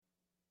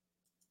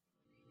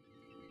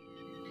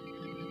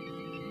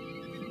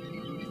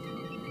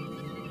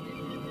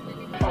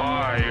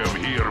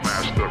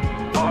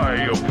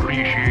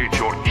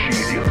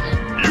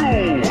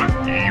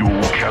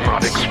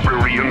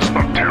experience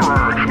the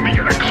terror,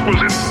 the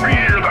exquisite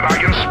fear that I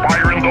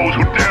inspire in those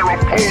who dare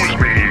oppose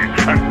me.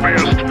 At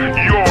best,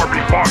 your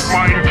befogged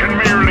mind can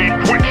merely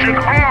twitch in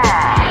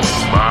awe.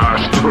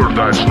 Master,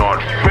 that's not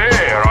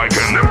fair. I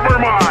can never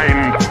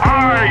mind.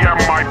 I am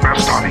my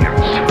best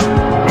audience.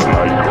 But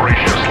I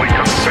graciously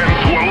consent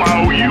to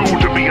allow you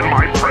to be in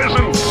my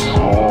presence.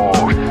 Oh,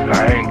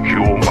 thank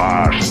you,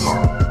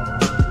 Master.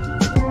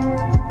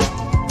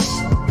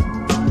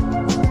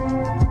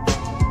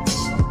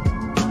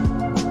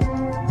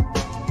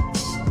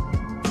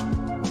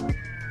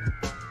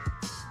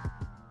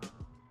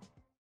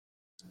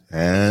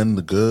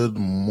 And good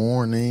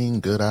morning,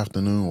 good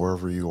afternoon,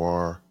 wherever you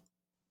are.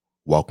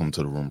 Welcome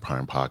to the Ruben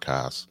Prime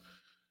Podcast.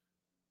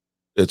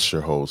 It's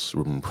your host,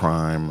 Ruben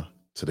Prime.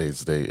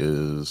 Today's day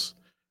is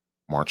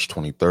March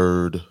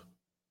 23rd,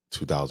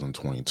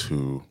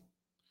 2022.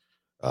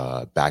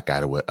 Back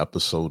at it with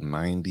episode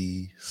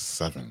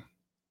 97.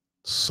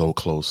 So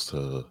close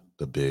to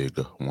the big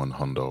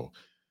 100.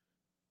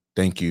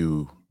 Thank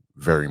you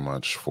very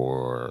much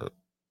for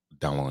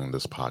downloading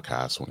this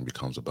podcast when it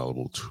becomes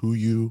available to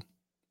you.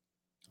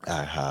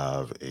 I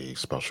have a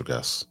special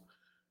guest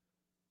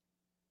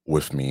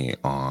with me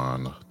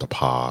on the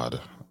pod,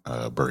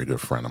 a very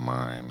good friend of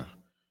mine.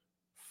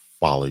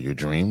 Follow your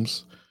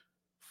dreams.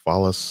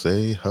 Follow,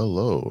 say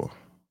hello.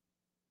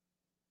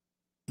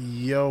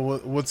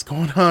 Yo, what's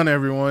going on,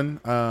 everyone?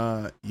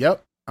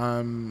 Yep,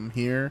 I'm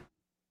here.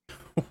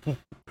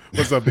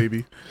 What's up,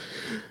 baby?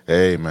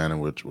 Hey, man,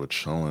 we're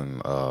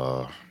chilling.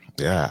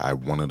 Yeah, I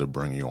wanted to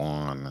bring you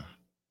on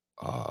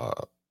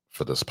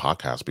for this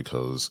podcast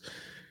because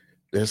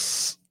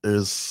this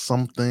is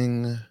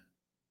something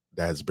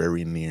that's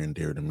very near and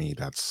dear to me.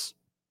 That's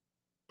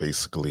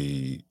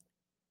basically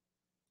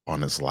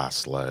on its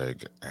last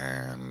leg,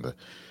 and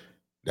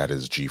that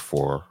is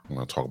G4. I'm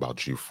going to talk about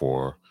G4.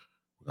 We're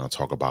going to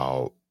talk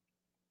about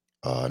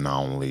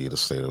not only the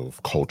state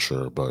of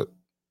culture, but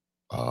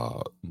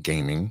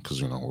gaming,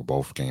 because, we're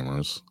both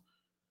gamers.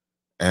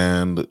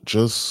 And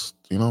just,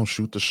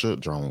 shoot the shit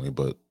generally,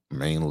 but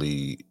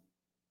mainly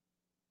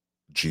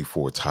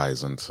G4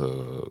 ties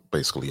into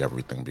basically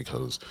everything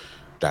because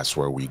that's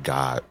where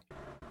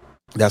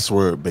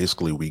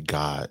basically we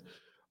got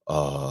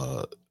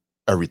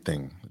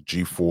everything.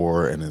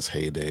 G4 in its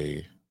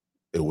heyday,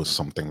 it was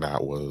something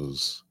that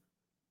was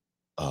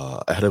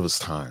ahead of its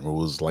time. It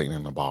was lightning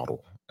in a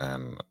bottle,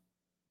 and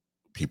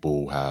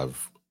people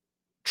have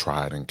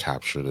tried and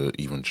captured it.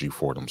 Even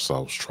G4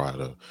 themselves try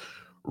to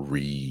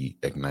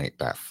reignite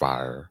that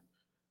fire,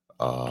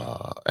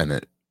 and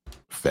it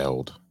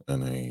failed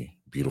in a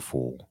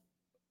beautiful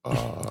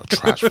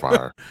trash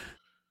fire.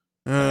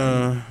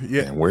 Yeah.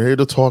 And we're here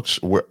to talk.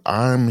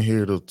 I'm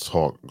here to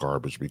talk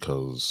garbage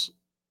because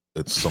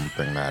it's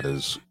something that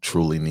is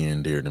truly near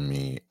and dear to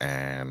me.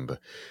 And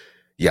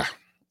yeah,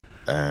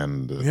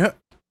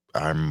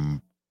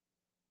 I'm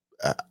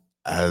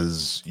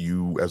as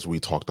we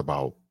talked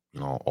about,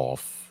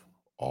 off,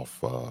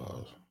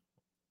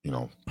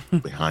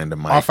 behind the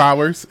mic, off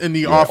hours in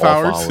the off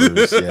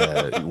hours.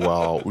 Yeah,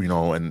 well,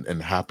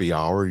 and happy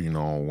hour,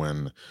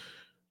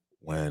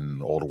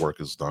 when all the work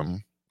is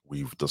done,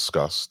 we've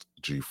discussed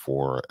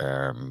G4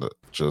 and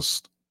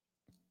just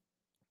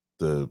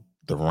the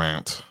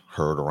rant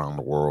heard around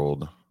the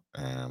world,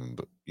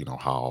 and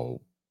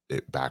how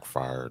it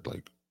backfired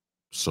like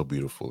so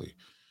beautifully.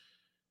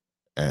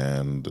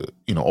 And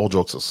all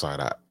jokes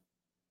aside,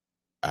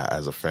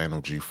 as a fan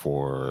of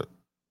G4,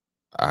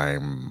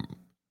 I'm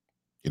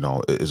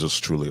it's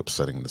just truly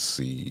upsetting to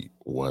see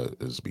what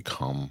has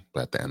become.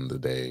 But at the end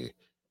of the day,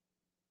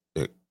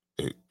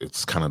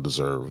 it's kind of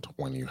deserved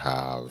when you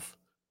have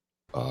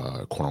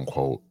quote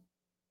unquote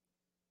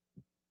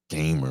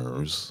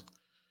gamers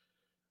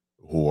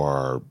who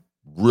are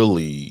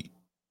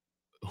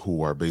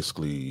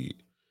basically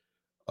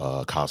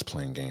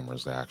cosplaying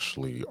gamers that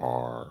actually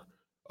are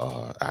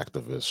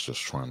activists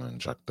just trying to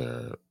inject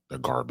their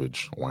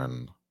garbage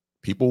when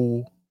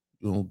people,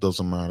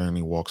 doesn't matter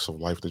any walks of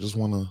life, they just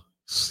want to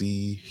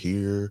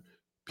hear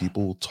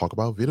people talk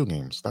about video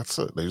games. That's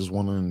it. They just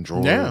want to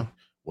enjoy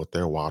what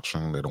they're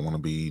watching. They don't want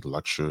to be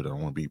lectured. They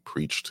don't want to be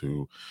preached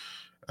to.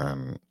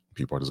 And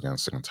people are just getting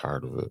sick and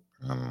tired of it.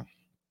 And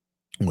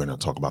we're going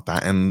to talk about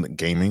that. And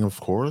gaming, of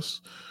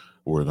course.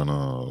 We're going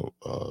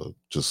to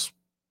just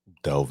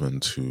delve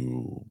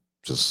into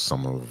just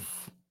some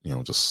of,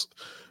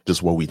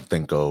 just what we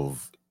think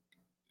of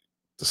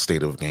the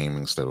state of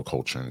gaming, state of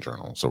culture in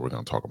general. So we're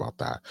going to talk about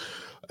that.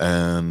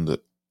 And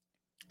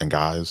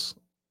guys,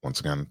 once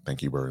again,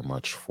 thank you very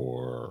much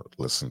for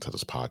listening to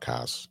this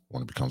podcast.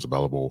 When it becomes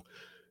available,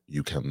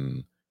 you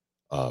can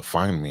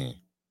find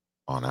me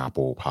on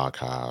Apple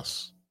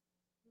Podcasts,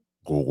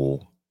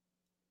 Google,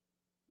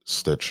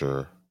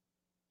 Stitcher,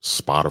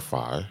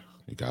 Spotify.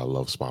 You gotta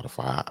love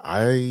Spotify.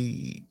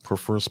 I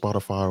prefer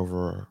Spotify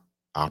over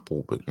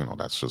Apple, but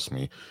that's just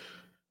me.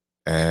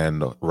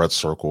 And Red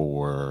Circle,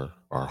 where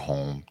our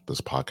home,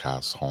 this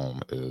podcast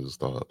home, is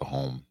the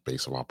home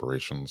base of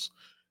operations.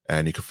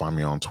 And you can find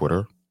me on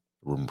Twitter,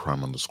 Ruben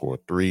Prime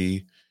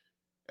 _3.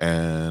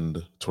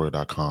 and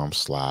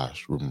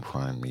twitter.com/Ruben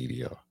Prime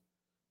Media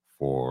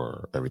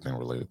for everything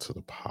related to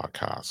the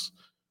podcast.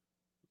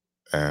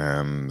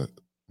 And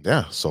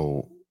yeah,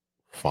 so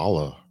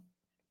follow.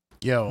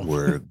 Yo.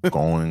 We're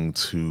going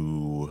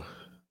to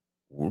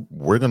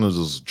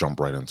just jump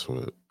right into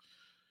it.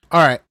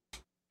 All right.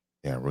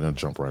 Yeah, we're gonna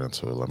jump right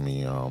into it. Let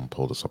me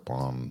pull this up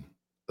on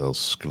the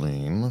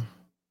screen.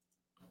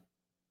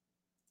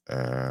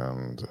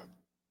 And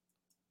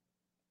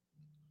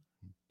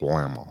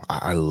blammo.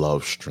 I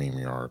love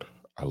StreamYard.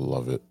 I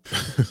love it.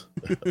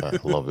 I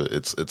love it.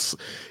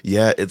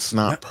 It's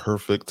not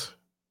perfect,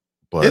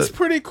 but it's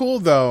pretty cool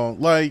though.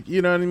 Like,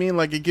 you know what I mean?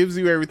 Like, it gives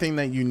you everything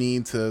that you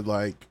need to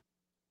like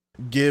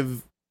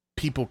give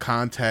people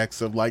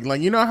context of like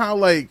you know how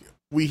like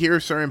we hear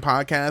certain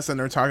podcasts and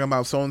they're talking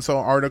about so and so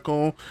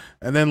article,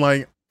 and then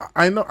like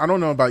I don't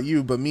know about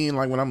you, but me,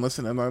 like when I'm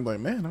listening, I'm like,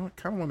 man, I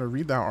kind of want to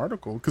read that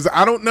article because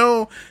I don't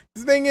know.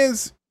 The thing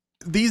is,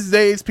 these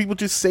days people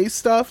just say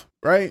stuff,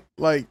 right?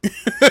 Like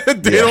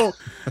they don't,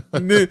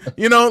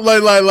 you know,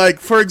 like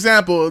for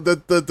example,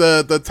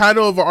 the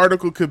title of an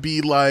article could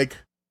be like,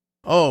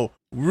 oh,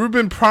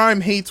 Ruben Prime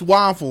hates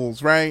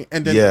waffles, right?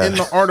 And then in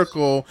the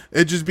article,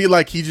 it just be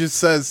like he just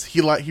says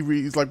he's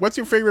like, "What's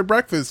your favorite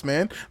breakfast,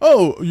 man?"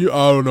 Oh,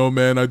 I don't know,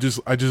 man. I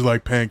just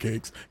like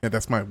pancakes. Yeah,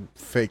 that's my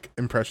fake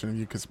impression of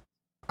you because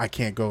I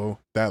can't go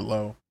that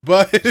low.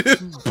 But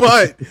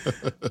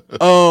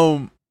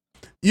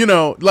you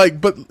know, like,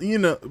 but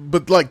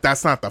like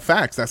that's not the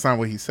facts. That's not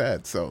what he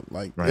said. So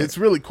like, It's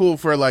really cool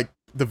for like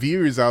the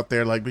viewers out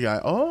there, like, be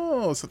like,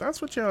 oh, so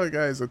that's what y'all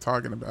guys are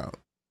talking about.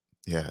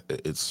 Yeah,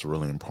 it's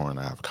really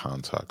important to have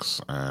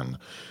context. And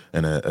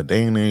in a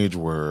day and age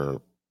where,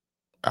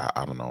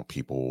 I don't know,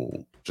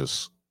 people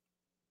just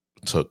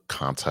took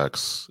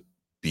context,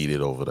 beat it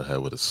over the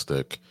head with a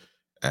stick,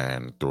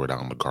 and threw it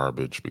down the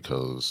garbage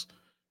because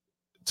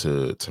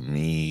to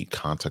me,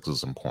 context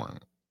is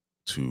important.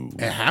 It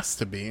has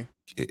to be.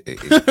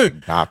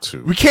 It got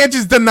to. We can't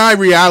just deny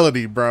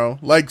reality, bro.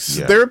 Like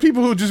there are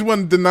people who just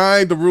want to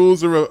deny the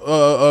rules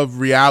of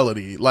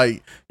reality.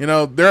 Like, you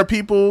know, there are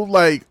people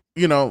like,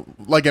 you know,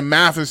 like in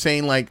math are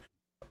saying like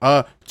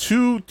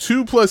 2 +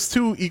 2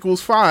 =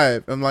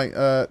 5. I'm like,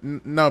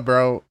 no,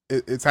 bro,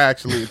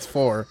 it's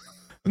 4.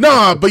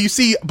 No, but you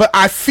see, but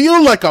I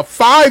feel like a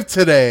 5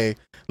 today.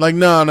 Like,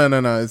 no,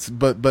 it's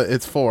but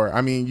it's 4.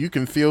 I mean, you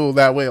can feel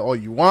that way all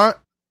you want,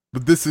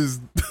 but this is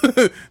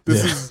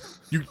is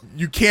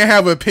you can't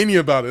have an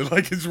opinion about it.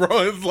 Like, it's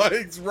wrong. It's like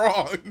it's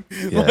wrong.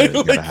 Yeah,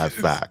 you gotta have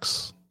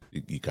facts.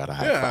 You gotta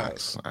have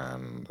facts,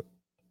 and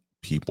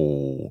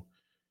people.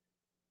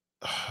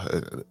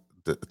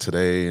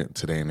 Today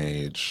and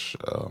age,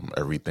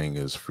 everything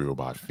is fueled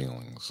by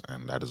feelings,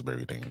 and that is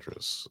very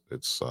dangerous.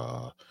 It's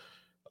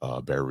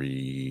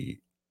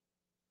very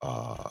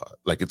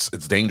like it's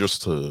dangerous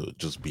to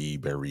just be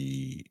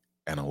very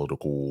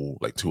analytical,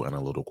 like too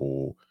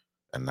analytical,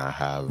 and not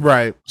have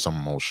some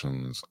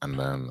emotions. And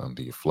then on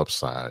the flip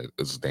side,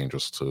 it's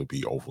dangerous to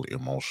be overly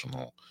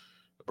emotional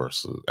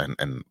versus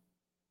and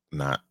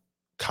not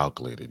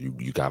calculated.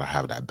 You got to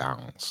have that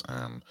balance.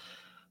 And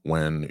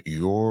when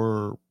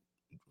you're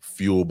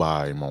fueled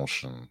by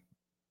emotion,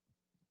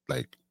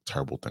 like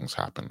terrible things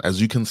happen, as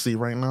you can see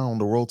right now in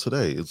the world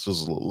today. It's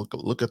just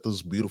look at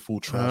this beautiful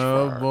trash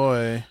fire.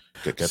 Boy,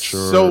 get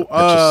your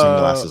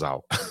sunglasses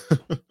out.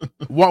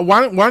 why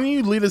don't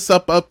you lead us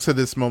up to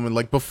this moment,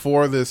 like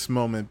before this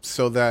moment,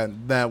 so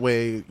that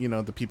way, you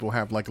know, the people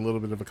have like a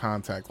little bit of a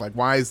contact. Like,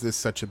 why is this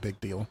such a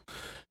big deal?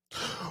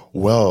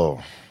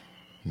 Well,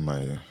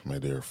 my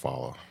dear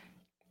follower,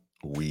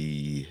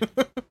 we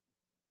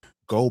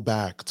go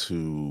back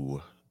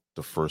to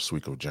the first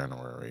week of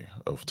January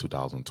of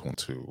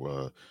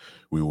 2022.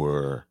 We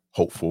were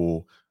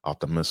hopeful,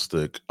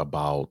 optimistic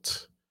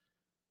about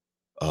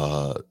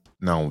not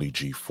only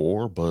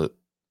G4, but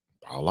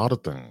a lot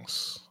of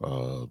things.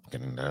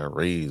 Getting that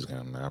raise,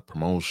 getting that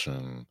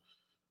promotion,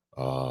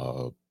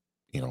 you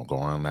know,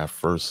 going on that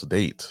first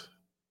date,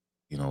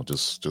 you know,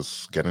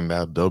 just getting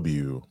that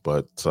W.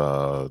 But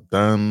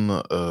then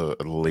a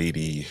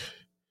lady,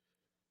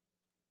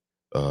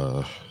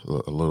 a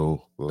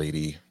little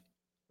lady,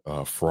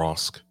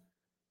 Frosk,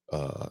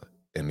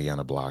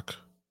 Indiana Black,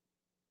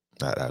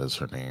 that is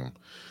her name.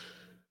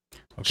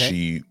 Okay.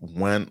 She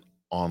went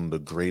on the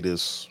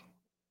greatest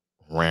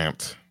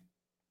rant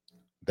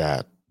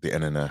that the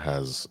internet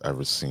has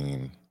ever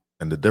seen.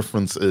 And the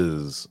difference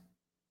is,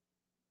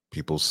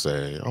 people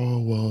say, oh,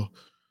 well,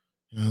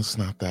 you know, it's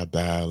not that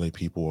bad, like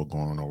people are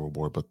going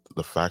overboard. But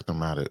the fact of the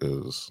matter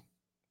is,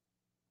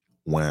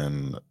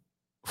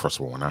 first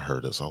of all, when I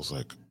heard this, I was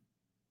like,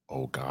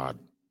 oh God,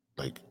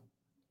 like,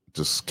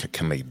 just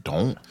can they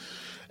don't?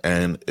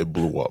 And it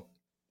blew up.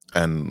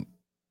 And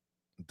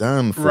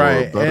then for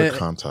better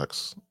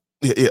context,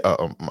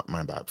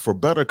 my bad. For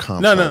better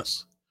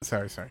context,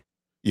 sorry.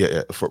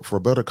 Yeah. For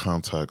better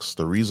context,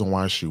 the reason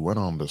why she went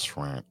on this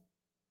rant,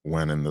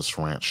 when in this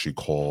rant she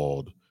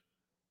called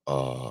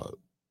the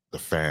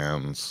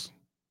fans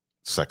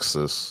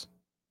sexist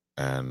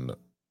and,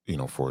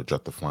 for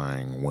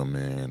objectifying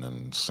women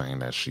and saying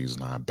that she's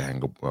not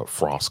bangable.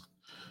 Frost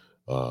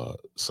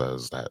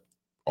says that,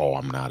 oh,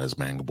 I'm not as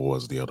bangable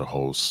as the other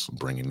hosts,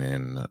 bringing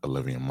in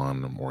Olivia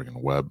Munn and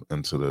Morgan Webb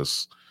into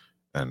this.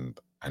 And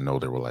I know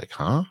they were like,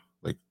 huh?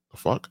 Like, the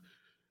fuck?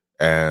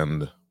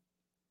 And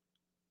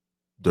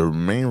the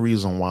main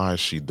reason why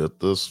she did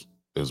this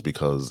is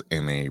because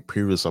in a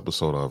previous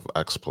episode of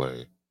X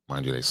Play,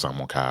 mind you, they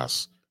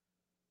simulcast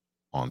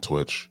on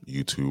Twitch,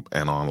 YouTube,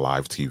 and on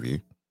live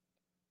TV.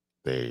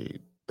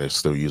 They're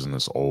still using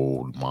this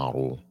old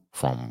model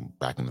from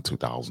back in the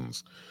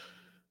 2000s.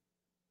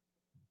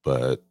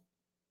 But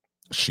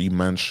she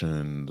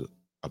mentioned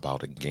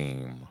about a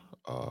game,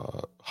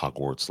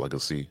 Hogwarts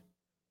Legacy,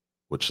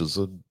 which is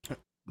a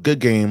good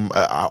game.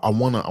 I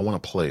wanna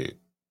play it.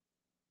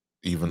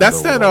 Even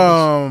that's though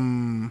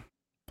that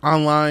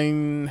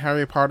online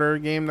Harry Potter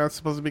game that's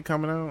supposed to be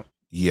coming out.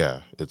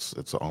 Yeah, it's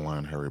an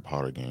online Harry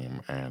Potter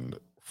game, and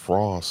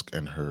Frost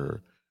and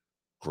her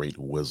great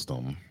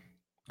wisdom,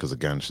 because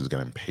again, she's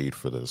getting paid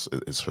for this.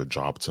 It's her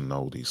job to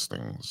know these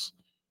things.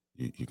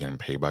 You're getting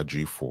paid by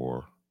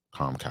G4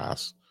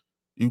 Comcast.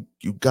 You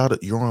gotta.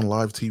 You're on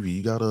live TV.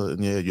 You gotta.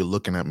 Yeah, you're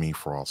looking at me,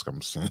 Frost.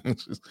 I'm saying,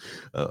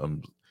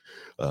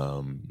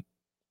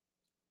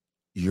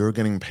 you're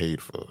getting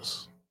paid for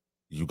this.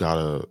 You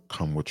gotta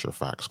come with your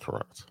facts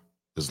correct.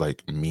 It's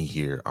like me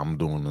here. I'm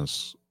doing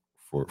this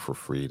for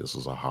free. This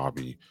is a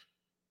hobby.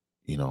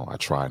 I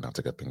try not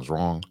to get things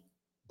wrong,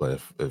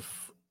 but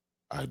if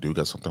I do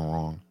get something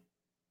wrong,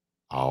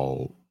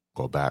 I'll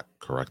go back,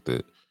 correct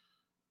it,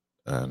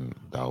 and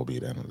that'll be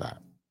the end of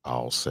that.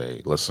 I'll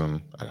say,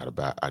 listen,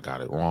 I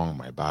got it wrong,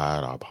 my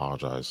bad, I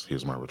apologize,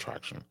 here's my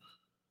retraction.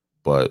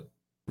 But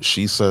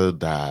she said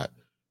that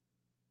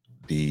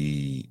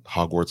the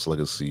Hogwarts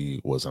Legacy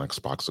was an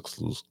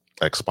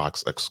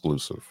Xbox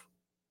exclusive.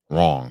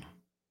 Wrong.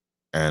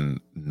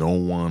 And no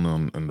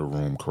one in the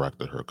room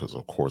corrected her, because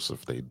of course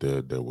if they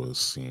did, it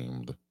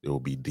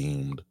would be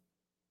deemed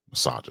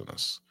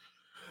misogynist.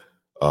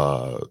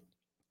 But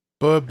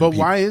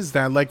why is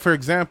that? Like, for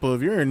example,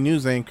 if you're a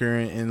news anchor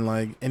in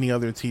like any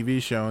other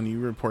TV show and you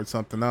report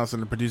something else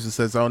and the producer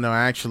says, oh no,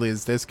 actually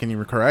it's this, can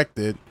you correct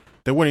it?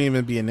 There wouldn't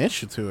even be an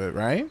issue to it,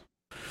 right?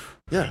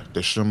 Yeah,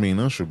 there shouldn't be an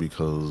issue,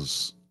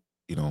 because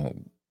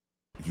you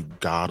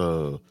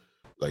gotta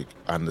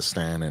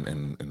understand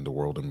in the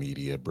world of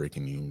media,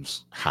 breaking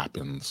news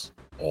happens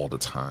all the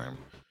time.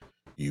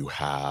 You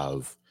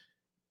have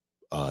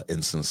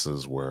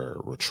instances where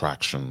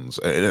retractions,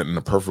 in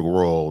the perfect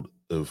world,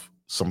 if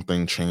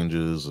something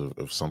changes,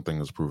 if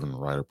something is proven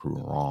right or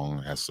proven wrong,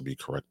 it has to be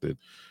corrected.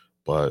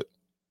 But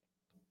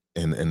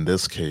in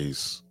this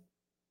case,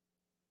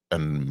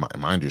 and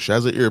mind you, she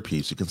has an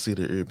earpiece. You can see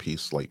the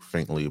earpiece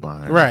faintly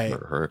behind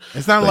her.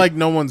 It's not like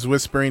no one's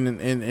whispering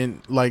in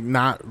like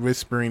not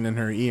whispering in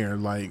her ear,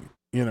 Right.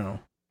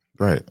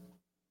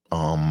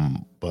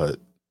 But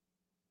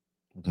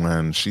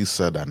when she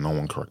said that, no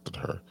one corrected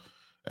her.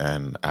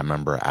 And I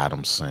remember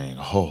Adam saying,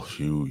 "Oh,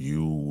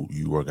 you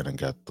are gonna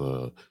get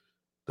the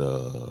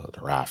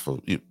wrath of,"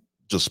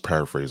 just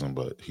paraphrasing,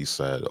 but he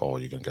said, "Oh,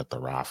 you're gonna get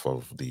the wrath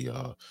of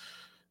the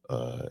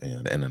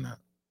internet."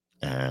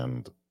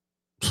 And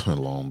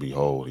lo and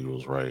behold, he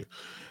was right.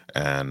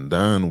 And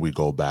then we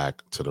go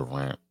back to the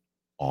rant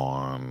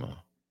on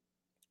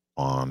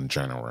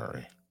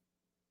January,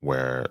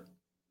 where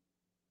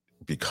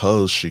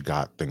because she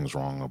got things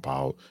wrong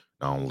about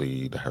not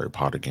only the Harry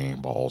Potter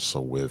game, but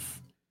also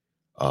with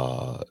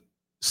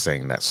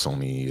saying that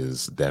Sony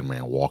is Dead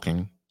Man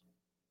Walking,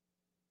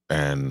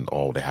 and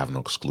they have no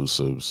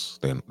exclusives.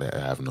 They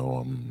have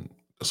no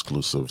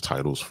exclusive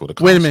titles for the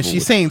console. Wait a minute,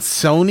 she's saying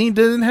Sony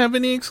didn't have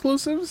any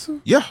exclusives?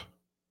 Yeah,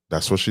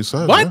 that's what she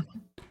said. What?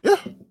 Yeah.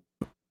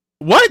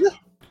 What?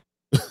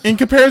 Yeah. In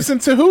comparison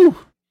to who?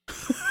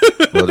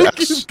 Well,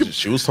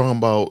 she was talking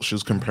about, she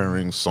was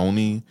comparing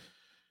Sony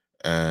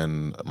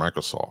and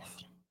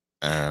Microsoft.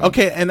 And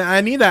okay, and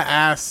I need to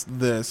ask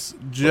this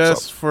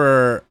just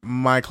for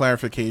my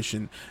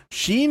clarification.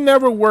 She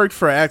never worked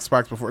for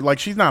Xbox before. Like,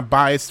 she's not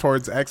biased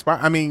towards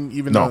Xbox. I mean,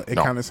 even though it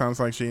kind of sounds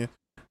like she.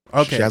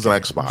 Okay, she has an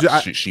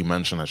Xbox. She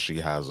mentioned that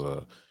she has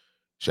an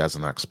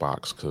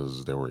Xbox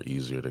because they were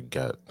easier to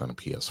get than a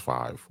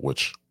PS5,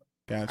 which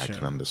I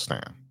can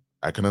understand.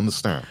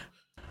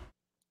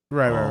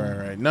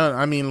 Right. No,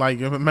 I mean,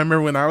 remember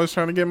when I was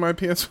trying to get my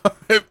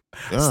PS5?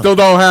 Yeah. Still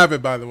don't have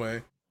it, by the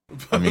way.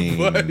 I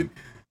mean,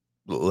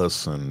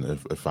 listen,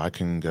 if I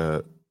can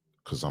get,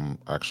 because I'm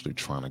actually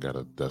trying to get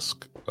a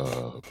disc,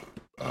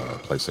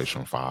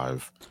 PlayStation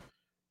 5.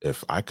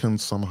 If I can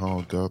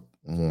somehow get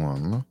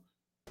one,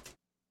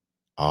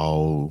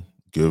 I'll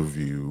give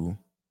you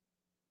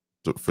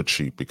for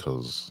cheap,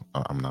 because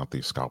I'm not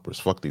these scalpers.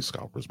 Fuck these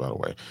scalpers, by the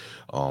way.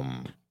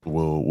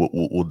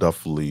 We'll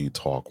definitely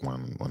talk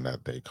when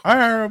that day comes. All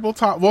right, we'll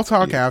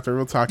talk after.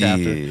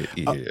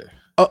 Yeah.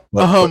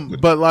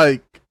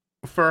 But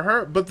for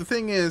her, but the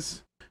thing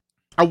is,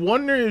 I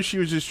wonder if she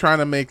was just trying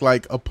to make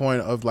a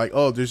point of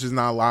there's just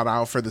not a lot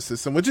out for the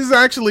system, which is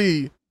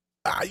actually,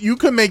 you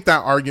could make that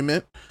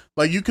argument.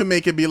 like you can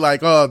make it be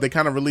like, oh, they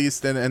kind of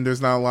released and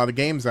there's not a lot of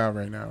games out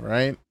right now,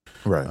 right?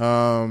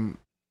 Right.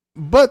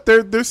 But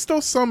there's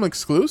still some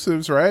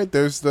exclusives, right?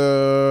 There's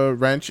the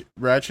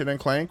Ratchet and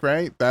Clank,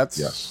 right? That's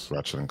Yes,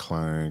 Ratchet and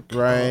Clank,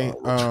 right.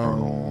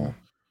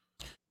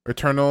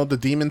 Returnal. The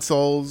Demon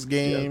Souls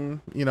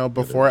game,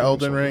 before Demon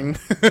Elden Souls Ring.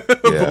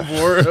 Yeah.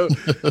 Before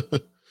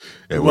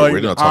Yeah, like,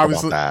 we're gonna talk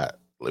about that.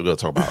 We're gonna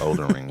talk about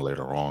Elden Ring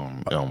later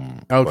on.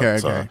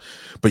 Okay.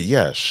 But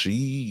yeah,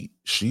 she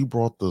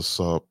brought this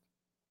up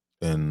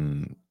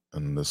in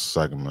this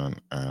segment,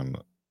 and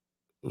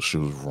she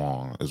was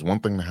wrong. It's one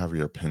thing to have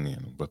your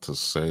opinion, but to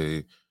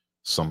say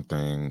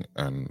something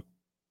and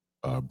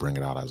bring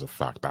it out as a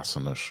fact, that's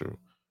an issue.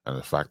 And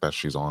the fact that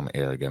she's on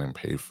air getting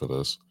paid for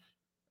this,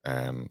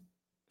 and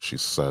she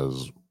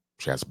says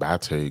she has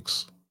bad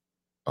takes,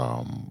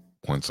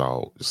 points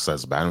out,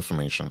 says bad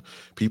information,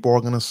 people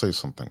are gonna say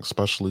something,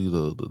 especially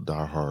the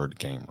diehard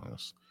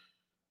gamers.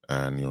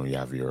 And you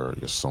have your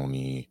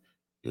Sony,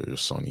 your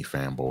Sony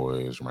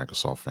fanboys, your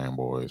Microsoft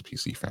fanboys,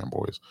 PC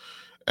fanboys,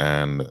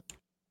 and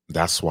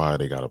that's why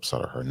they got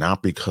upset at her.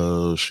 Not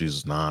because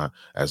she's not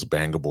as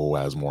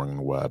bangable as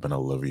Morgan Webb and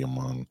Olivia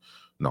Munn.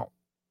 No,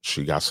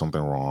 she got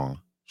something wrong.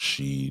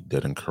 She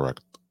didn't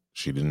correct.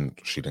 She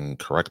didn't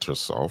correct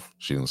herself.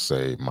 She didn't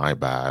say, "My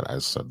bad, I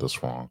said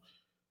this wrong."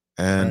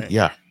 And Right.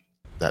 yeah,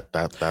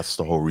 that's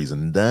the whole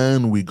reason.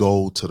 Then we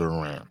go to the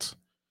rant.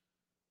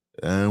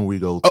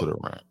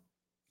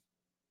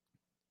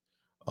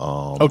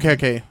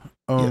 Okay.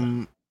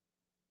 Yeah.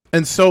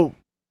 And so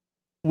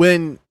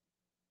and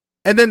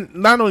then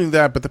not only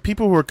that, but the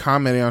people who are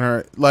commenting on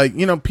her, like,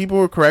 people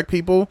who correct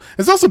people.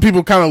 There's also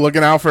people kind of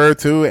looking out for her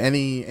too.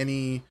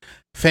 Any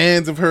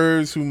fans of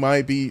hers who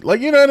might be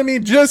like, you know what I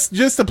mean? Just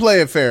to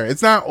play it fair.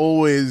 It's not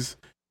always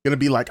gonna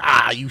be like,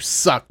 you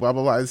suck, blah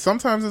blah blah.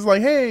 Sometimes it's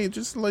like, hey,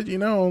 just to let you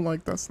know,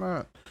 like that's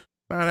not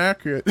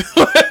accurate. That's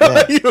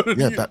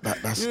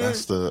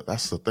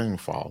the thing,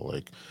 Fall.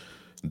 Like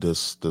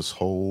this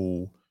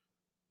whole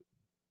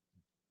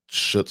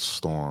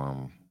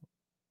shitstorm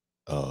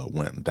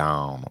went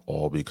down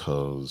all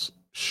because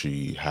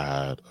she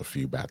had a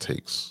few bad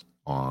takes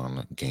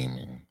on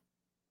gaming,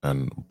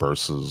 and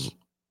versus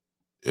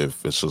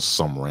if it's just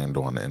some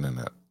rando on the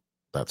internet,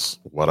 that's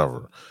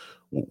whatever.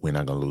 We're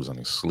not gonna lose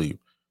any sleep.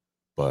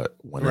 But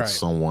when Right. it's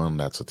someone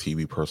that's a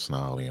TV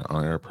personality, an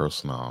on-air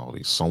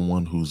personality,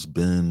 someone who's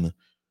been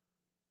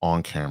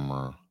on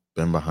camera,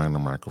 been behind the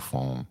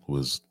microphone, who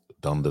has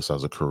done this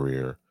as a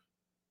career,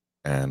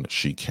 and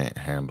she can't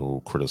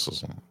handle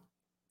criticism.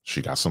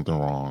 She got something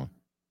wrong.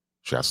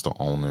 She has to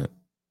own it.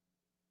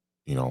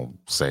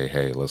 Say,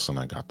 hey, listen,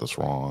 I got this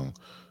wrong.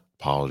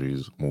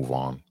 Apologies, move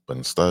on. But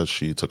instead,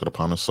 she took it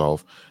upon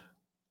herself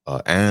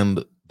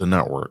and the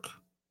network,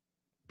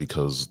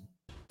 because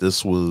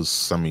this was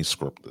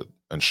semi-scripted.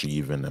 And she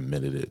even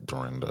admitted it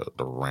during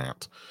the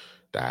rant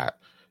that,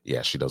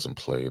 yeah, she doesn't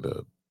play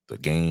the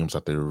games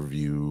that they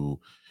review.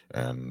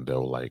 And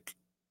they'll like,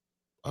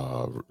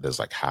 there's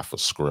like half a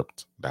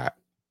script that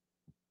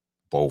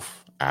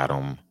both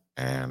Adam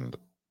and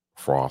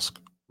Frost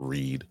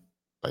read.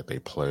 Like they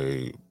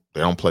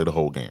don't play the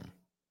whole game.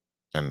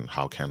 And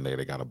how can they?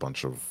 They got a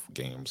bunch of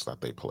games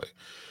that they play.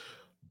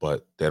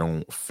 But they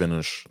don't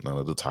finish none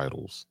of the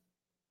titles.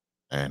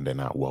 And they're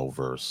not well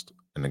versed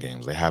in the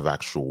games. They have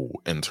actual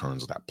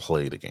interns that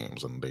play the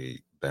games, and they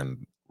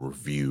then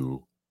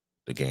review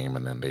the game,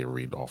 and then they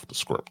read off the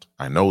script.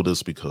 I know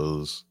this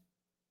because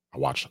I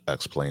watched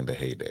X-Plane the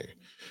Heyday.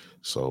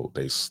 So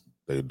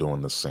they're doing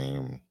the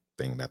same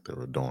thing that they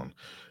were doing.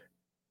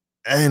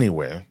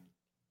 Anyway,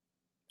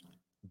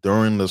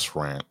 during this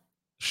rant,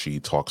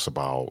 she talks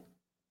about,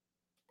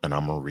 and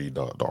I'm gonna read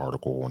the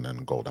article and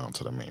then go down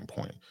to the main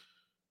point.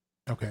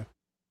 Okay.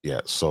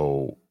 Yeah,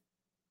 so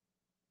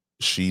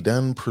she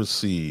then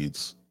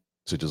proceeds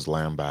to just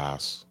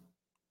lambast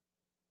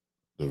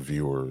the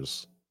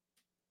viewers,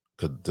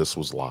 because this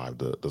was live.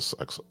 This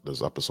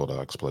episode of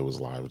X Play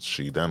was live.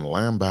 She then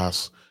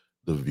lambasts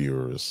the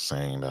viewers,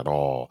 saying that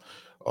all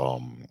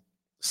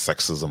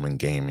sexism in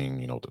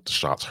gaming, that the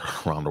shots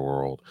around the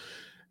world,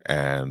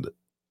 and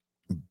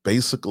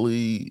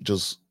basically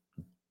just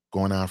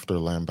going after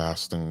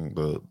lambasting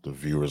the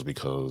viewers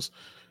because,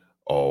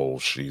 oh,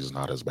 she's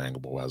not as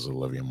bangable as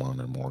Olivia Munn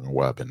and Morgan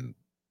Webb. And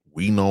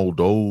we know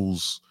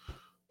those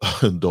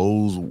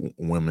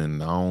women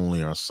not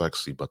only are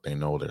sexy, but they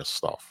know their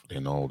stuff. They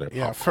know their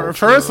pop culture.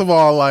 First of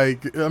all,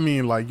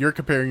 you're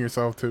comparing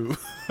yourself to,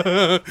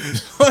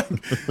 like,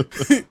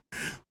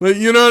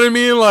 you know what I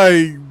mean?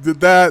 Like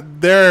that,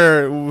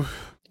 they're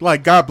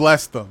like, God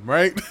bless them,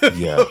 right?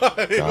 Yeah,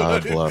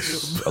 God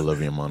bless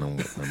Olivia Munn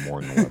and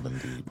Morgan Webb,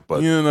 indeed.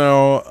 But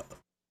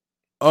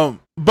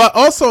but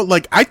also,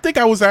 like, I think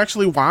I was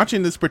actually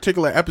watching this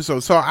particular episode,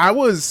 so I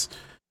was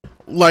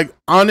like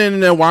on the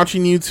internet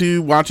watching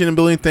YouTube, watching a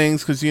billion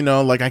things, because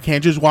like I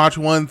can't just watch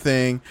one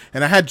thing,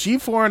 and I had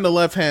G4 on the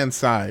left hand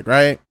side,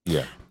 right?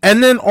 Yeah.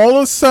 And then all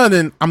of a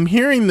sudden I'm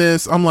hearing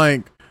this, I'm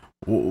like,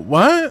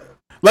 what?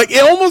 Like,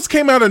 it almost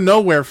came out of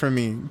nowhere for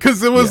me,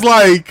 because it was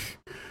like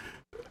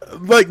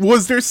like,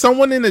 was there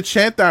someone in the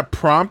chat that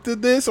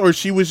prompted this, or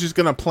she was just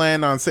gonna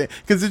plan on saying?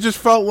 Because it just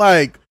felt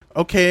like,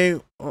 okay,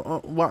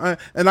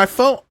 and I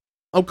felt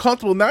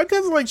uncomfortable, not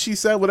because like she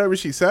said whatever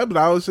she said, but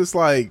I was just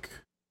like,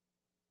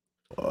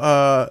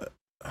 huh?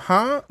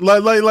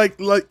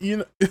 Like you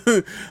know,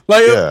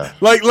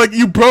 like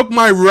you broke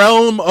my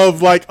realm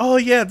of like, oh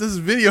yeah, this is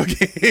video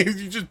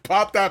games. You just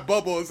popped that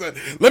bubble and said,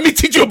 let me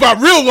teach you about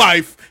real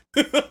life.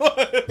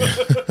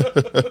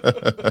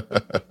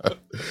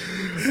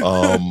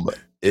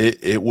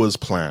 It was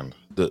planned.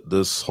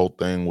 This whole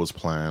thing was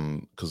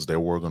planned because they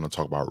were going to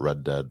talk about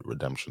Red Dead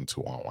Redemption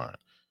 2 online,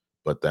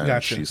 but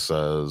then she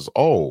says,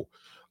 "Oh,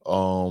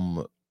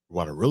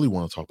 what I really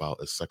want to talk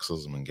about is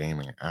sexism in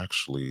gaming."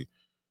 Actually,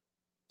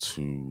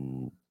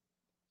 to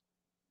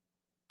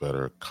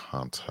better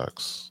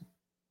context,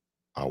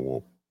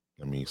 let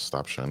me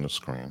stop sharing the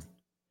screen,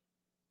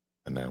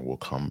 and then we'll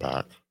come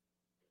back.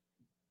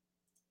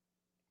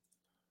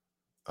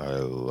 I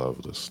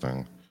love this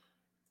thing.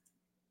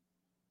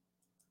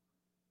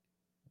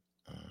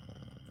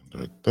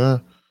 Right there.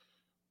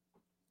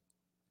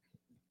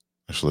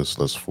 Actually,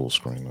 let's full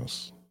screen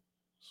this.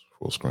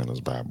 Full screen this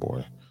bad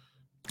boy.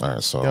 All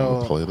right, so I'm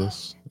gonna play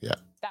this. Yeah.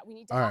 That we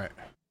need to talk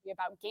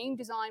about game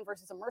design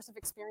versus immersive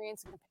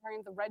experience and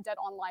comparing the Red Dead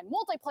Online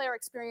multiplayer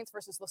experience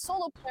versus the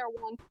solo player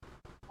one.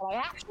 But I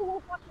actually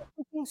want to talk about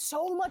something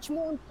so much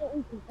more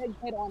important than Red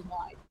Dead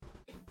Online: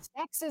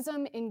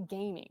 sexism in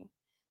gaming.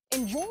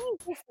 Enjoying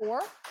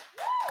before.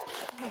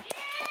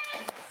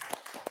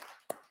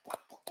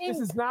 This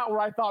is not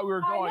where I thought we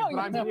were going, but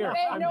I'm here.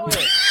 I'm here.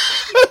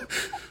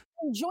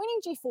 Joining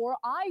G4,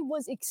 I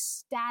was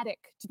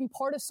ecstatic to be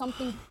part of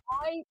something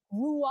I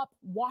grew up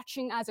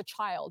watching as a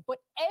child. But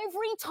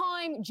every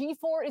time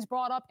G4 is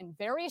brought up in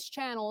various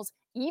channels,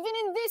 even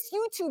in this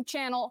YouTube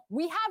channel,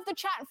 we have the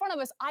chat in front of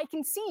us. I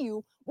can see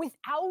you.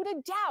 Without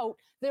a doubt,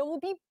 there will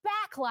be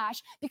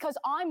backlash because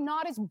I'm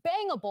not as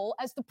bangable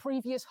as the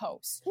previous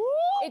host.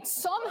 It's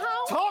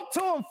somehow... Talk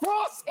to him,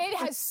 Frost! It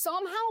has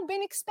somehow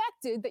been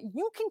expected that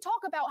you can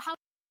talk about how...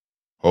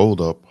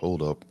 Hold up.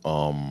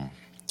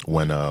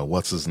 When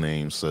what's his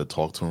name said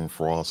talk to him,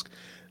 Frost,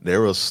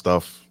 there was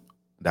stuff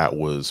that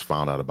was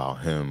found out about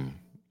him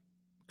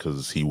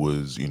because he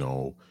was,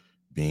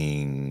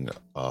 being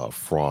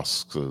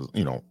Frost,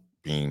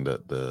 being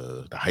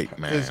the hype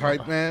man. His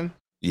hype man?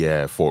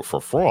 Yeah, for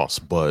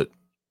Frost. But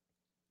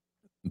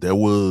there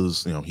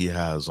was, he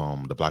has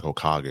the Black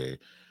Okage,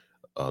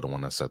 the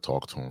one that said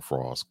talk to him,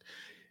 Frost.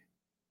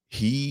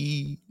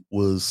 He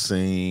was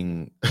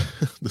saying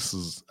this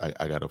is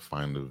I gotta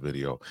find the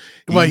video.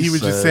 He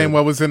was just saying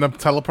what was in the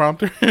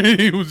teleprompter.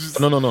 He was just...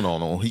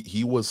 No.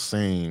 He was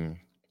saying,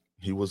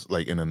 he was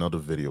like in another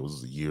video, it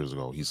was years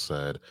ago. He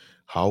said,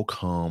 how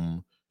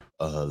come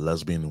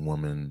lesbian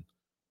women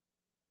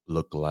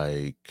look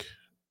like,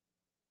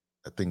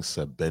 I think he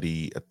said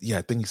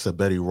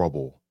Betty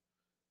Rubble.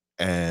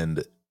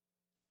 And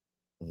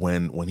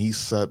when he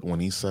said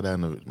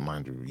that,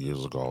 mind you,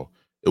 years ago,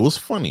 it was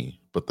funny.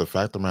 But the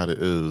fact of the matter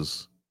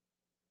is,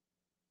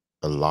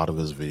 a lot of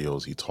his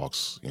videos, he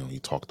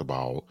talked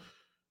about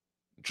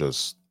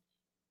just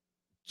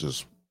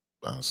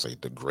say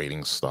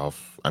degrading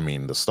stuff. I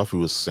mean, the stuff he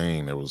was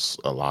saying, there was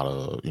a lot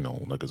of,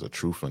 there's a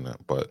truth in it.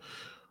 But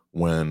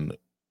when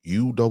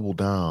you double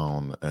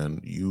down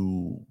and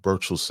you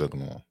virtual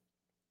signal,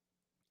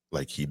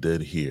 like he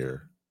did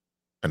here,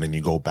 and then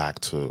you go back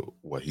to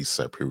what he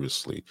said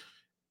previously,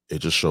 it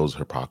just shows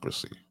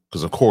hypocrisy.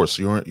 Because of course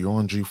you're on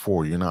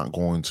G4, you're not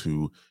going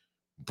to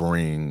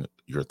bring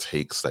your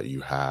takes that you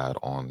had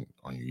on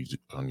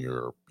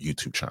your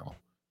YouTube channel,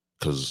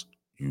 because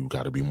you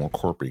got to be more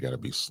corporate, you got to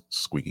be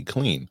squeaky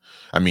clean.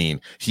 I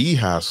mean, he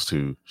has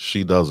to,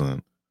 she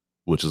doesn't,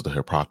 which is the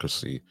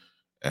hypocrisy.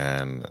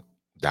 And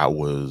that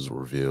was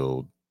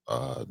revealed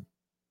in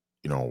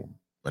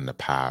the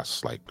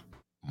past like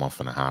month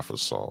and a half or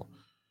so,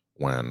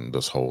 when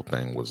this whole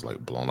thing was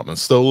like blown up, and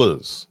still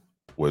is,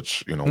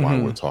 which why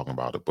we're talking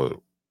about it. But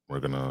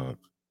we're gonna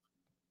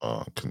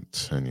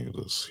continue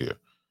this here.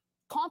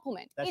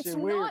 Compliment. It's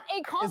not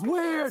a compliment. It's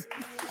weird.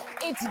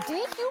 It's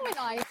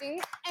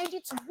dehumanizing and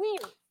it's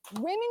weird.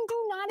 Women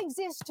do not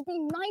exist to be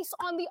nice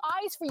on the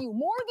eyes for you.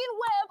 Morgan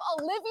Webb,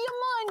 Olivia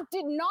Munn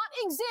did not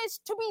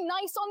exist to be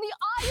nice on the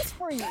eyes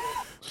for you.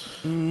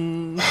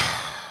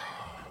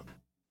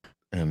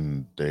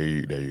 And there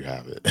you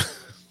have it.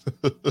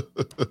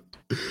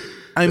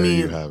 I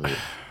mean, you have it.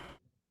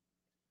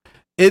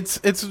 It's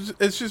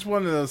just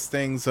one of those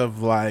things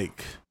of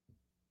like,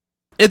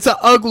 it's an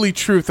ugly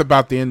truth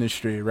about the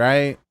industry,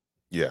 right?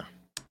 Yeah.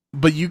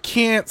 But you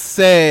can't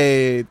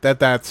say that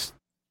that's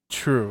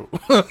true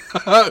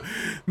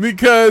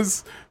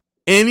because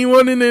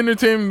anyone in the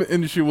entertainment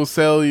industry will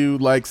sell you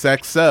like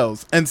sex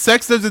sells, and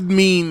sex doesn't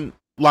mean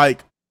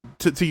like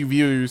to you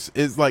viewers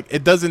is like,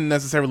 it doesn't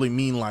necessarily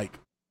mean like,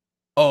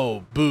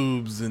 oh,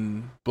 boobs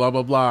and blah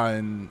blah blah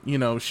and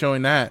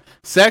showing that.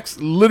 Sex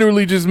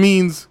literally just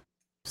means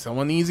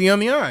someone easy on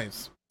the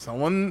eyes,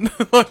 someone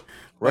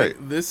Right.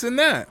 Like this and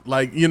that.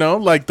 Like, you know,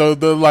 like the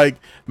like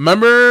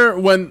remember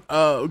when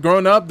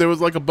growing up there was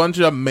like a bunch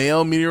of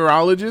male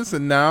meteorologists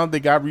and now they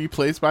got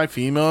replaced by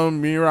female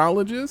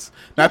meteorologists?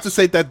 Not to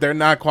say that they're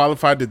not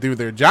qualified to do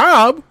their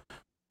job,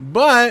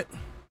 but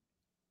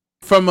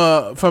from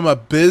a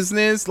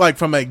business, like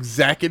from an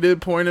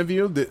executive point of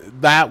view,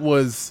 that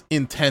was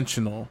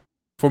intentional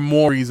for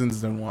more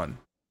reasons than one.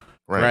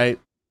 Right?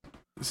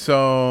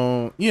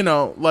 So, you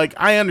know, like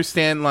I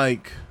understand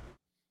like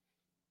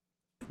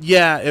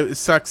yeah, it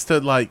sucks to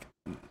like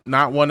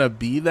not want to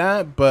be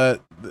that,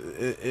 but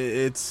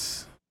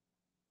it's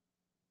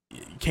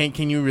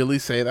can you really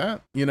say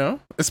that, you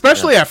know?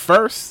 Especially at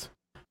first.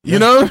 You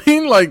know what I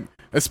mean? Like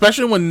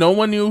especially when no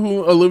one knew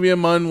who Olivia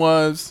Munn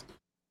was,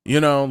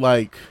 you know,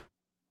 like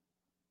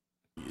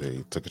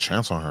they took a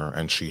chance on her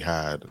and she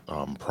had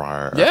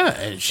prior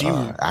and she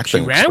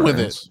acting ran with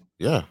it.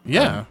 Yeah.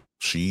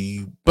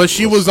 She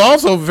was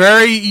also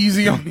very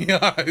easy on the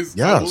eyes.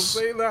 Yes. We'll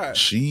say that.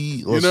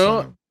 She, listen, you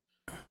know,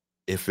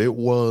 if it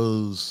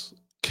was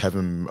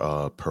Kevin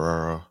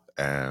Pereira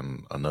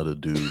and another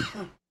dude,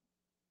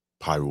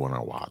 probably wouldn't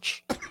I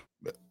watch.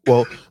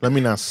 Well, let me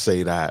not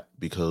say that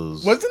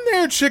because wasn't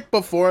there a chick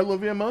before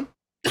Olivia Munn?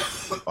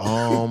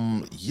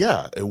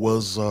 Yeah, it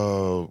was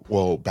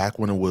well, back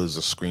when it was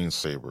the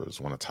Screensavers,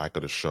 when Attack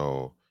of the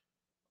Show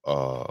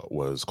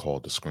was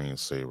called the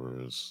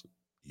Screensavers,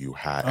 you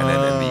had and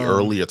then in the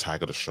early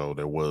Attack of the Show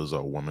there was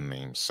a woman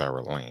named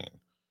Sarah Lane,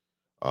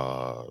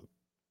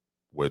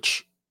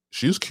 which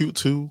she's cute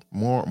too,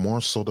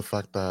 more so the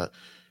fact that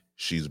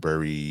she's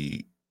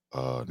very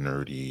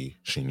nerdy.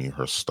 She knew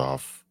her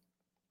stuff.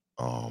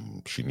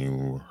 She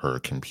knew her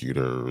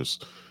computers,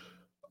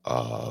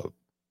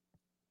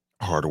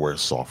 hardware,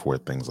 software,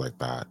 things like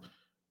that.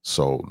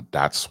 So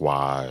that's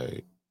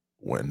why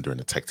when during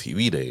the Tech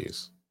TV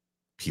days,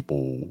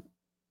 people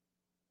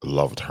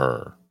loved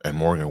her. And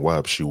Morgan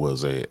Webb, she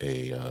was a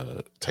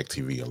Tech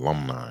TV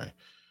alumni.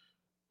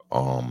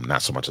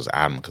 Not so much as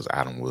Adam, because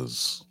Adam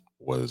was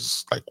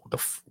like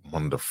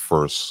one of the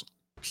first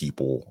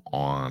people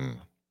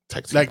on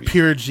Tech TV. Like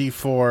pure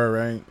G4,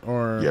 right?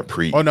 Or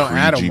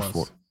Adam G4.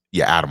 Was.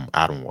 Yeah,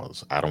 Adam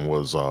was. Adam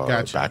was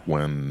gotcha. Back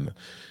when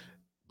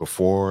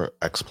before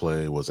X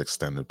Play was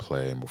Extended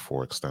Play and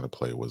before Extended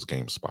Play was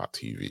GameSpot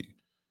TV.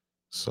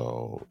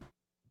 So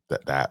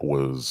that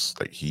was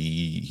like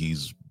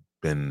he's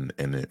been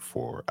in it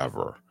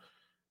forever.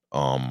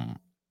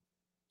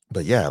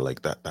 But yeah,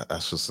 like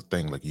that's just the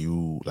thing. Like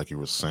you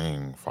were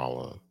saying,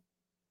 Fala,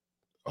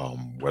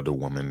 whether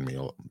women,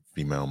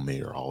 female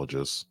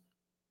meteorologists,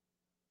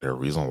 there's a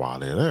reason why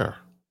they're there.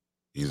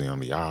 Easy on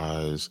the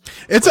eyes.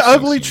 It's an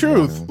ugly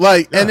truth.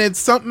 Like, and it's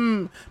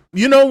something,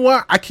 you know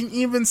what? I can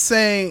even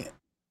say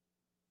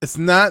it's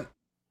not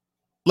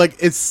like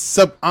it's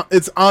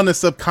on a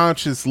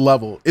subconscious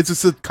level. It's a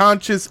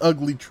subconscious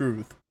ugly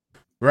truth,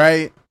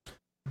 right?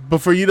 But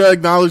for you to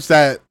acknowledge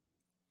that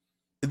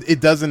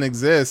it doesn't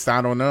exist,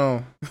 I don't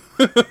know.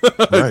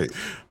 Right.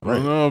 I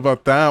don't know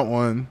about that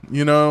one.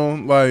 You know,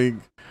 like,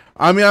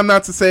 I mean, I'm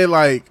not to say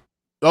like,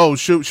 oh,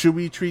 should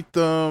we treat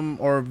them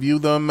or view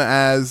them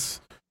as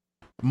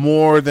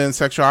more than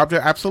sexual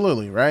object?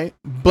 Absolutely, right?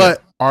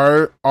 But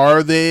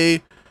are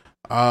they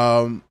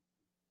an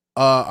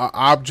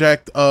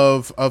object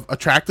of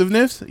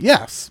attractiveness?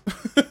 Yes.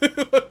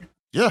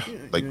 Yeah,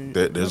 like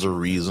there's a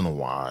reason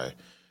why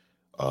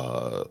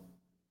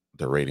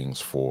the ratings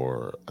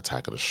for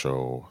Attack of the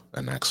Show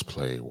and X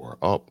Play were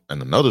up.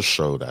 And another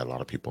show that a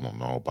lot of people don't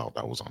know about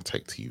that was on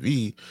Tech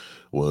TV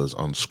was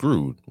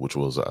Unscrewed, which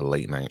was a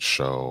late night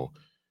show,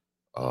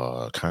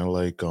 kind of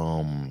like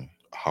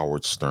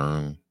Howard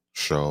Stern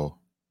show,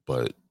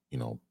 but you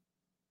know,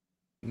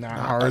 not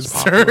Howard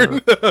Stern.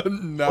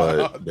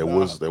 But there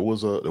was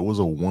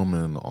a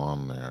woman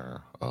on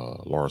there,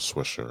 Laura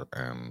Swisher,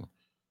 and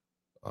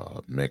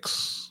a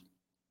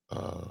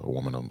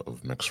woman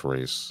of mixed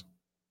race.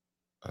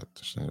 I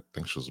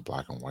think she was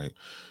black and white,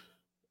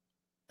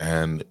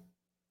 and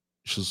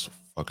she's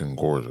fucking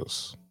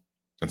gorgeous,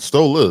 and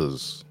still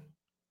is.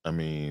 I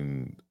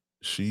mean,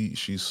 she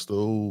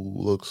still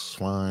looks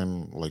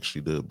fine like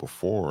she did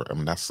before. I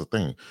mean, that's the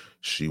thing.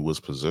 She was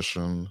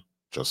positioned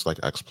just like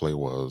X Play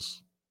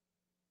was,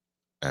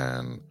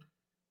 and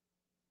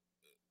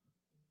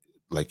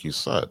like you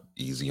said,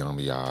 easy on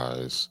the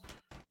eyes.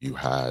 You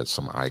had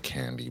some eye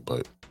candy,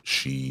 but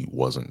she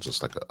wasn't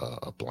just like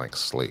a blank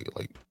slate.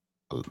 Like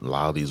a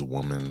lot of these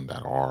women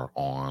that were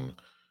on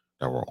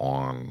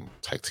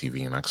Tech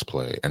TV and X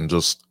Play, and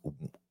just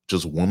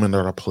women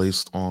that are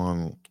placed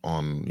on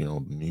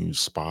news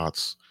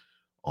spots,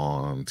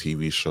 on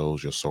TV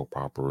shows, your soap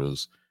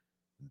operas,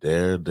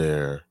 they're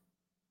there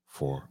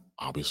for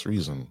obvious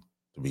reason,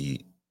 to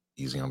be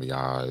easy on the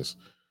eyes,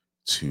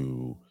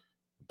 to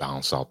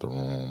bounce out the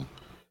room,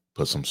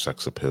 put some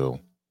sex appeal.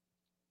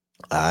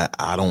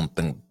 I don't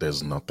think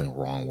there's nothing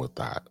wrong with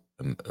that,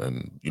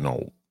 and you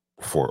know,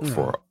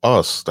 for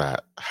us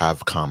that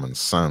have common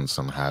sense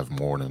and have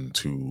more than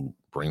two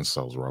brain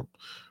cells rub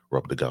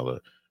together,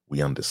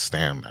 we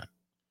understand that.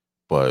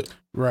 But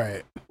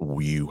right,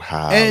 we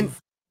have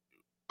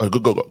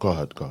Go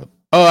ahead.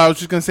 Oh, I was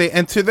just gonna say,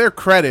 and to their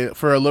credit,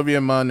 for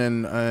Olivia Munn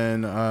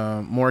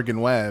and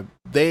Morgan Webb,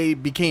 they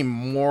became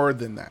more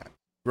than that,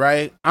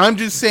 right? I'm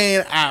just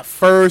saying at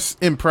first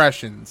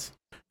impressions,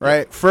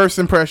 right? First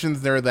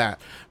impressions, they're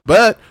that.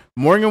 But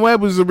Morgan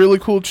Webb was a really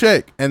cool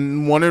chick,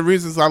 and one of the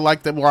reasons I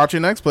liked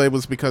watching X Play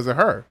was because of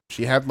her.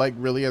 She had like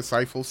really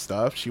insightful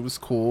stuff. She was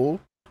cool.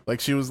 Like,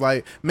 she was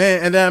like,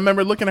 man, and then I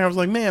remember looking at her, I was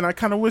like, man, I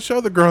kind of wish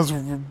other girls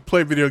would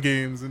play video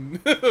games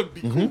and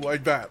be cool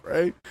like that,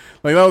 right?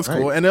 Like, that was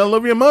cool. And then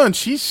Olivia Munn,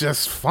 she's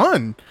just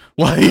fun.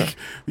 Like,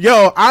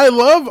 yo, I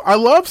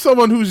love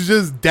someone who's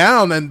just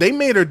down, and they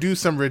made her do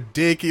some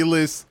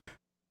ridiculous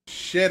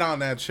shit on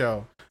that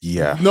show.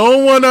 Yeah. No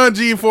one on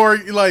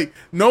G4, like,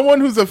 no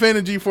one who's a fan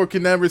of G4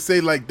 can never say,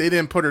 like, they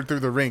didn't put her through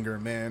the ringer,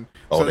 man.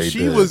 Oh, so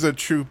she was a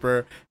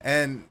trooper,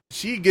 and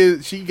she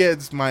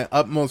gets my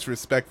utmost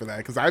respect for that,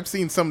 because I've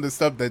seen some of the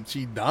stuff that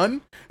she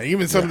done, and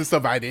even some of the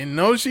stuff I didn't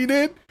know she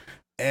did,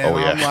 and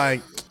I'm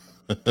like,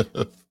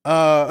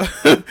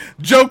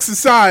 jokes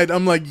aside,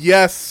 I'm like,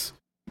 yes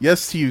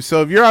to you.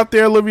 So if you're out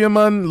there, Olivia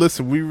Munn,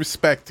 listen, we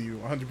respect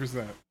you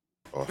 100%.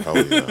 Oh,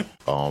 hell yeah.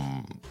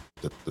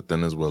 The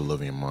thing is with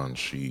Olivia Munn,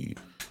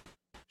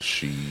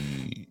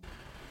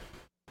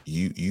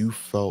 you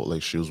felt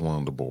like she was one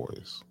of the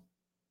boys,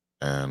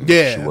 and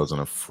she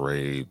wasn't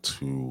afraid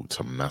to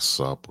mess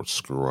up or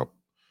screw up,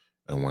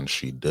 and when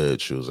she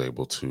did, she was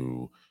able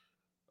to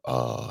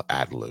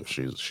ad-lib.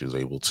 She was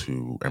able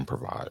to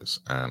improvise,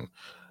 and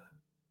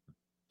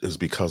it's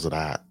because of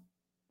that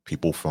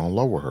people fell in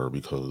love with her,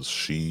 because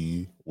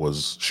she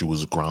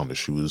was grounded,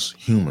 she was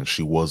human,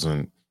 she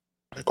wasn't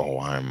like, oh,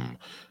 I'm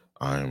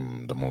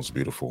the most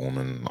beautiful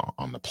woman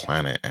on the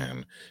planet,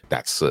 and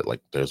that's it.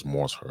 Like, there's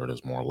more to her,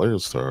 there's more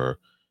layers to her,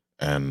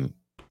 and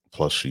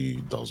plus she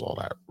does all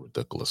that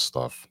ridiculous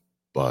stuff.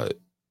 But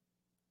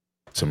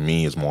to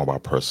me, it's more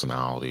about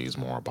personality, it's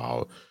more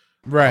about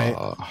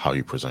how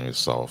you present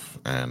yourself.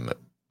 And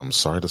I'm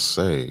sorry to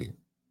say,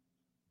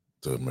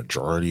 the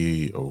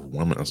majority of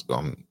women,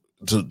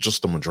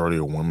 just the majority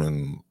of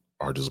women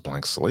are just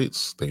blank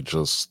slates. They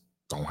just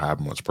don't have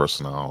much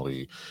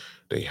personality.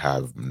 They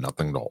have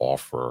nothing to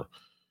offer,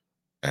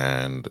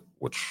 and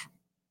which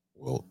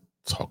we'll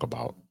talk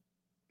about.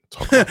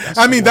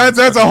 I mean, that's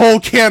a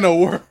whole can of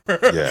worms.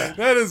 Yeah,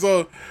 that is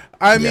a.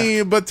 I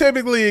mean, but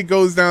typically it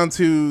goes down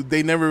to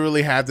they never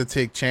really had to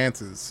take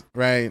chances,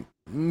 right?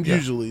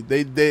 Usually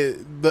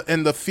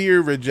the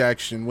fear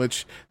rejection,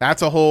 which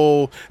that's a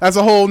whole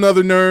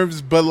nother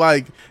nerves. But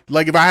like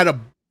if I had a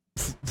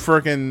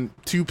freaking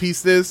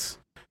two-piece this.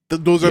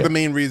 Those are the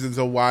main reasons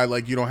of why,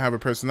 like, you don't have a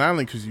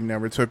personality, because you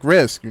never took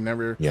risk, you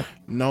never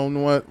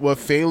known what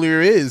failure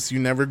is, you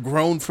never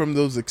grown from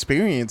those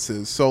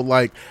experiences. So,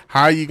 like,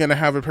 how are you gonna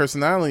have a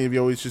personality if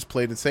you always just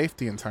played it safe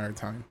the entire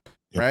time,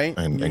 right?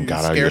 And you're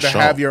got out of scared your to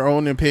have your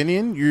own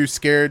opinion. You're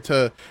scared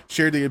to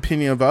share the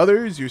opinion of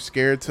others. You're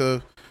scared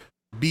to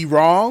be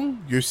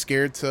wrong. You're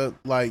scared to,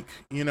 like,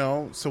 you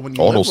know. So when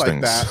you live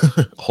like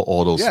that,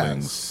 all those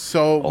things.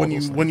 So when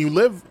you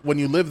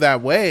live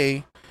that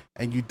way,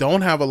 and you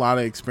don't have a lot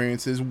of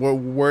experiences,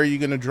 where are you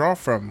going to draw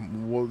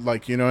from?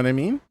 Like, you know what I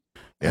mean?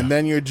 Yeah. And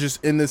then you're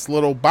just in this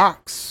little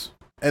box,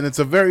 and it's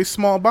a very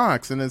small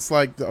box, and it's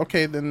like,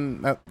 okay,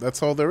 then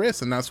that's all there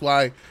is. And that's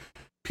why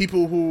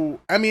people who,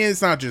 I mean,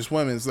 it's not just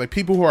women, it's like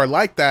people who are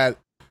like that,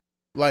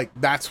 like,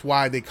 that's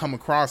why they come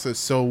across as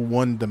so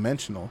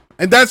one-dimensional.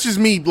 And that's just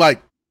me,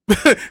 like,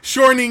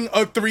 shortening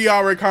a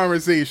 3-hour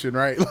conversation,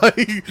 right?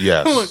 Like,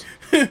 yes.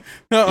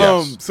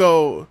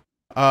 So...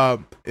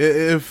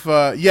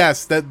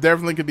 yes, that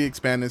definitely could be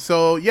expanded.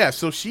 So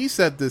so she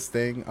said this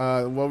thing.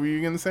 What were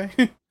you gonna say?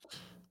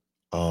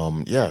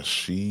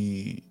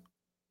 She,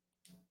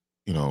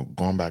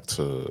 going back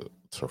to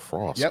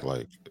Frost,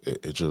 like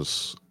it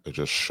just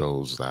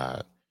shows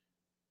that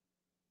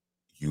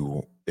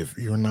if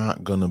you're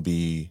not going to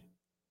be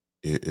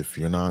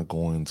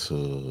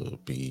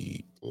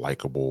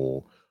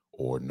likable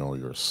or know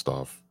your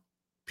stuff,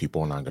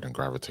 people are not going to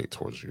gravitate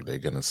towards you. They're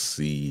going to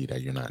see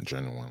that you're not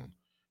genuine.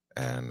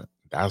 And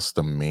that's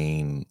the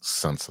main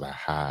sense that I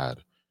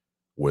had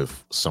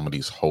with some of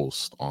these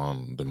hosts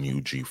on the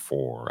new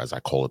G4, as I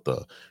call it,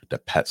 the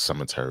pet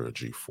cemetery of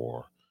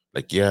G4.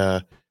 Like,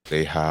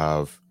 they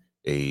have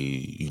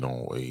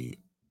a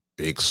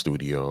big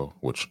studio,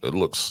 which it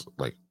looks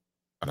like,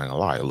 I'm not gonna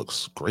lie, it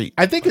looks great.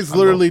 I think it's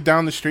literally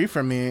down the street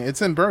from me.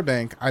 It's in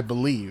Burbank, I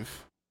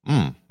believe.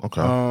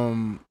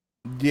 Okay.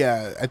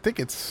 Yeah, I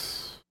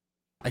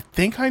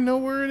think I know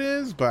where it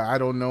is, but I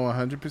don't know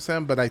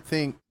 100%. But I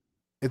think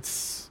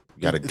it's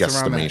got a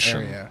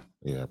guesstimation.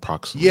 Yeah,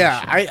 approximately.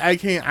 Yeah, I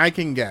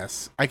can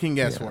guess.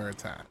 Where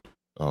it's at.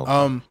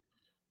 Okay.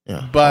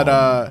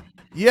 But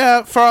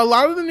for a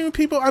lot of the new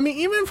people, I mean,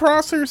 even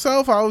Frost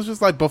herself, I was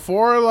just like,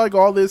 before like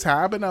all this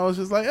happened, I was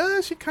just like,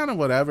 she kind of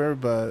whatever,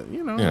 but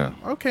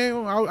okay,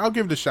 well, I'll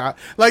give it a shot.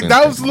 Like,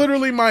 that was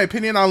literally my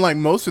opinion on like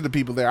most of the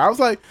people there. I was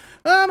like,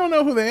 I don't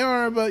know who they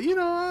are, but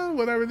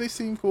whatever, they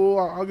seem cool.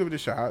 I'll give it a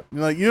shot.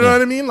 Like, you know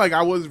what I mean? Like,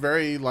 I was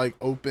very like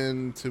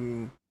open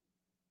to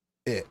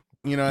it.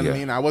 You know what I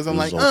mean? I wasn't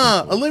like, open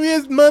to it.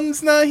 Olivia's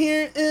mom's not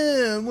here.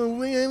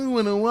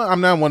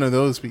 I'm not one of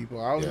those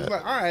people. I was just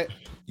like, all right.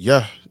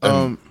 Yeah.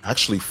 And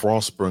actually,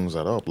 Frost brings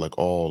that up. Like,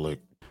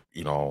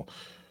 you know,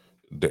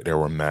 they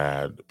were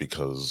mad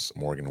because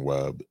Morgan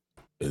Webb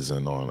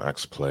isn't on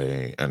X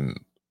Play. And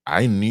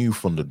I knew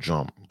from the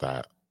jump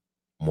that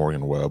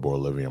Morgan Webb or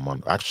Olivia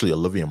Munn, actually,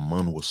 Olivia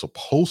Munn was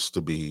supposed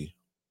to be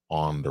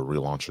on the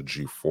relaunch of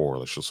G4.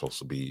 Like, she's supposed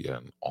to be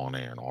an on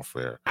air and off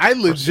air. I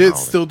legit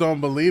still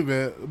don't believe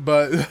it,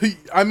 but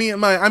I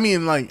mean,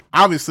 like,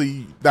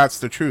 obviously that's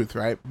the truth,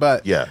 right?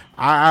 But yeah,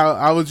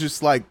 I was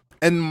just like,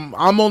 and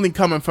I'm only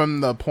coming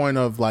from the point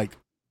of like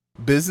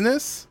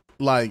business,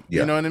 like,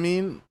 you know what I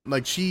mean?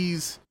 Like,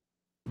 she's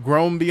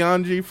grown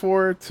beyond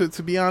G4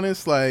 to be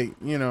honest. Like,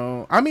 you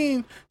know, I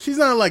mean, she's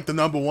not like the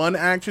 #1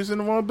 actress in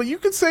the world, but you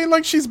could say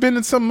like she's been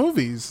in some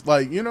movies,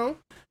 like, you know,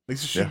 like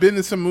she's been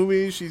in some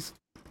movies. She's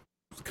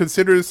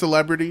considered a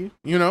celebrity,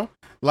 you know,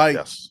 like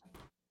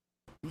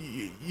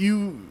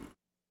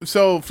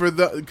so for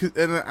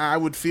and I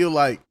would feel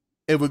like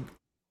it would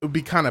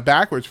be kind of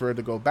backwards for her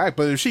to go back.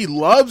 But if she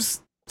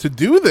loves to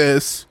do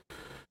this,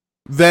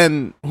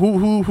 then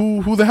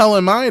who the hell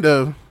am I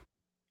to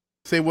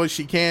say what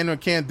she can or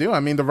can't do? I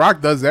mean, The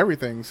Rock does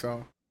everything,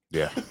 so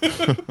yeah.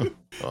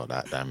 Oh,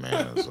 that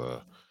man is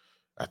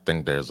I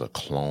think there's a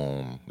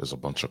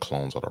bunch of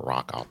clones of The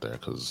Rock out there,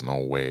 because there's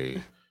no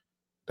way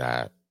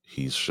that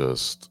he's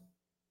just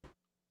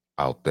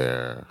out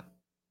there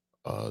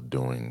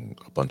doing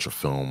a bunch of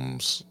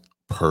films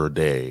per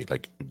day,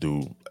 like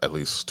do at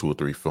least 2 or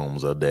 3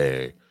 films a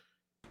day,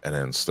 and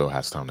then still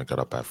has time to get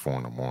up at 4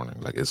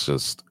 a.m. Like, it's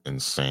just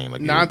insane. Like,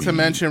 not to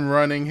mention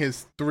running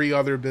his 3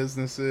 other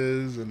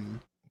businesses and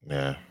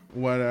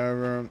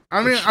whatever.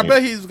 I mean, I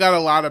bet he's got a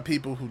lot of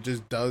people who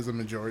just does a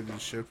majority of the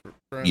shit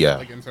for him,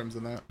 like, in terms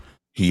of that.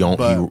 He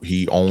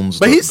owns,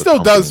 but he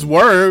still does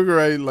work,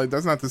 right? Like,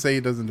 that's not to say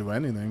he doesn't do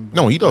anything.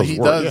 No, he does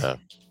work. Yeah,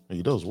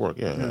 he does work.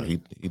 Yeah. He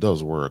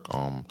does work.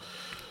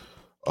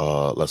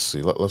 Let's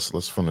see.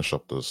 Let's finish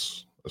up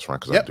this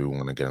round, because I do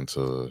want to get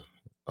into.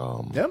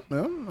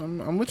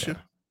 I'm with you.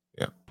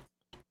 Yeah.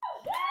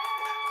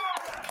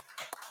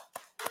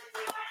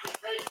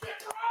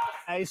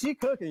 Hey, she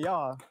cooking,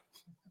 y'all.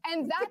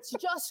 And that's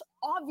just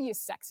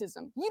obvious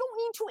sexism. You don't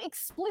need to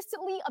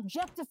explicitly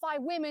objectify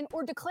women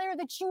or declare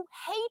that you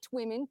hate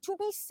women to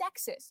be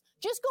sexist.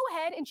 Just go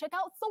ahead and check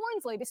out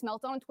Thorne's latest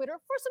meltdown on Twitter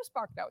for some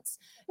spark notes.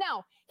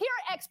 Now, here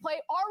at XPlay,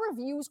 our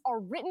reviews are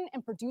written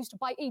and produced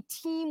by a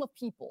team of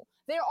people.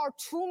 There are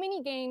too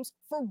many games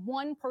for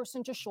one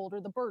person to shoulder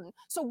the burden.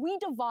 So we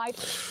divide.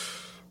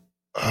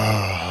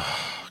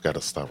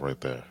 Gotta stop right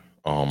there.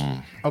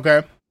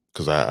 Okay.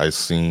 Because I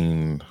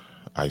seen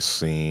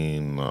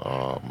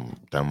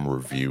them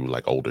review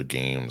like older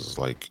games,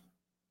 like,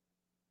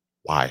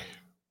 why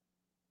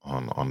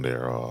on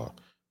their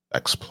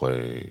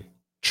XPlay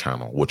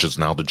channel, which is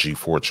now the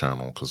G4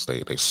 channel, because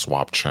they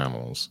swapped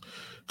channels,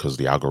 because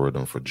the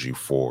algorithm for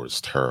G4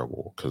 is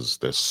terrible, because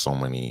there's so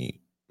many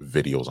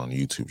videos on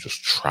YouTube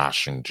just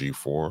trashing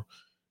G4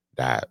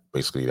 that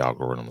basically the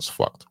algorithm is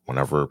fucked.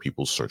 Whenever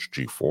people search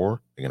G4,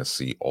 they're gonna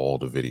see all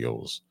the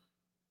videos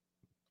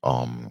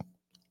on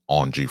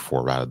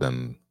G4 rather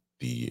than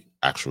the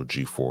actual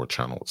G4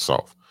 channel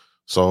itself.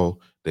 So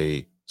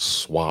they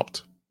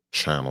swapped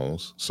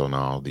channels. So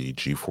now the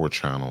G4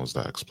 channel is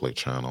the XPlay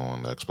channel,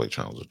 and the XPlay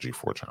channel is the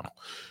G4 channel.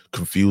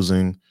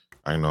 Confusing,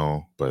 I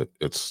know, but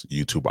it's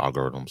YouTube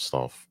algorithm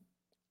stuff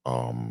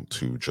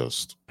to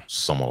just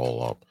sum it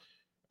all up.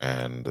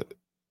 And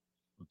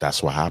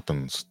that's what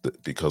happens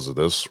because of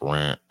this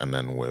rant, and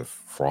then with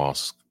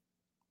Frost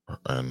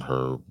and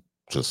her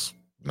just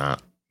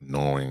not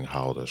knowing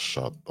how to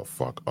shut the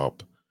fuck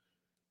up.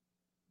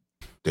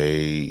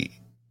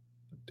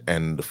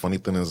 And the funny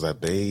thing is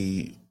that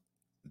they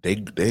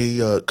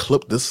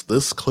clip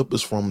this clip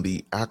is from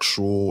the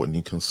actual, and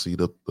you can see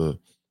the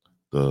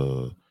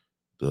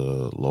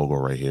logo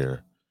right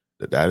here.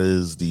 That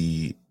is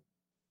the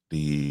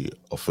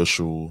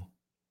official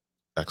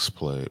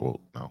XPlay,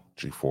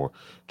 G4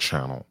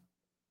 channel,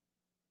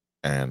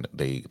 and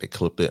they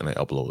clipped it and they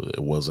uploaded it.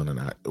 It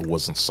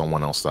wasn't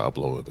someone else that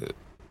uploaded it.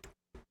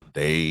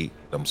 They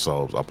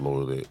themselves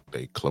uploaded it.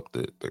 They clipped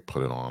it. They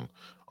put it on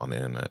the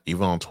internet,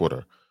 even on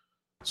Twitter.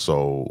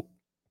 So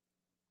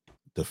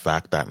the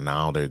fact that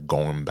now they're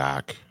going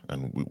back,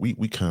 and we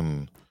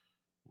can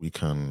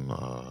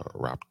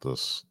wrap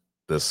this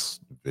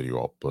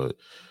video up, but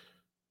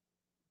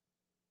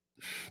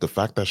the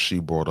fact that she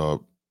brought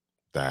up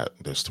that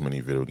there's too many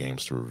video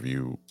games to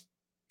review,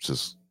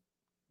 just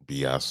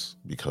BS,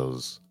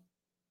 because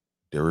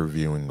they're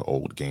reviewing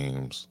old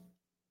games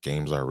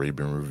that already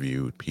been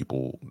reviewed,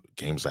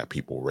 games that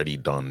people already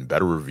done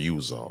better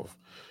reviews of.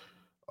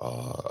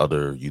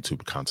 Other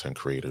YouTube content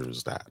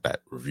creators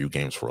that review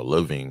games for a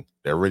living,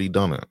 they're already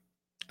done it,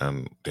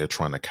 and they're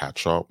trying to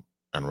catch up.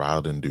 And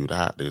rather than do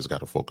that, they just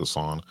got to focus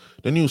on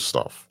the new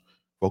stuff.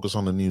 Focus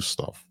on the new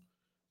stuff.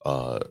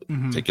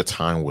 Take your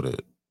time with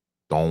it.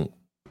 Don't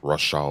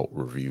rush out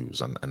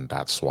reviews, and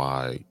that's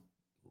why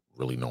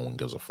really no one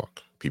gives a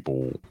fuck.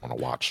 People want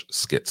to watch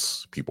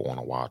skits. People want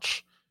to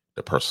watch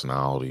the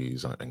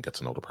personalities and get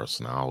to know the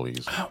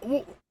personalities.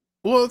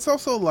 Well, it's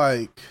also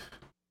like,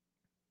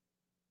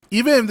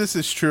 even if this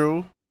is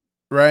true,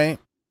 right?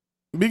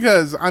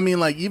 Because I mean,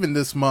 like, even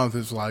this month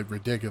is like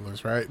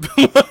ridiculous, right?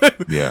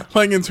 Yeah.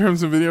 Like in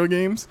terms of video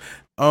games,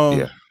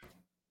 yeah.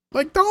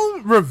 Like,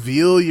 don't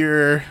reveal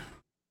your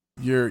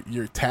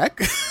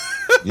tech.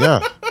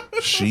 Yeah,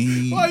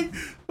 she like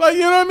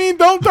you know what I mean.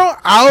 Don't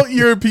out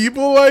your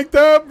people like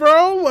that,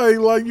 bro.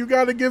 Like you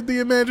got to give the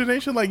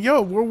imagination. Like,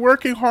 yo, we're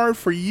working hard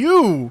for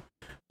you.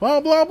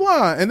 Blah blah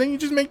blah, and then you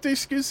just make the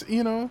excuse.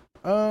 You know,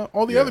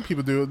 all the other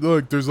people do it.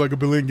 Look, there's like 1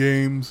 billion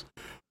games.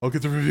 I'll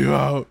get the review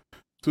out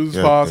as soon as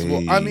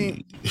possible.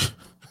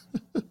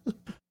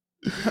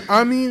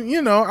 I mean,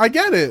 you know, I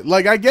get it.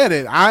 Like, I get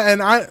it.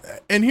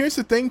 And here's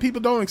the thing: people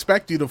don't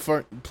expect you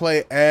to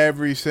play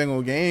every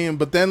single game,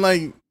 but then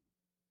like,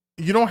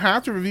 you don't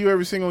have to review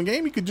every single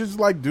game. You could just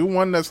like do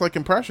one that's like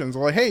impressions,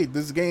 like, hey,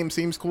 this game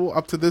seems cool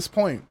up to this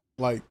point.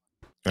 Like,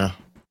 yeah,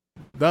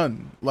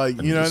 done. Like,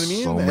 and you know what I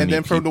mean? So and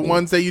then for the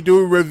ones that you do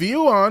a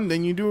review on,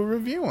 then you do a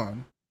review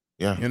on.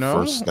 Yeah, you know,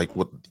 first, like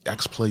what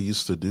XPlay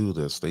used to do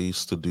this. They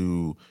used to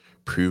do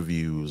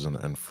previews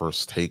and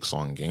first takes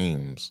on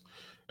games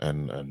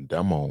and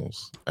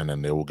demos, and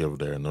then they will give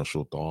their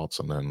initial thoughts,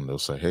 and then they'll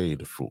say, hey,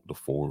 the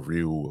full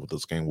review of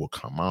this game will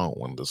come out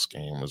when this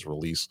game is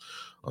released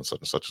on such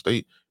and such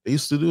date. They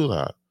used to do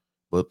that,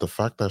 but the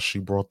fact that she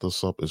brought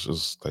this up is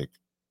just like,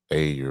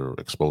 you're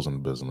exposing the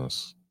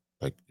business,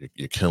 like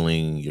you're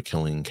killing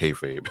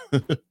kayfabe.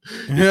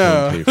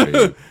 Yeah,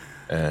 kayfabe.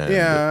 And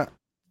yeah,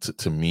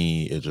 to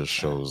me, it just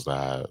shows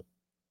that,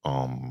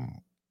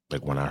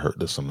 like when I heard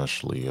this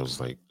initially, it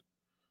was like,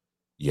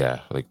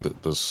 yeah, like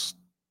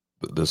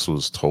this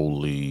was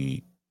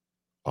totally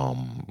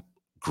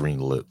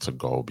greenlit to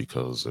go,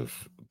 because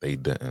if they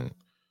didn't,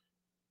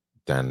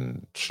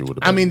 then she would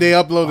have. I mean, they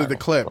uploaded the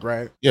clip,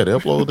 right? Yeah, they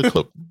uploaded the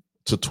clip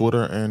to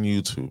Twitter and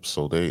YouTube,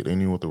 so they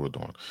knew what they were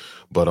doing.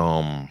 But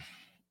yeah,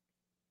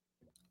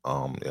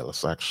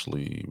 let's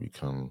actually we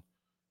can.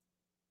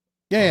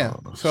 Yeah.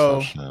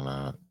 So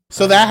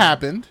that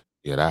happened.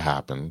 Yeah, that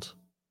happened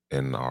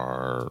in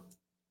our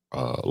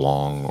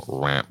long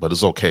rant, but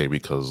it's okay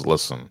because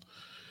listen,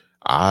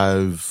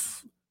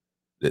 there's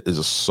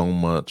just so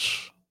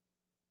much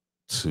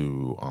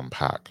to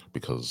unpack,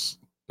 because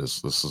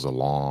this is a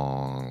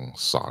long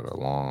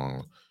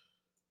saga,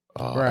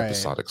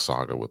 episodic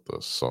saga with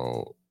this,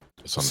 so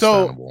it's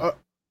understandable. So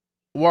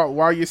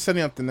while you're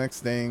setting up the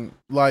next thing,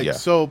 like, yeah.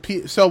 So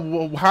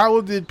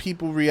how did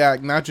people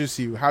react? Not just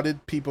you. How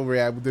did people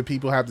react? Did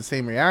people have the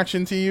same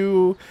reaction to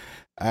you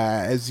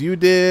as you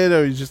did,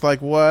 or just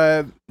like,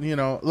 what, you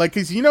know, like,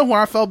 because you know who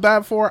I felt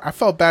bad for? I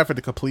felt bad for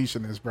the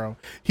completionist, bro.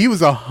 He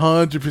was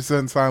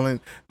 100%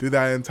 silent through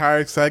that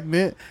entire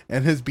segment,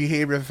 and his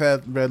behavior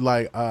read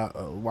like,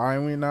 why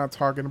are we not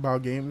talking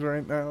about games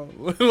right now?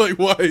 Like,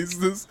 why is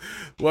this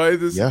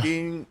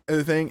game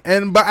a thing?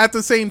 But at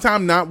the same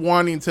time, not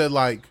wanting to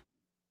like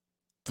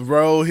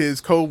throw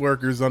his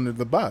coworkers under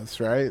the bus,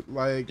 right?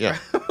 Like, yeah.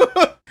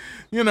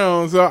 You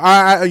know, so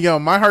I you know,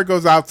 my heart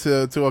goes out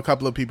to a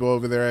couple of people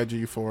over there at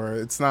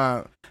G4. It's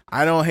not,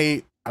 I don't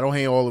hate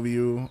all of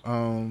you.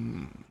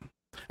 I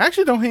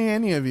actually don't hate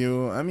any of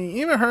you. I mean,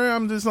 even her,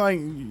 I'm just like,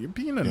 you're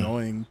being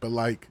annoying, but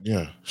like,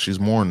 yeah,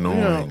 she's more annoying.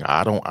 You know,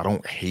 I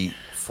don't hate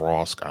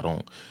Frosk. I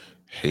don't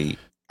hate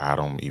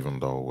Adam, even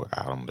though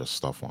Adam, there's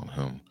stuff on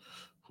him.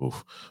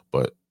 Oof.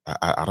 But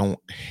I don't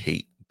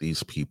hate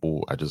these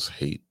people. I just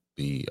hate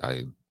the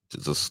idea,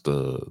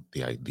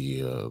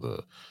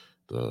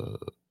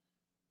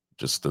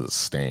 just the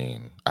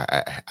stain.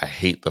 I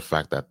hate the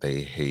fact that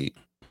they hate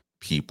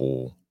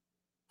people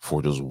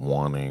for just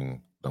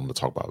wanting them to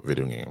talk about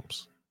video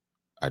games.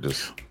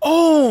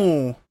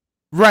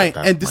 Right.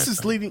 And this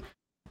is leading.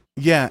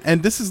 Yeah,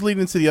 and this is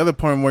leading to the other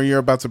point where you're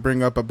about to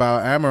bring up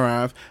about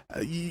Amouranth.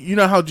 You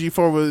know how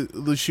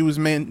G4 she was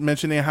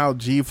mentioning how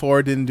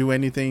G4 didn't do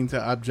anything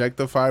to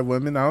objectify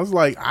women. I was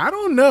like, I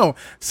don't know.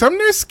 Some of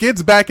their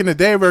skits back in the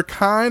day were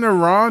kind of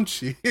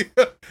raunchy.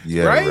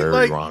 Yeah, right? Very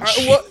like,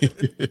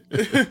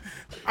 raunchy.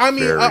 I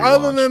mean,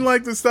 other than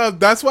like the stuff,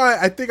 that's why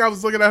I think I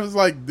was looking at it, I was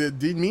like,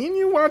 did me and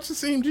you watch the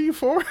same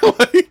G4?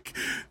 Like,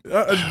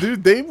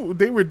 dude,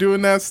 they were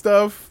doing that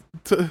stuff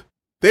to.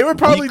 They were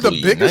probably the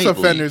biggest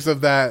offenders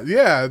of that.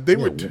 Yeah, they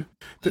were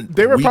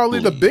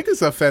probably the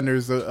biggest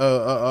offenders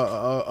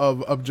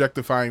of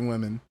objectifying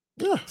women.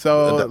 Yeah.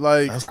 So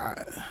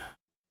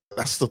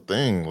that's the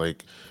thing.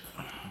 Like,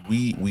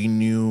 we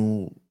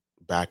knew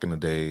back in the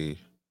day,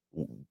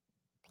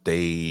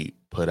 they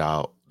put it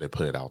out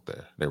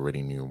there. They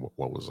already knew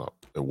what was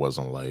up. It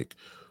wasn't like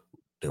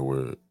they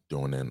were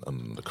doing it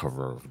under the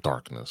cover of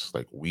darkness.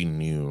 Like, we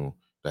knew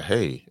that,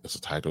 hey, it's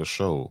a Tiger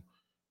show.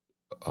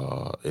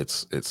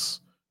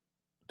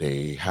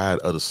 They had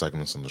other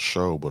segments in the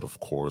show, but of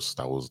course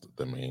that was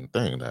the main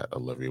thing, that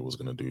Olivia was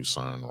going to do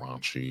something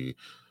raunchy,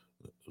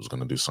 was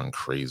going to do something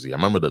crazy. I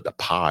remember the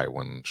pie,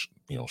 when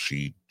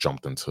she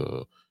jumped into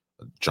a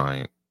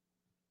giant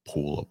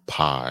pool of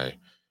pie,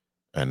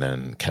 and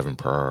then Kevin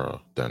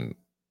Pereira then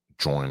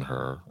joined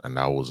her, and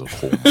that was a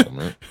cool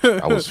moment.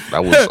 That was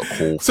a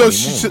cool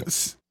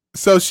moment.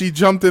 So she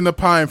jumped in the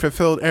pie and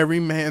fulfilled every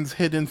man's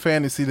hidden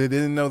fantasy they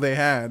didn't know they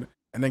had,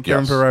 and then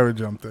Kevin Pereira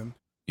jumped in.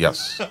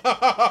 Yes.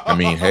 I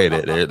mean, hey,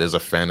 there's a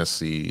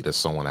fantasy that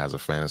someone has a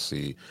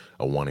fantasy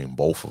of wanting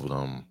both of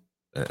them,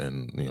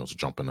 and to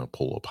jump in and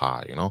pull a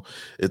pie.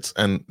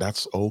 And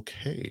that's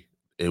okay.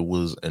 It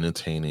was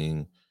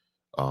entertaining.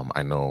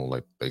 I know,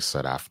 like they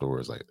said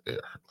afterwards, like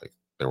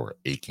they were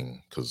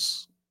aching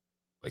because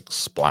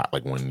splat.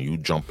 Like when you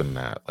jump in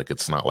that, like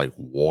it's not like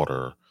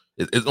water.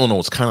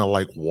 It's kind of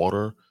like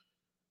water,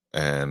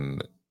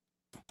 and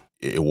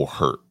it will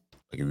hurt.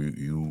 Like if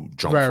you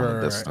jump from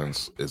a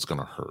distance, it's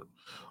gonna hurt.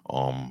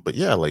 But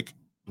yeah, like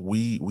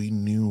we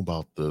knew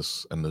about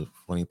this, and the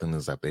funny thing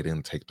is that they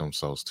didn't take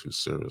themselves too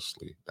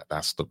seriously.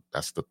 That's the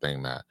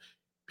thing that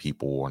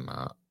people were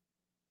not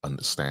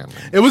understanding.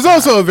 It was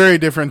also a very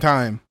different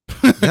time.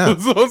 Yeah, it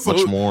was also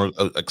much more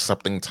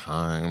accepting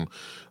time.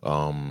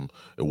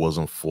 It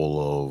wasn't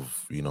full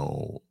of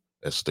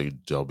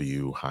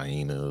SJW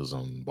hyenas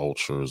and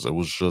vultures. It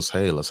was just,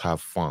 hey, let's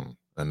have fun,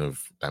 and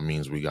if that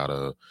means we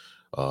gotta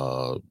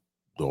do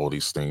all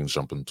these things,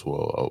 jump into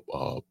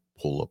a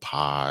pull a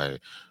pie,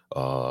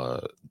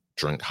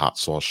 drink hot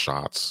sauce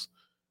shots,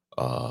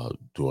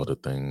 do other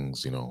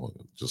things,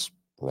 just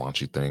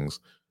raunchy things,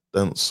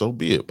 then so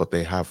be it. But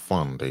they have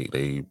fun.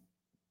 They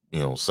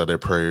said their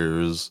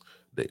prayers.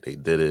 They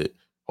did it,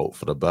 hope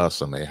for the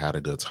best, and they had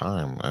a good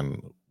time.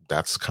 And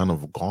that's kind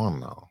of gone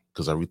now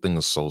because everything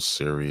is so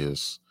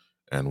serious.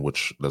 And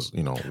which does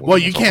well,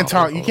 you can't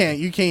talk. You can't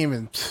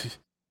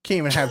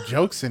even have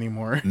jokes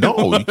anymore.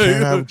 No, you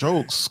can't have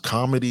jokes.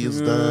 Comedy is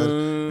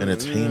dead.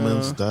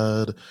 Entertainment's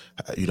dead.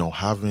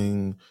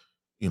 Having,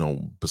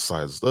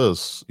 besides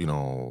this,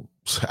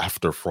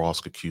 after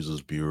Frost accuses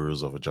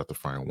viewers of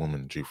objectifying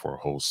women, G4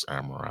 hosts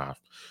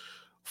Amouranth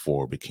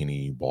for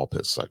Bikini Ball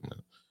Pit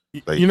segment.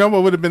 You know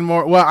what would have been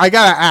more? Well, I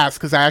gotta ask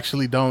because I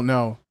actually don't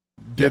know.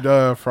 Did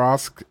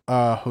Frost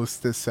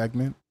host this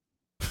segment?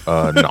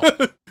 No.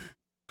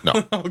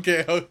 No.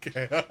 Okay.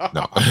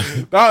 No.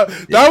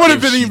 that would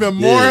have been even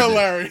more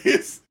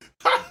hilarious.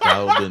 That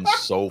would have been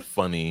so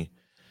funny.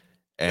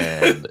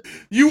 And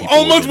you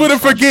almost would have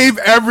forgave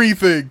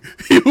everything.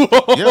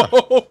 Yeah.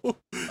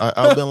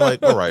 I've been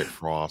like, all right,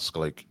 Frost,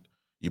 like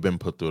you've been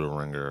put through the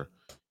ringer,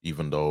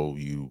 even though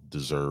you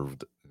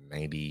deserved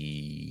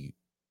 98%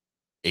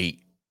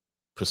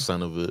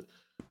 of it.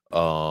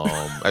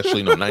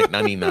 Actually no,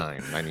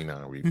 99.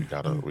 We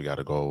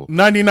gotta go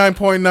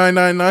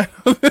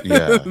 99.999.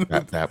 Yeah,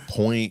 that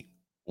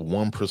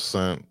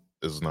 0.1%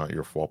 is not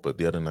your fault, but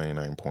the other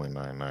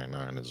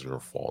 99.999 is your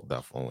fault,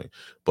 definitely.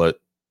 But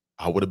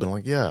I would have been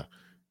like, yeah,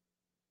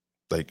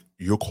 like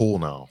you're cool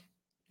now.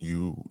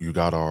 You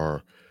got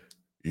our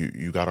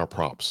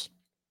props.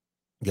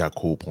 You got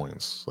cool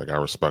points. Like I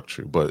respect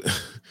you, but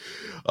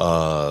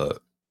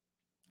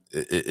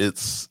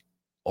it's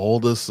all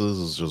this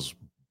is just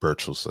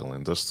virtual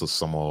signaling. Just to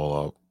sum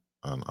all up,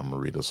 I'm gonna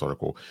read this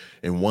article.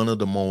 In one of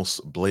the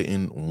most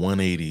blatant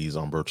 180s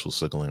on virtual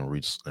signaling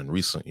in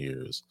recent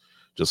years,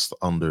 just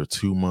under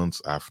 2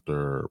 months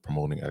after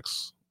promoting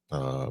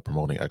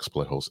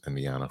XSplit host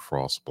Indiana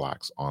Frost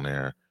Black's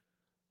on-air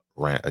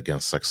rant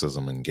against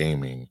sexism in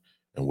gaming,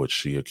 in which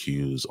she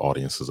accused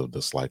audiences of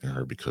disliking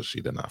her because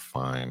she did not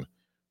find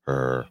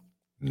her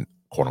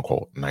quote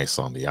unquote nice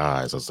on the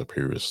eyes as the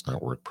previous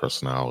network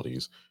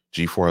personalities.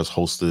 G4 has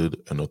hosted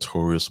a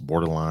notorious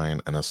borderline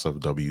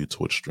NSFW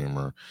Twitch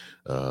streamer,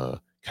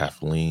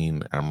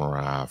 Kathleen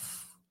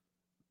Amouranth.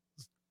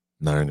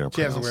 Not even gonna pronounce that.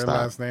 She has a weird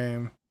last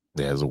name.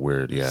 Yeah, it's a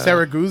weird, yeah.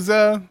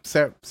 Saragusa?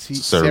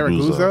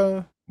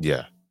 Saragusa?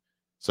 Yeah.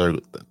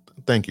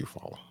 Thank you,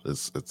 Fala.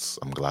 It's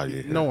I'm glad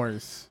you're here. No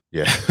worries.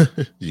 Yeah.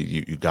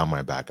 you got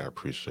my back. I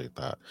appreciate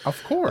that.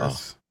 Of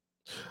course.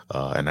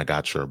 And I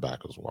got your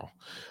back as well.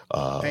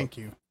 Thank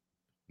you.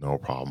 No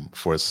problem.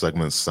 For a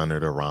segment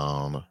centered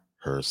around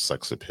her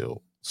sex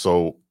appeal.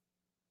 So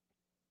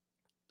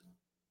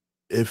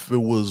if it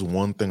was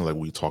one thing, like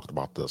we talked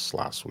about this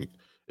last week,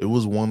 it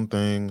was one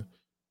thing,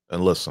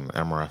 and listen,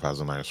 Amouranth has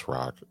a nice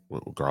rack,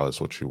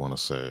 regardless what you want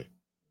to say.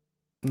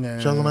 Yeah,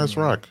 she has a nice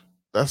rack.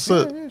 That's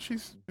it. Yeah,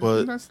 she's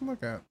but nice to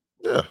look at.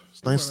 Yeah,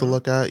 it's nice to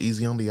look at,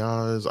 easy on the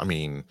eyes. I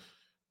mean,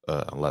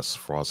 unless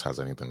Frost has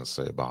anything to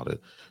say about it,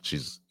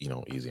 she's,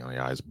 easy on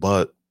the eyes.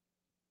 But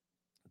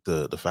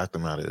the fact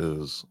of the matter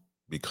is,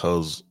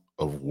 because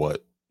of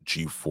what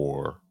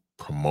G4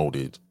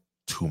 promoted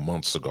 2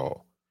 months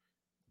ago,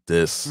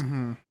 this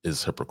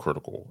is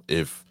hypocritical.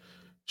 If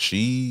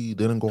she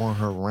didn't go on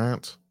her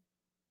rant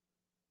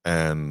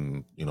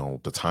and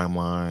the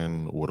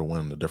timeline would have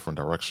went in a different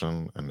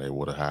direction, and they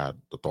would have had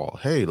the thought,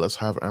 hey, let's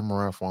have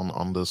Amouranth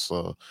on this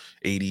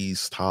 80s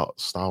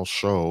style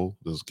show,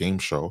 this game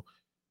show,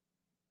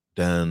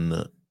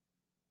 then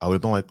I would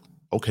have been like,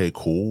 okay,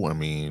 cool. I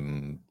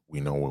mean, we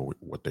know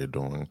what they're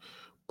doing,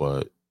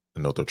 but I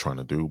know what they're trying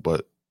to do.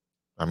 But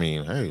I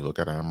mean, hey, look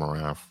at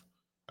Amouranth.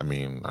 I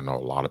mean, I know a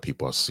lot of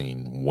people have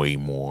seen way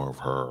more of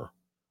her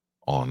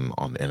on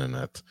the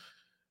internet.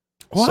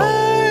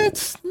 What?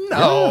 So,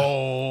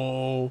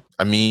 No. yeah.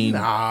 I mean,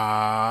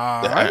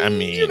 nah. I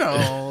mean, you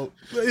know,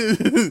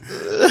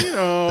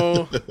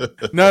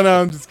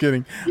 No, I'm just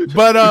kidding.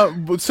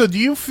 But so do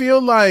you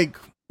feel like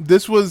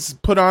this was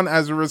put on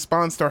as a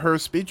response to her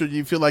speech, or do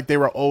you feel like they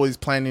were always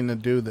planning to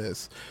do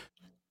this?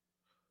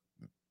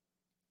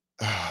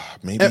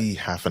 maybe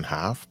half and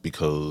half,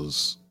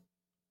 because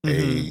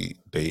they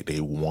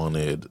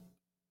wanted,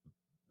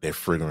 they're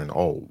figuring,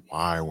 oh,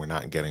 why we're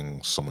not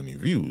getting so many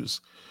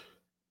views.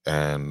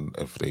 And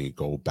if they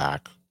go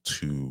back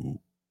to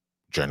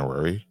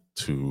January,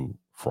 to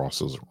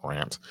Frost's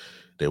rant,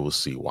 they will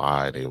see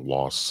why they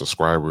lost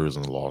subscribers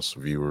and lost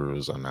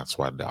viewers, and that's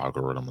why the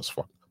algorithm is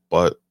fucked.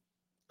 But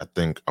I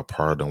think a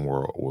part of them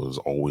was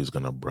always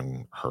going to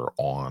bring her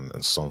on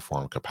in some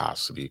form of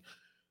capacity,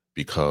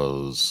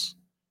 because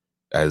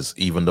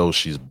even though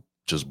she's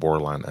just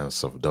borderline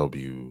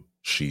NSFW,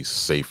 she's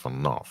safe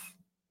enough.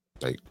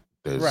 Like,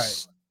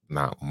 there's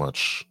not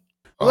much.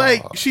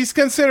 Like, she's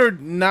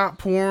considered not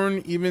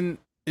porn, even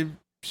if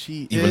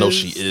she even though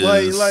she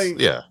is,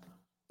 yeah.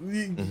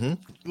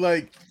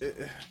 Like,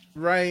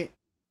 right.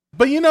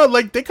 But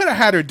like, they could have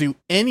had her do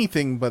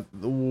anything but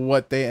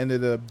what they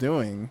ended up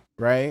doing,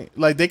 right?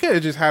 Like, they could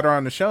have just had her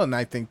on the show, and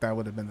I think that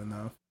would have been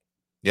enough.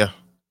 Yeah.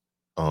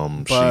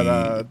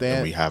 But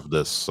and we have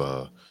this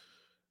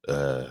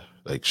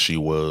like, she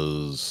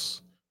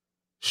was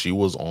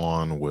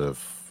on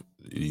with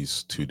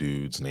these two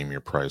dudes, Name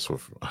Your Price,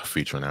 with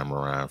featuring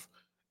Amouranth,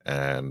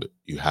 and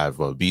you have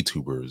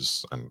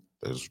VTubers, and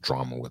there's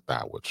drama with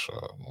that, which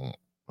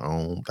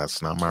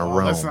that's not my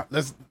realm.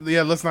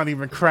 Let's not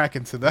even crack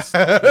into that.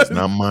 It's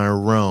not my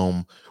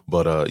realm.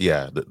 But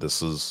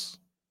this is,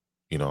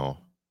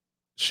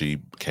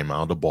 she came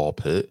out of the ball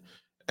pit,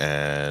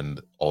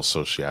 and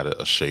also she had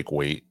a shake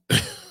weight.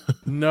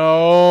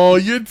 No,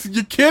 you're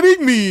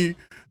kidding me.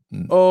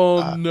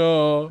 Oh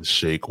no.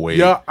 Shake weight.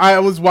 Yeah, I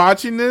was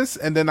watching this,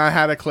 and then I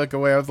had to click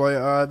away. I was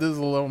like, this is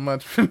a little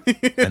much for me.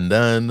 And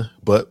then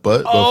but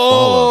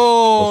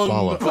follow.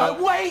 No.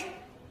 But wait,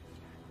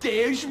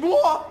 there's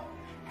more.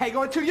 Hang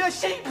on to your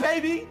seat,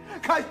 baby,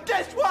 cause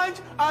this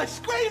one's a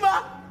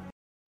screamer.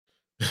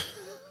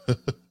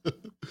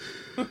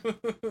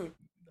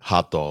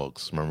 Hot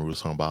dogs. Remember we were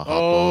talking about hot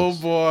dogs?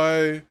 Oh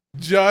boy.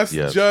 Just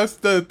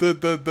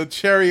the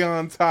cherry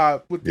on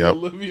top with the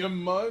Olivia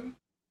Munn.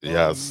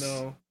 Yes.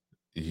 Oh, no.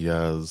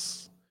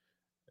 Yes.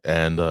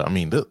 And I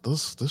mean,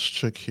 this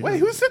chick here. Wait,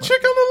 who's the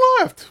chick on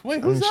the left?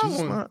 Wait, who's that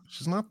one?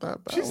 She's not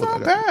that bad. She's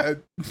not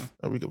bad.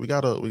 We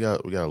gotta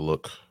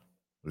look.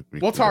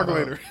 We'll talk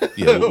later.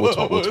 Yeah, we'll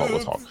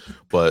talk.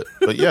 But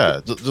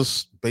yeah,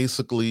 just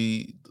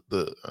basically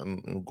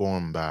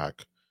going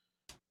back.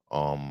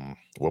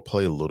 We'll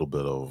play a little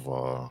bit of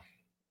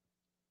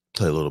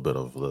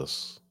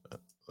this.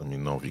 Let me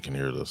know if you can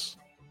hear this.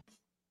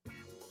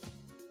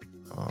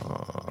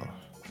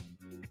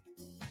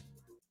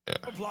 Yeah.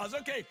 Applause.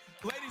 Okay,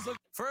 ladies, look.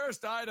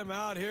 First item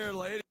out here,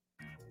 ladies.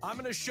 I'm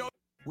going to show.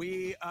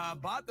 We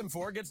bought them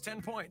for gets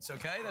 10 points.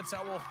 Okay, that's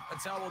how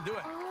we'll do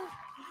it.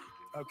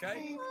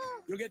 Okay,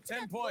 you'll get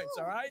 10 points.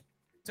 All right,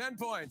 10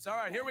 points. All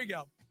right, here we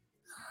go.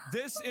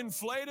 This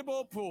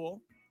inflatable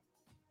pool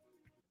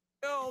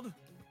filled.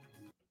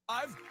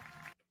 God,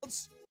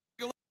 it's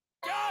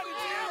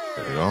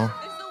there you go.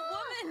 There's a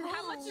woman.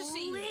 How much is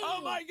she?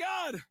 Oh my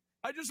God!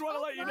 I just want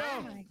to let you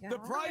know the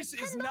price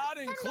is not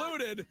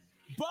included,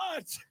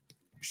 but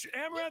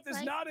Amouranth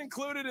is not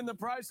included in the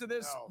price of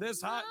this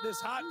hot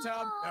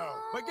tub. No.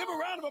 But give a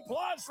round of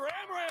applause for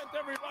Amouranth,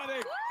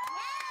 everybody.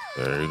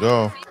 There you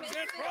go.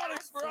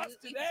 Products for us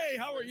today.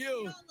 How are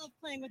you? We all love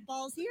playing with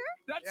balls here.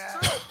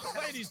 That's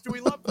true. Ladies, do we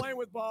love playing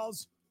with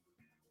balls?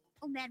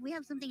 Oh man, we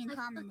have something in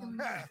common,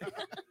 Mom.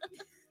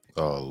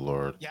 Oh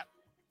Lord. Yeah.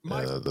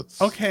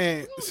 That's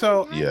okay.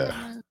 So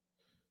yeah.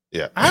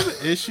 I have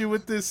an issue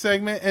with this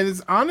segment, and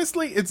it's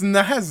honestly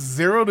has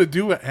zero to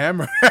do with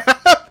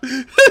Amouranth.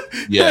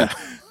 Yeah.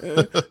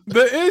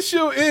 The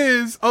issue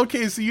is,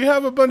 okay, so you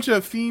have a bunch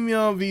of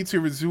female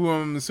VTubers who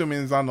I'm assuming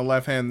is on the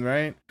left hand,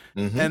 right?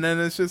 Mm-hmm. And then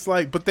it's just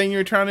like, but then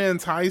you're trying to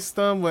entice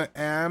them with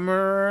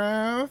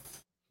Amouranth.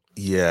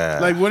 Yeah.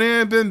 Like, wouldn't it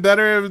have been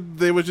better if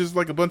they were just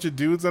like a bunch of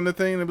dudes on the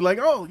thing and they'd be like,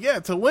 oh yeah,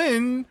 to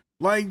win,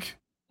 like,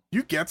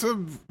 you get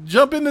to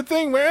jump in the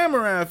thing with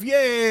Amouranth,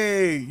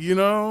 yay,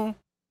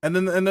 And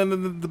then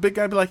the big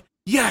guy be like,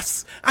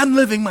 yes, I'm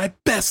living my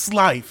best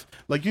life.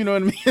 Like, you know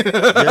what I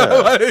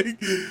mean?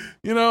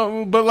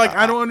 Yeah. But like,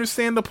 I don't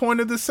understand the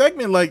point of the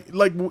segment. Like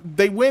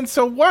they win,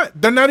 so what?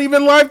 They're not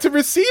even live to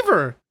receive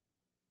her.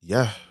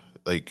 Yeah.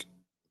 Like,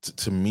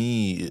 to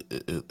me,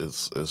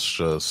 it's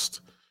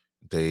just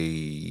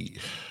they,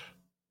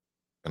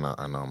 and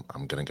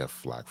I'm gonna get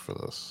flack for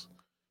this.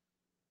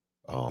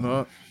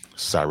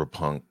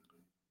 Cyberpunk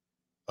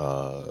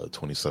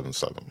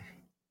 2077.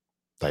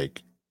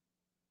 Like,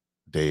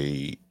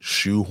 they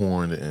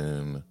shoehorned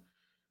in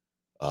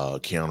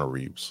Keanu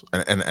Reeves,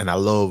 and I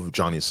love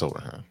Johnny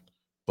Silverhand,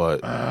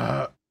 but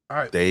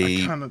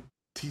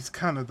he's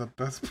kind of the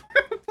best.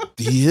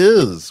 He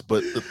is,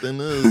 but the thing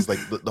is, like,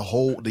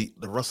 the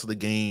rest of the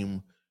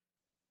game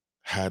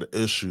had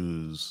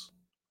issues,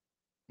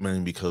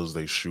 mainly because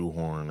they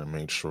shoehorn and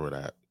made sure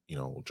that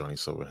Johnny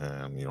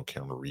Silverhand,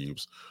 Keanu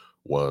Reeves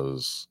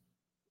was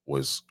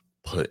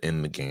put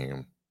in the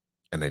game,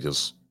 and they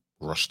just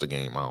rushed the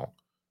game out.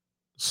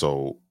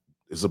 So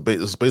it's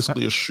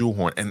basically a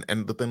shoehorn.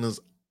 And the thing is,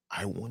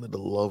 I wanted to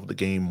love the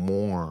game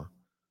more.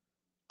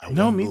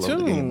 Me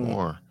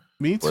too.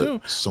 Me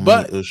too. So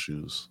many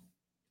issues.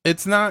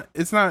 It's not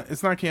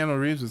Keanu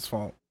Reeves'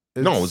 fault.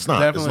 No, it's not.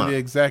 Definitely the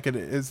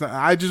executive. It's not.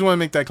 I just want to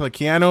make that clear.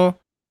 Keanu,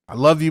 I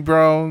love you,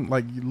 bro.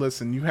 Like,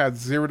 listen, you had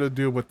zero to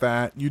do with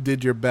that. You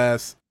did your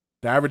best.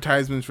 The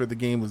advertisements for the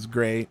game was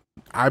great.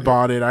 I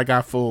bought it. I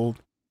got fooled.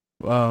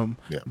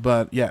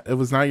 But yeah, it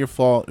was not your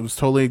fault. It was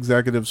totally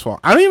executive's fault.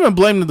 I don't even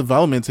blame the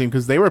development team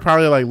because they were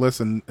probably like,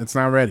 listen, it's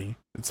not ready.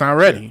 It's not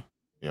ready.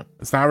 Yeah.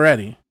 It's not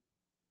ready.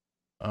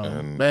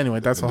 But anyway,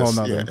 that's a whole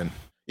nother.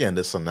 And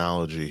this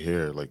analogy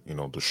here, like, the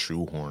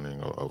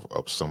shoehorning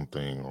of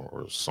something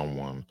or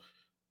someone,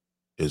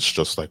 it's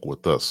just like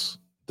with this.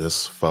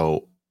 This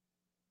felt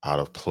out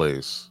of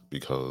place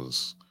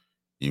because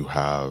you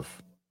have...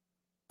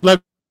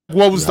 Like,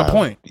 what was the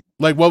point?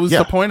 Like, what was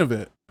the point of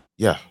it?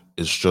 Yeah,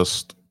 it's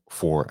just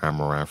for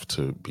Amouranth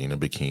to be in a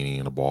bikini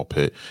in a ball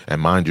pit.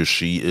 And mind you,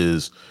 she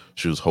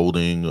was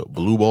holding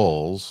blue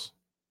balls.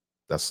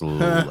 That's a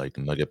little like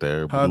nugget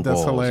there. Blue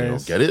balls.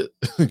 Hilarious. Get it?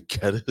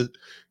 Get it?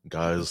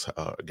 Guys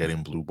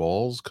getting blue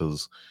balls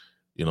because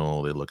they're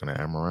looking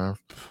at Amouranth.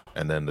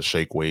 And then the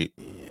shake weight.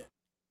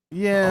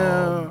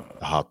 Yeah.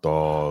 The hot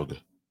dog.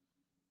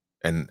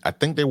 And I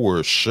think they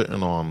were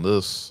shitting on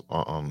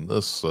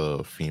this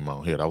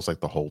female here. That was like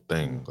the whole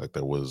thing. Like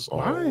there was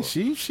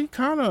she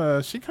kind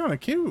of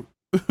cute.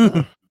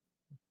 I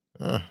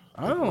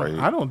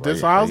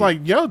was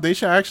like, yo, they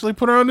should actually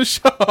put her on the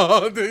show.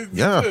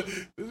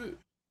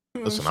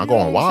 Listen, I'll go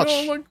and watch.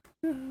 I'll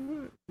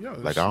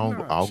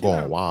go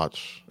and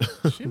watch.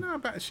 She's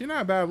not bad. She's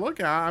not a bad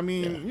looking. I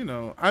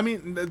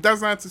mean,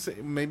 that's not to say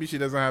maybe she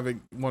doesn't have a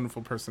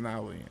wonderful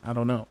personality. I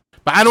don't know,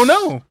 but I don't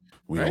know.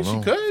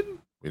 She could.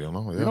 We don't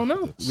know. Yeah. We don't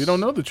know. We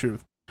don't know the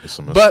truth.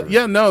 But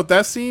yeah, no,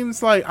 that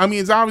seems like, I mean,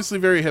 it's obviously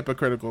very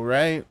hypocritical,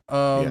 right?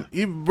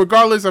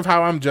 Regardless of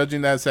how I'm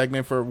judging that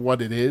segment for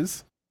what it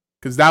is,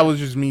 because that was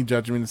just me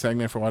judging the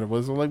segment for what it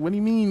was. I'm like, what do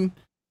you mean?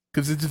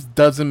 Because it just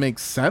doesn't make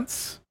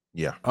sense.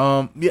 Yeah.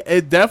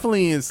 It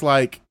definitely is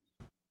like,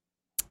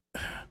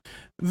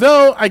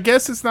 though I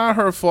guess it's not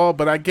her fault,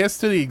 but I guess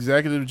to the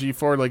executive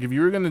G4, like if you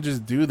were gonna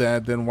just do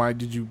that, then why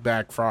did you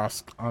back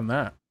Frost on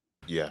that?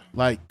 Yeah.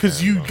 Like,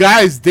 because you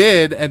guys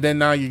did, and then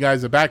now you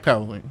guys are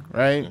backpedaling,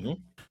 right?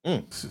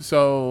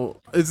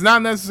 So it's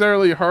not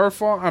necessarily her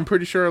fault. I'm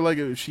pretty sure, like,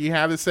 if she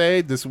had to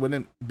say, this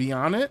wouldn't be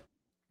on it.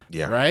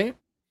 Yeah. Right.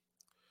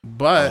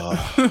 But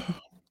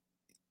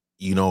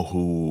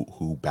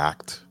who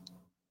backed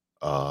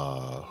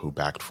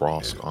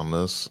Frost on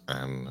this,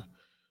 and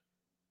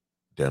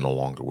they're no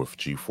longer with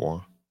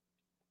G4.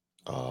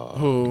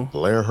 Who?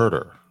 Blair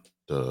Herter,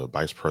 the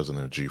vice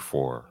president of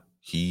G4.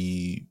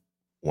 He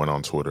went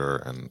on Twitter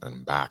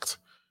and backed.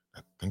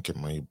 I think it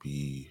might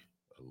be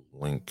a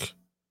link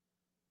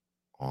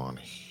on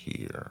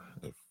here.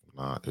 If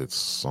not, it's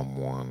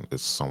somewhere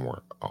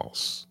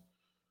else.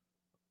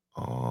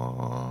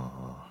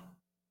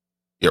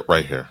 Yeah,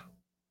 right here.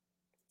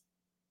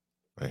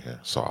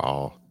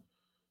 So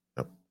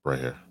right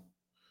here.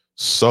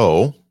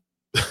 So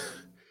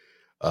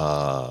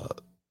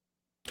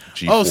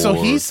G4, so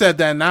he said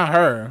that, not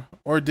her,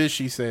 or did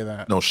she say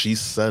that? No, she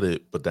said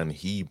it, but then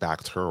he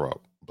backed her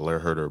up. Blair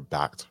Herter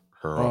backed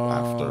her up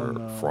after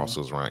Frost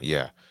was around.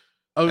 Yeah.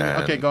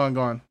 Okay, go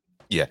on.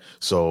 Yeah.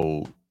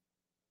 So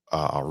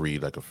I'll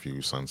read like a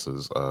few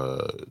sentences.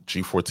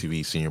 G4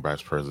 TV senior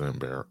vice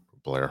president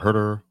Blair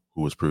Herter,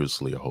 who was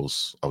previously a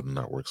host of the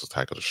network's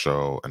Attack of the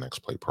Show and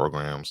X-Play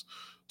programs,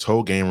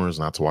 told gamers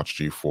not to watch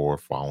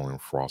G4 following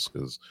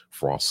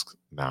Frost's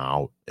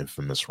now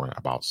infamous rant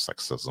about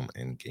sexism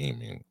in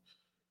gaming.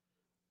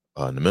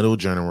 In the middle of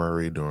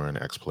January, during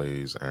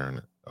X-Play's airing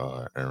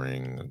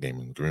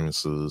gaming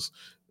grievances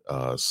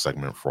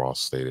segment,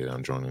 Frost stated,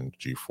 "I'm joining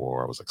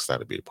G4. I was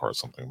excited to be a part of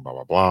something, blah,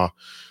 blah, blah."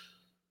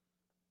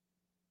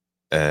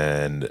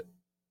 And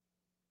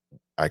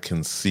I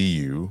can see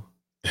you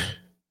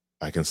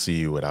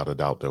without a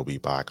doubt there'll be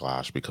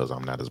backlash because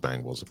I'm not as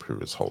bangable as the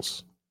previous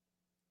host.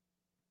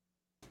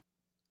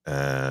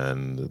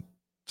 And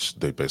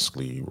they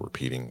basically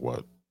repeating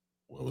what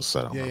was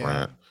said on the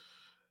rant.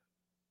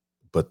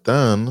 But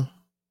then,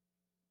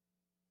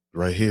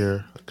 right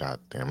here, god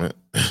damn it,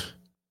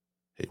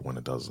 hate when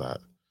it does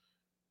that.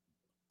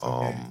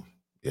 Yeah,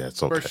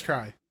 it's okay. First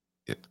try.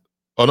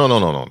 Oh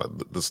no.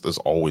 This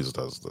always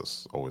does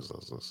this. Always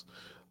does this.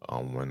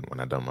 When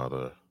I done my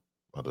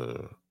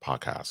other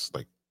podcasts,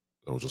 like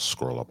it'll just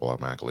scroll up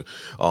automatically.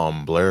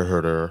 Blair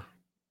Herter,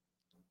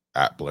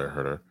 at Blair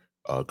Herter,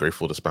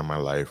 grateful to spend my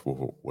life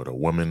with a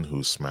woman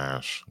who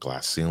smashed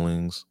glass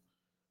ceilings.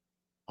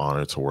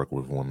 Honored to work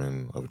with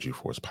women of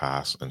G4's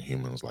past and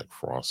humans like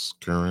Frost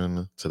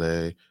Curran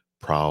today.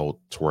 Proud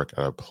to work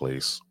at a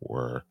place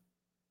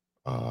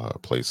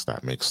that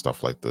makes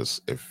stuff like this.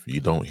 If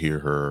you don't hear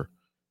her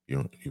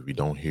if you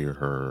don't hear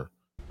her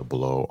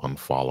below,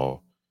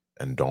 unfollow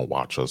and don't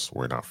watch us.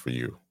 We're not for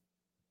you.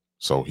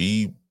 So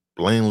he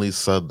plainly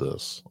said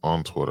this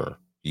on Twitter.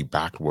 He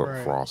backed what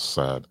Right. Frost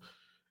said,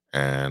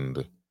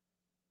 and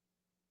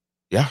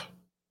yeah,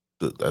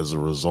 as a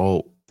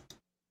result,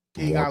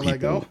 He got let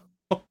go.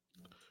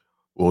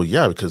 Well,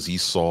 yeah, because he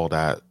saw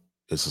that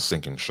it's a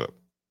sinking ship.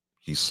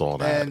 He saw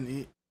that. And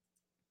he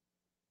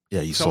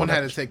someone saw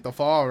that. had to take the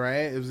fall,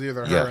 right? It was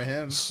either her or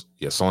him.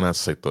 Yeah, someone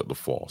has to take the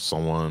fall.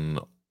 Someone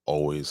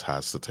always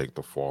has to take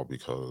the fall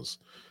because,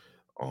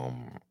 at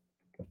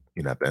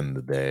the end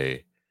of the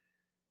day,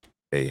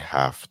 they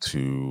have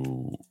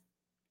to,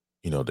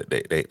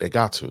 they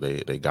got to.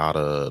 They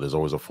gotta. There's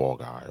always a fall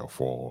guy or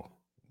fall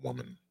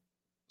woman.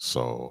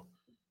 So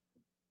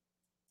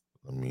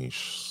let me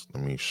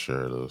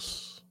share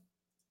this.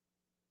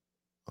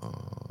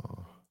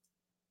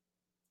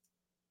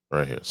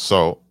 Right here.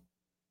 So,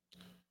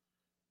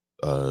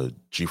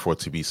 G4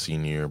 TV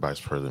Senior Vice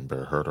President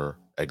Bear Herter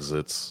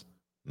exits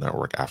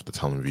network after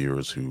telling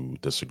viewers who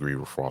disagree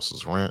with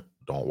Frost's rant,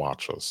 "Don't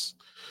watch us."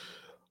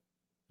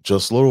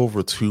 Just a little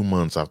over 2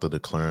 months after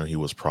declaring he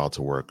was proud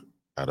to work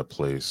at a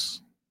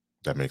place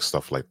that makes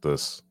stuff like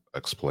this,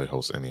 ex-play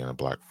host Indiana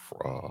Black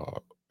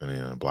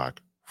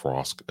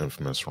Frost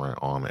infamous rant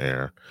on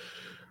air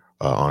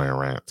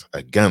rant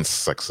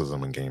against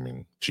sexism in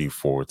gaming,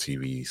 G4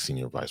 TV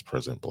Senior Vice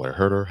President Blair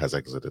Herter has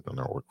exited the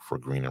network for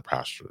greener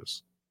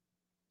pastures.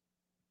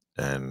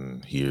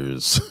 And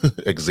here's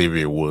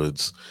Xavier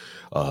Woods.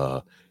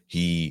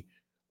 He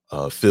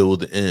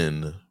filled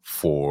in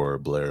for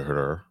Blair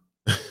Herter,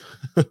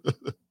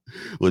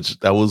 which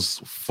that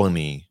was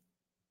funny,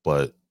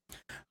 but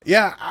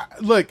yeah,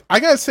 look, I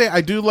gotta say,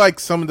 I do like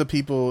some of the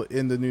people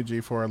in the new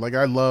G4. Like,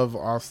 I love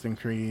Austin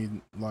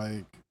Creed.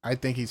 Like, I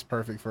think he's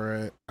perfect for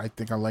it. I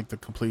think I like the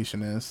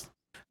completionist.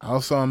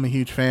 Also, I'm a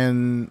huge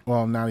fan.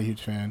 Well, I'm not a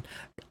huge fan.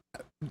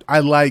 I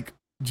like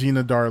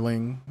Gina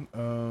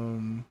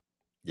Darling.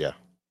 Yeah.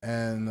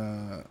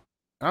 And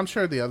I'm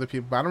sure the other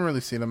people, but I don't really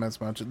see them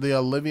as much. The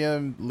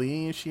Olivia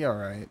Lee, she all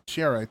right.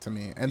 She all right to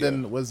me. And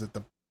then, was it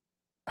the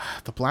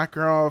black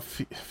girl,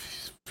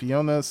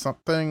 Fiona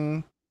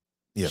something?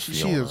 Yeah,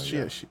 she all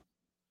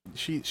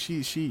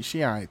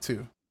right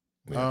too.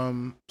 Yeah.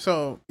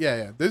 So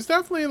yeah, there's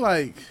definitely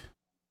like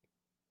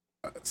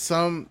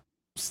some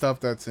stuff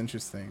that's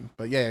interesting,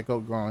 but yeah, go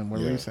on.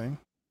 What were you saying?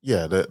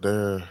 Yeah,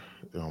 they're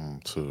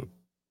to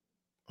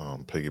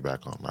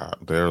piggyback on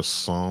that. There's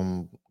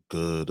some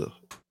good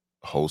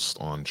hosts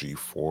on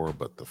G4,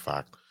 but the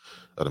fact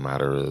of the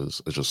matter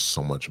is, it's just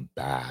so much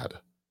bad.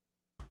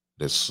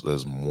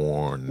 There's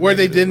more where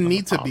they didn't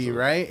need to be,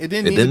 right? It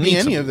didn't need to be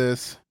any of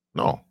this.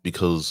 No,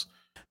 because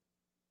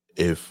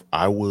if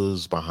I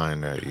was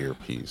behind that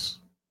earpiece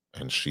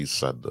and she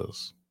said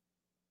this,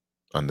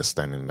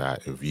 understanding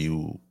that if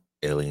you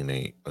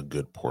alienate a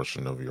good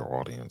portion of your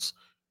audience,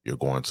 you're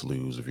going to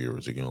lose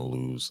viewers, you're going to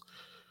lose.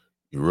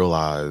 You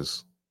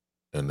realize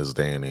in this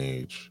day and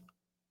age,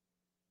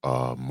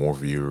 more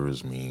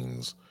viewers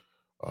means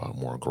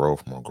more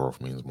growth. More growth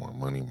means more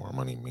money. More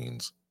money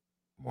means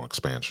more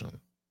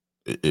expansion.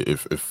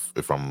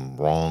 If I'm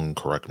wrong,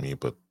 correct me,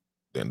 but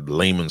in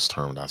layman's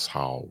term, that's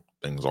how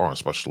things are,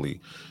 especially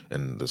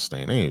in this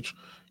day and age.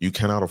 You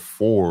cannot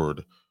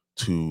afford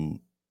to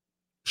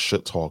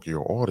shit talk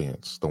your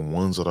audience, the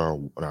ones that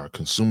are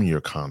consuming your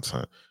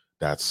content,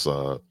 that's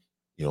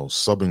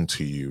subbing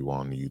to you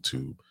on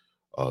YouTube,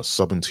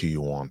 subbing to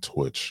you on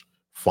Twitch,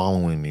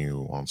 following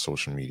you on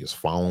social medias,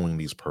 following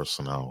these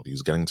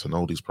personalities, getting to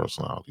know these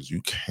personalities.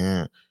 You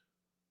can't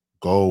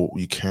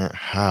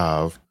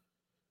have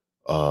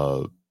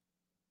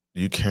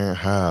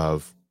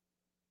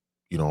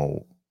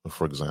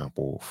for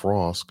example,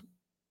 Frost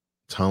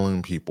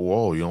telling people,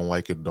 "Oh, you don't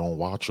like it, don't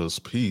watch us,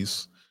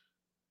 peace."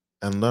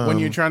 And then when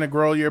you're trying to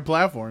grow your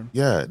platform.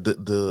 Yeah,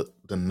 the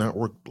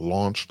network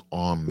launched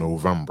on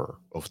November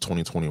of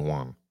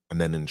 2021.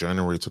 And then in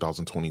January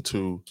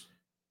 2022,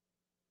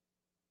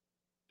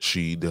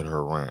 she did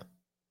her rant.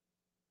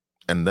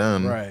 And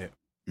then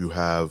you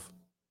have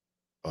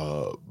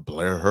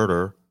Blair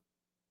Herter,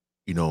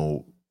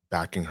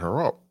 backing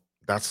her up.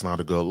 That's not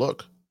a good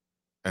look.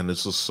 And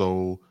it's just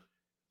so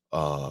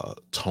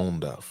tone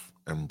deaf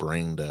and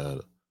brain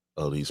dead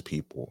of these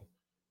people,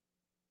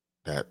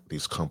 that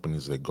these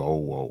companies that go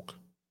woke,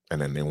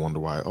 and then they wonder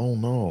why, oh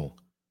no,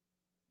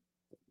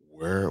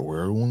 where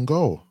everyone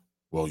go?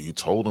 Well, you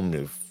told them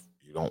if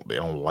they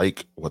don't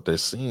like what they're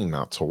seeing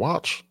not to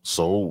watch.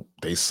 So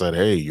they said,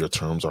 hey, your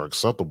terms are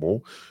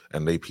acceptable,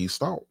 and they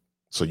pieced out.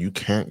 So you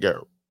can't get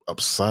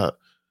upset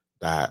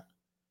that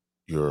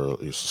your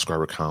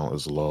subscriber count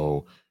is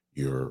low,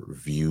 your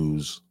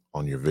views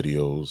on your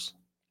videos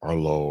are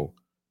low,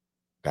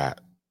 that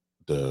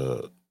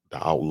the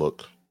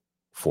outlook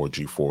for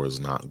G4 is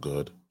not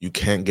good. You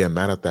can't get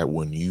mad at that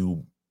when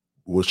you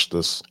wish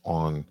this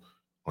on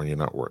your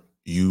network.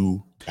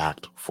 You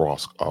backed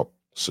Frost up,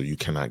 so you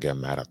cannot get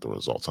mad at the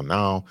results. And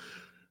now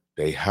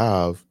they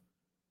have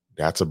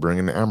that to bring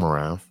in the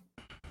Amaranth,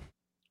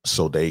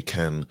 so they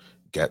can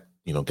get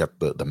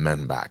the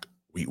men back,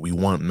 we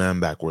want men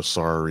back. We're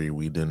sorry,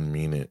 we didn't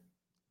mean it.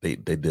 They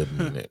did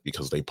mean it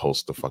because they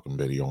post the fucking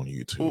video on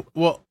YouTube.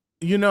 Well,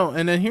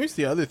 and then here's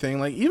the other thing.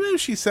 Like, even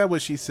if she said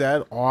what she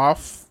said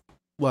off,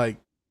 like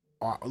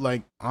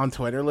on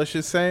Twitter, let's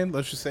just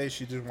say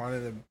she just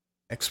wanted to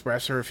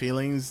express her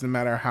feelings, no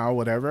matter how,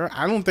 whatever.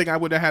 I don't think I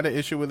would have had an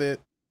issue with it.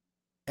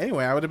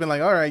 Anyway, I would have been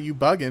like, all right, you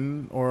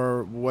bugging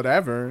or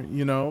whatever,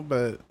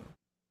 But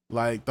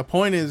like, the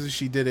point is,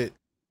 she did it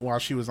while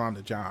she was on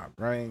the job,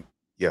 right?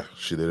 Yeah,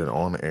 she did it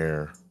on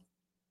air,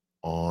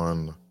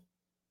 on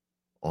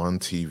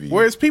TV.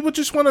 Whereas people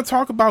just want to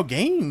talk about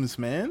games,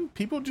 man.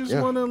 People just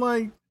want to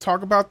like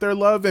talk about their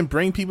love and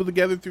bring people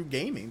together through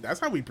gaming. That's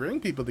how we bring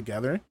people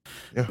together.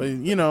 Yeah. But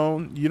you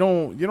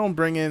don't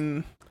bring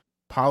in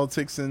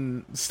politics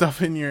and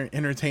stuff in your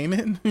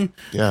entertainment.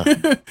 Yeah,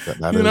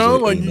 that is a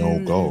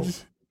no-go.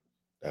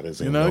 That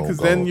is a no-go. Because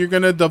then you're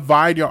gonna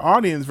divide your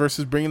audience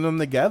versus bringing them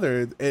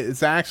together.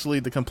 It's actually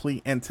the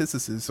complete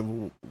antithesis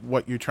of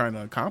what you're trying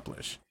to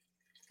accomplish.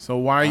 So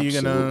why are you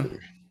gonna?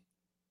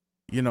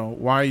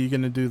 Why are you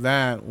going to do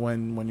that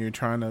when you're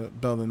trying to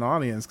build an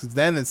audience? Because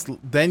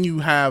then you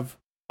have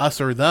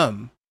us or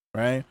them,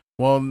 right?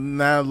 Well,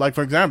 now, like,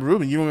 for example,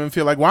 Ruben, you don't even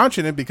feel like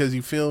watching it because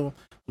you feel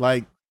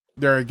like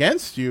they're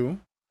against you.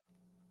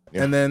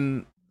 Yeah. And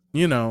then,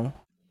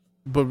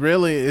 but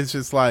really it's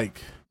just like,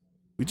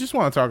 we just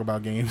want to talk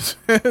about games.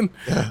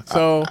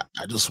 So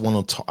I just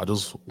want to talk. I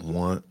just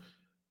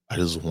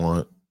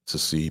want to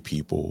see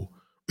people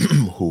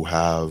who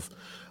have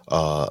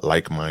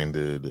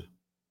like-minded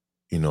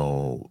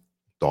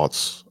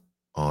thoughts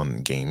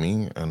on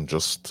gaming and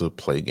just to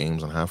play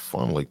games and have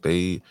fun. Like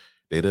they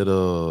did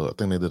I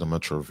think they did a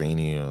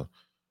Metroidvania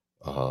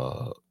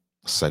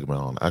segment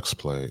on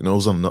XPlay, and it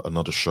was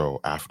another show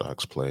after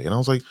XPlay, and I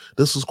was like,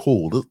 this is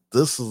cool.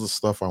 This is the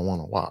stuff I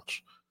want to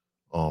watch.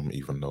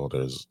 Even though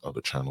there's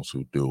other channels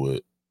who do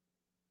it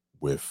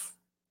with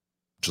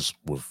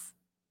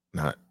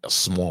not a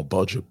small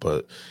budget,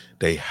 but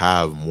they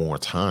have more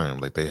time.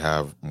 Like they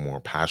have more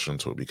passion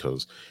to it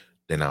because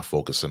they're not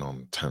focusing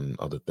on 10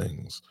 other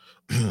things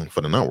for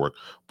the network,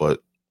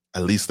 but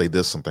at least they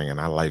did something, and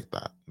I like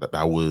that.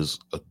 That was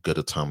a good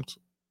attempt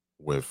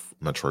with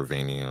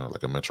Metroidvania,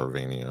 like a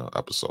Metroidvania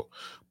episode.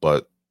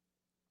 But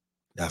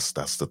that's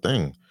the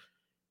thing.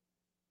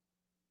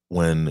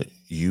 When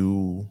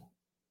you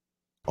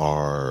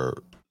are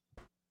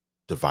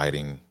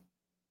dividing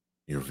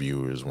your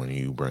viewers, when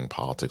you bring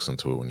politics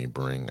into it, when you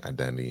bring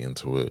identity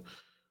into it,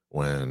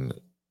 when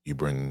you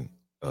bring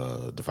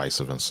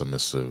divisive and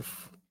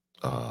submissive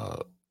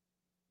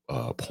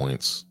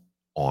points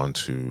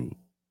onto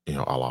a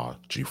la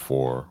G4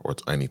 or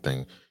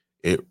anything,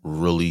 it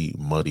really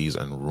muddies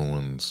and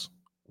ruins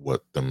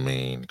what the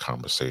main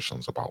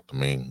conversation's about, the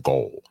main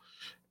goal.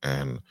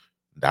 And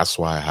that's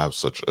why I have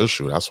such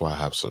issue. That's why I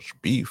have such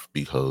beef,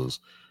 because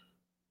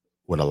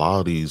with a lot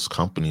of these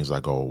companies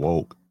that go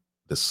woke,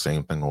 the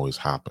same thing always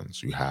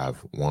happens. You have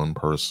one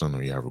person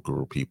or you have a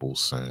group of people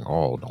saying,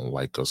 oh, don't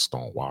like us,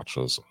 don't watch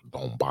us,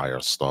 don't buy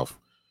our stuff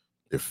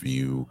if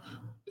you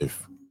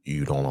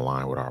don't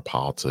align with our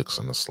politics.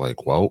 And it's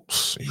like, well,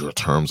 your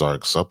terms are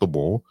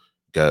acceptable,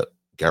 get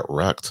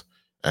wrecked.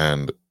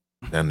 And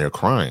then they're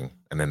crying,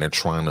 and then they're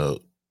trying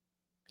to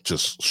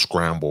just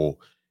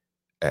scramble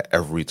at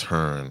every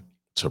turn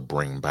to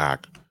bring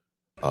back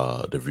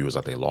the viewers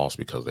that they lost,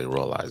 because they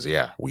realize,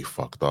 yeah, we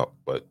fucked up,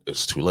 but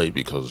it's too late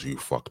because you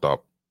fucked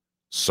up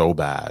so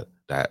bad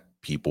that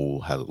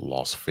people have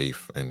lost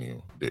faith in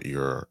you,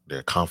 that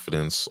their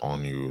confidence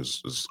on you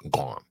is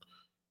gone,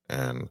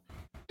 and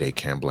they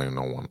can't blame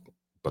no one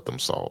but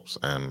themselves.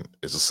 And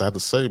it's just sad to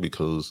say,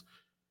 because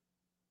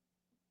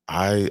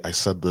I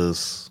said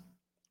this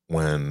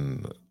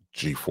when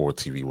G4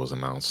 TV was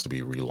announced to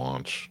be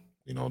relaunched,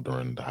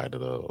 during the height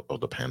of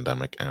the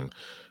pandemic, and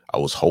I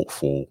was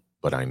hopeful,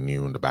 but I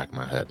knew in the back of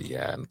my head,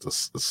 yeah,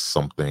 this is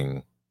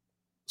something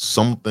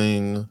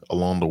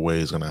along the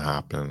way is gonna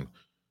happen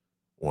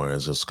where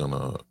it's just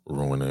gonna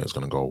ruin it. It's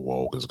gonna go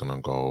woke. It's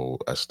gonna go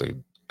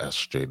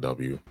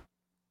SJW.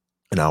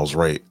 And I was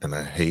right, and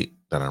I hate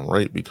that I'm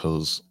right,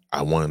 because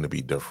I wanted to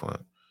be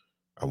different.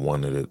 I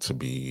wanted it to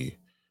be.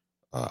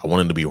 I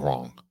wanted to be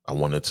wrong. I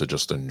wanted to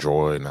just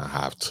enjoy and not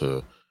have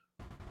to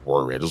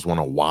worry. I just want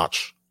to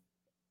watch.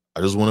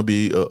 I just want to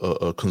be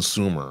a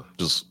consumer.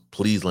 Just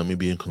please let me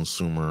be a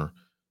consumer.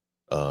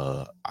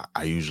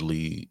 I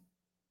usually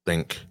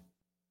think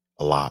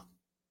a lot.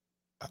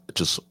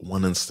 Just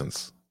one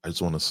instance. I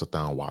just want to sit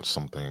down and watch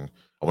something.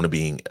 I want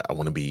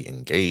to be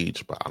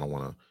engaged, but I don't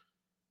want to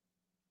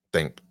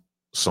think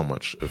so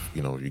much. If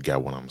you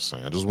get what I'm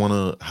saying. I just want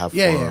to have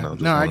fun.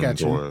 Yeah. I got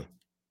you.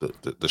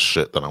 The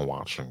shit that I'm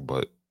watching.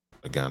 But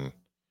again,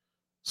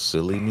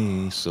 silly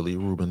me, silly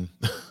Ruben.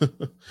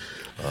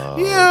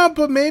 Yeah,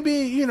 but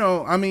maybe,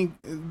 I mean,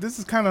 this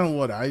is kind of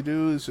what I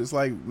do. It's just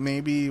like,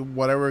 maybe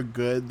whatever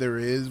good there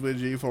is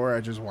with G4, I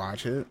just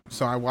watch it.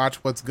 So I watch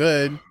what's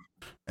good,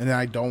 and then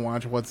I don't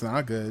watch what's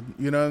not good.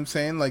 You know what I'm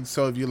saying? Like,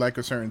 so if you like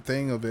a certain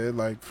thing of it,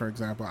 like, for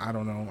example, I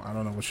don't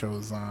know what show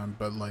is on,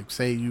 but like,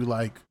 say you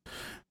like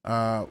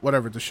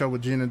whatever, the show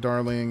with Gina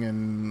Darling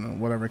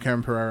and whatever,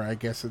 Karen Pereira, I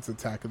guess it's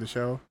Attack of the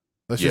Show.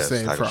 Let's just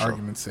say it for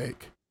argument's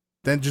sake.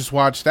 Then just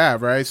watch that,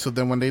 right? So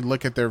then when they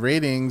look at their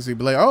ratings, they'd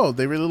be like, oh,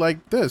 they really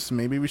like this.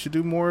 Maybe we should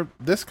do more of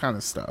this kind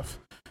of stuff,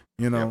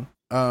 you know?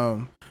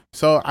 Yep.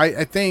 So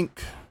I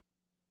think,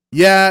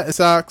 yeah, it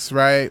sucks,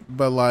 right?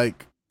 But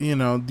like, you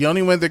know, the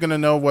only way they're going to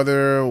know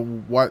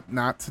what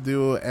not to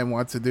do and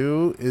what to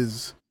do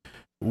is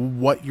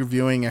what you're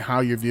viewing and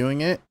how you're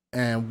viewing it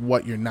and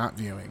what you're not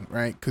viewing,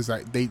 right? Because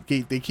they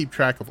keep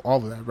track of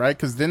all of that, right?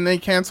 Because then they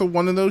cancel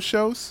one of those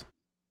shows.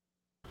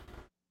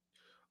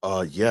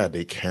 Yeah,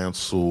 they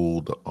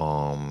canceled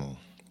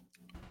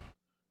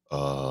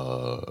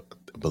I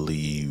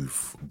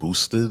believe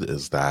Boosted.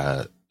 Is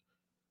that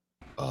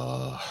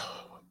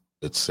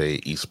it's a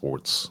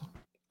esports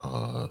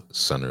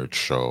centered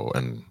show,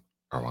 and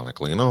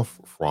ironically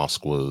enough,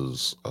 Frost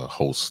was a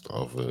host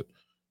of it.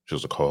 She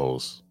was a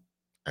co-host,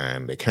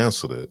 and they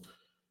canceled it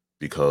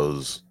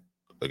because,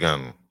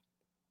 again,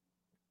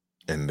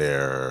 in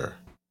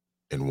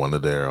one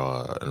of their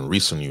in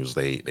recent news,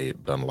 they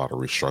done a lot of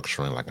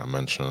restructuring. Like I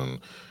mentioned,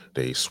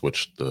 they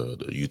switched the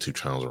YouTube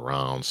channels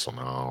around, so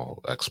now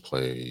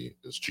XPlay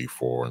is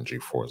G4 and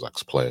G4 is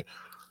XPlay,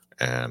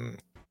 and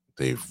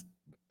they've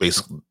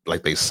basically,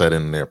 like they said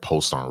in their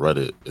post on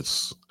Reddit,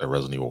 it's a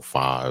Resident Evil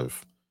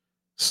 5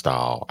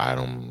 style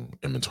item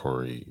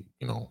inventory,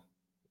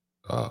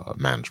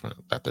 management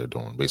that they're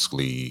doing,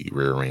 basically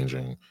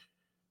rearranging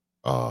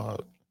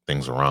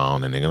things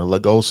around, and they're gonna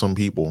let go of some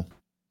people.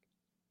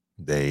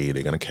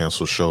 They're gonna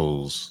cancel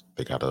shows.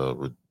 They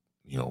gotta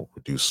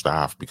reduce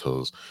staff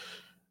because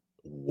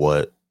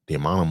the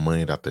amount of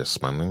money that they're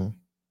spending,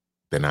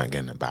 they're not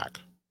getting it back.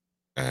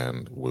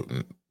 And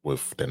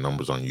with their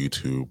numbers on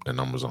YouTube, their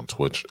numbers on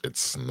Twitch,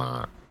 it's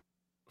not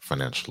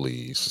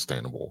financially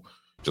sustainable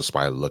just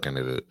by looking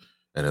at it.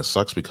 And it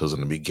sucks because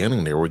in the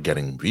beginning they were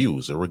getting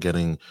views. They were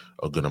getting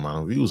a good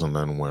amount of views. And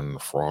then when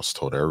Frost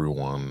told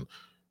everyone,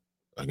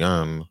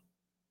 again,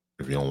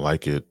 if you don't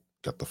like it,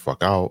 get the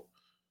fuck out.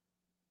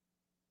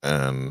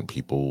 And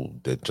people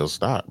did just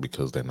that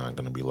because they're not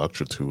going to be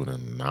lectured to.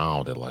 And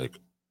now they're like,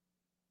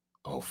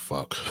 oh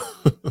fuck.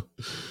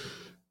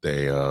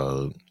 they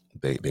done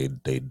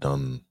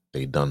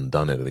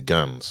it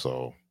again.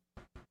 So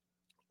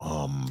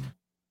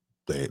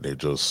they're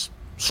just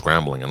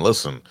scrambling. And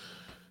listen,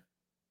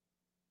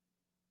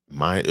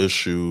 my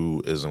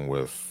issue isn't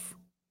with,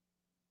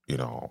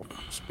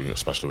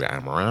 especially with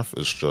Amaranth.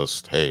 It's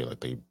just, hey, like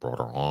they brought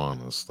her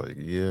on. It's like,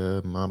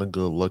 yeah, not a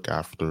good look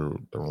after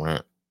the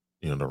rant.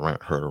 The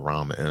rant heard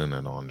around the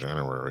internet on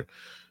January.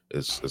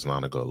 It's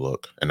not a good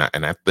look. And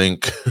I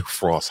think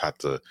Frost had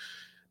to.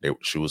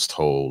 She was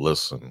told,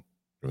 listen,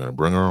 you're gonna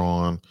bring her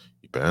on.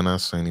 You better not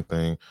say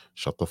anything.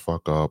 Shut the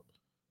fuck up.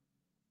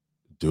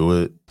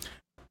 Do it.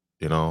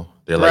 They're right.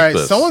 Like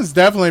this. Someone's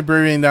definitely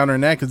breathing down her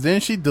neck because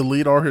didn't she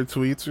delete all her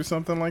tweets or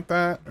something like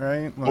that?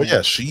 Right? Oh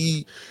yeah,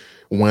 she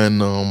when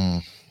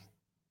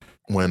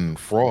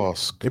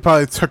Frost, they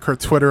probably took her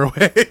Twitter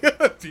away.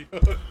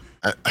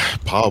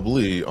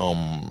 Probably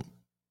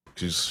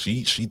because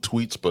she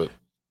tweets, but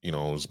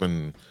it's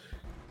been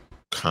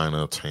kind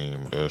of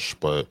tame-ish.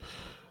 But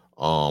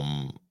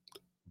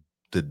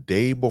the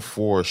day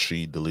before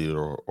she deleted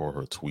all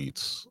her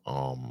tweets,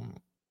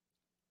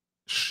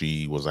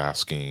 she was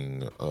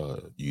asking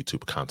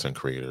YouTube content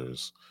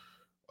creators,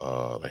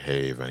 like,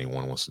 hey, if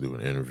anyone wants to do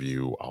an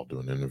interview, I'll do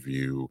an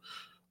interview.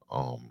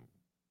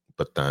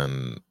 But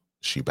then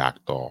she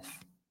backed off.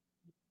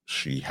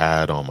 She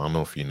had I don't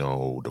know if you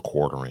know The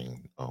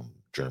Quartering,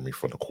 Jeremy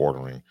for The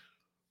Quartering.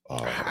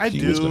 I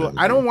do.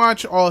 I don't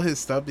watch all his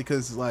stuff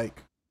because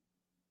like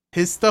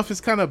his stuff is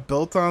kind of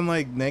built on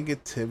like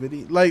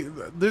negativity. Like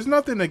there's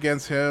nothing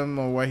against him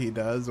or what he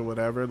does or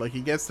whatever. Like he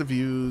gets the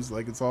views,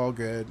 like it's all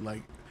good.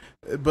 Like,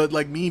 but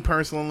like me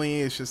personally,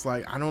 it's just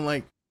like I don't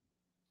like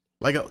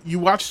you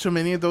watch too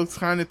many of those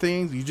kind of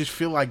things, you just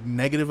feel like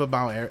negative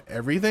about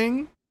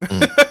everything.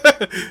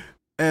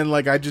 And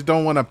like I just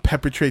don't want to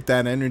perpetrate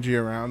that energy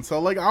around. So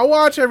like I'll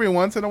watch every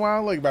once in a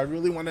while. Like if I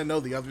really want to know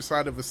the other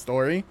side of a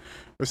story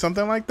or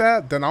something like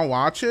that, then I'll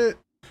watch it.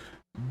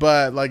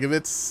 But like if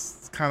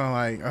it's kind of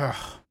like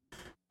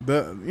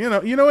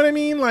you know what I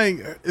mean? Like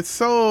it's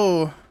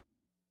so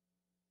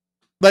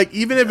like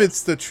even if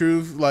it's the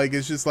truth, like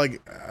it's just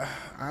like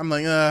I'm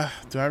like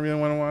do I really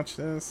want to watch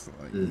this?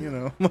 Like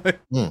like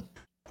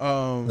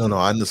No,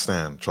 I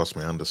understand. Trust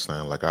me, I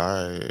understand. Like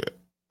I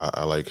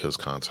like his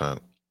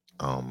content.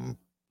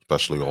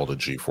 Especially all the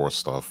G4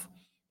 stuff.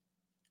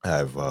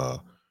 I've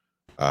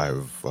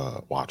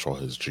watched all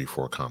his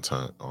G4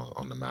 content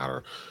on the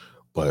matter,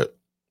 but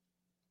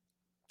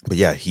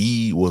yeah,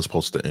 he was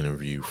supposed to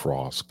interview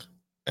Frost,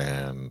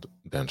 and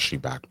then she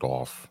backed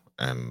off,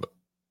 and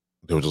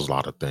there was just a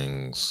lot of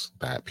things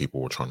that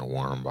people were trying to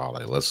warn him about.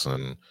 Like,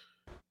 listen,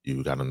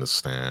 you got to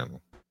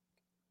understand,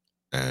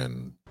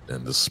 and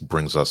this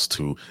brings us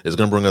to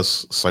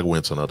segue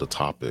into another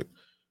topic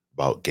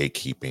about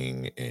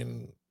gatekeeping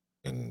in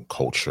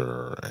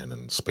culture and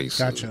in spaces.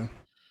 Gotcha.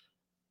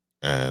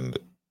 And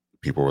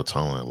people were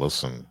telling her,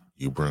 listen,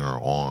 you bring her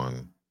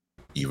on,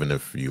 even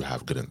if you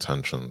have good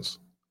intentions,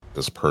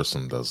 this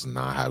person does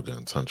not have good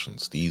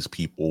intentions. These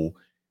people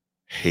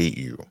hate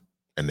you,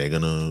 and they're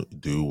gonna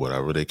do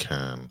whatever they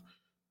can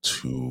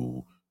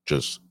to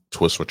just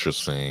twist what you're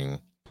saying,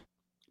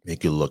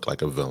 make you look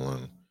like a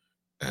villain,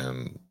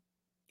 and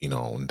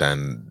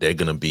then they're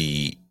gonna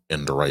be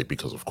in the right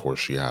because, of course,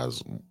 she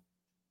has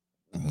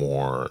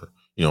more.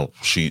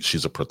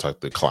 She's a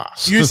protected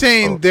class. You're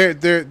saying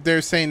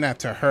they're saying that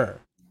to her?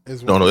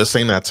 No, they're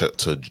saying that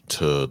to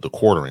the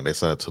quartering. They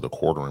said to the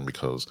quartering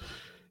because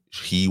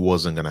he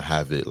wasn't gonna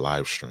have it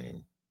live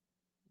stream.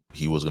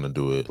 He was gonna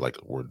do it like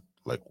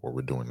what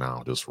we're doing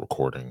now, just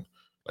recording,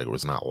 like it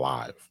was not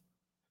live,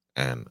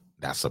 and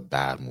that's a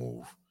bad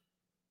move.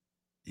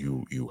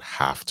 You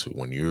have to,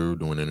 when you're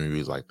doing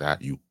interviews like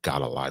that, you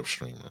gotta live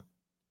stream it.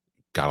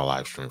 Gotta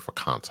live stream for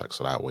context,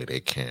 so that way they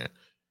can't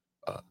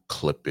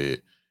clip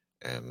it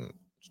and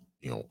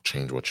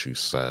change what you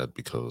said,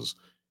 because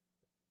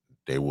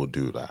they will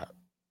do that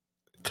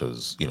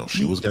because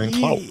she was getting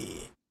clout.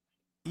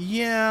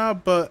 Yeah,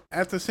 but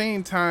at the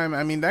same time,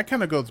 I mean, that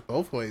kind of goes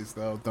both ways,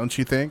 though, don't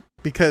you think?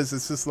 Because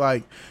it's just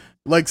like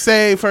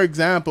say, for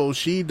example,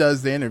 she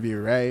does the interview,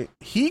 right?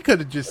 He could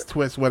have just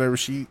twist whatever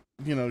she's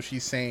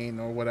saying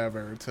or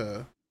whatever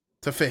to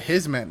fit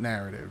his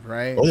narrative,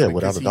 right? Oh yeah, because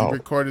without a doubt. He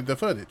recorded the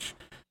footage.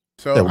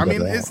 So Yeah, I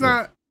mean, it's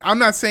not. I'm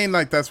not saying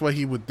like that's what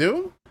he would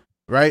do,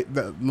 right?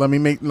 Let me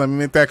make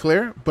that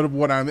clear. But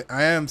what I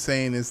am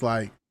saying is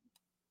like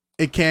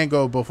it can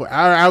go both ways.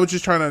 I was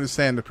just trying to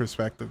understand the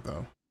perspective,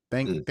 though.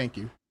 Thank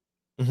you.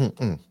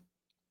 Mm-hmm.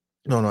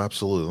 No,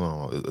 absolutely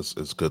no.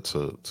 It's good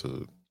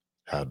to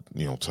have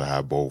to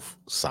have both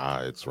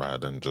sides rather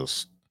than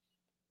just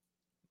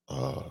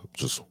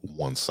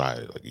one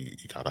side. Like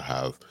you gotta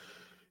have,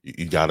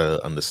 you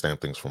gotta understand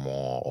things from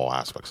all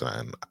aspects,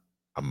 and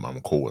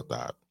I'm cool with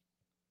that.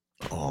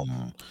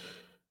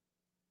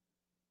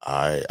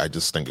 I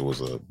just think it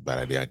was a bad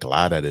idea. I'm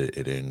glad that it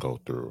didn't go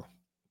through,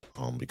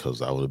 because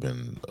that would have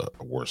been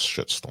a worse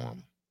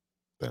shitstorm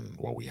than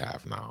what we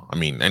have now. I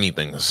mean,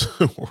 anything is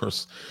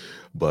worse,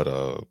 but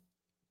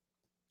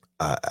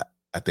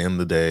at the end of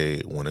the day,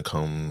 when it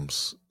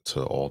comes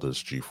to all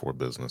this G4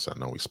 business, I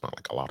know we spent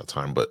like a lot of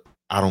time, but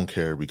I don't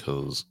care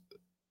because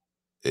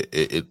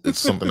it's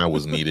something that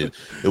was needed.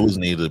 It was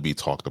needed to be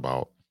talked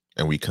about,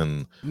 and we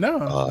can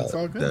that's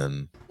all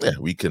good.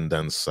 We can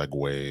then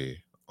segue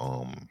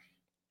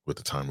with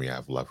the time we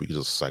have left. We can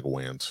just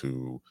segue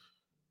into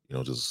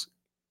just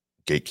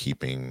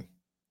gatekeeping,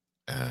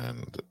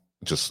 and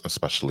just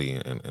especially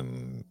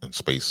in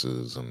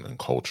spaces and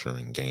culture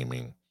and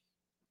gaming,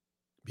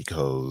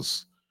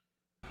 because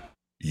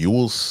you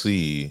will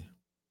see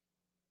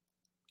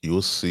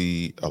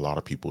a lot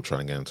of people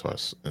trying to get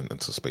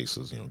into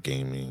spaces,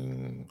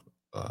 gaming,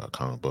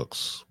 comic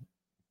books,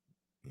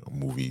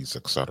 movies,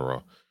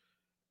 etc.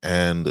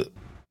 And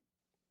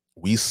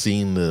we've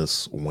seen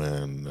this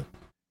when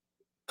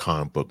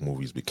comic book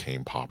movies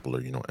became popular.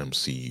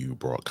 MCU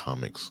brought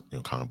comic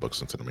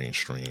books into the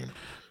mainstream.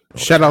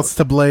 Shoutouts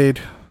to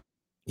Blade.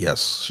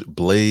 Yes,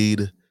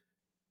 Blade.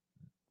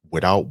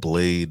 Without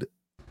Blade,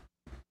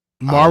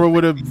 Marvel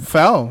would have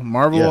fell.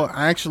 Marvel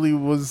actually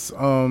was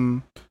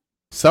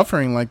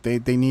suffering, like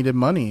they needed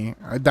money.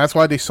 That's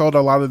why they sold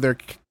a lot of their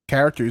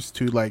characters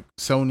to like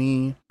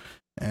Sony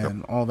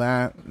and all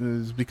that,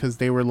 is because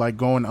they were like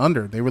going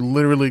under. They were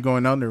literally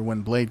going under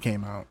when Blade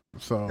came out.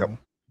 So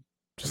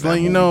just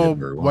letting you know,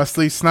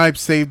 Wesley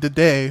Snipes saved the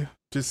day.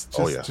 Just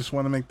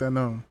want to make that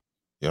known.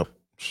 Yep.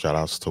 Shout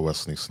outs to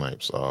Wesley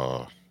Snipes.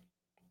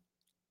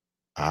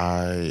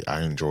 I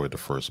enjoyed the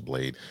first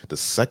Blade. The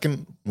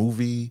second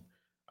movie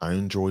I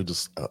enjoyed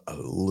just a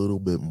little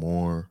bit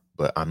more,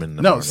 but I'm in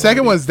the minority.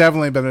 Second one's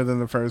definitely better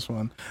than the first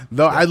one.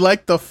 Though I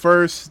like the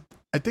first.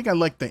 I think I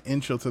like the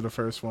intro to the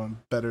first one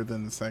better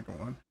than the second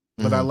one.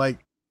 But I like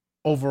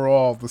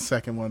overall the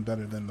second one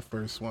better than the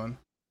first one.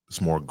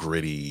 It's more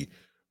gritty,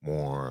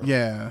 more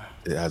it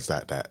has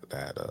that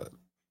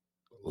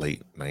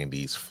late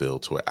 90s feel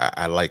to it.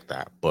 I like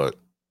that, but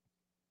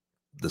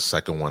the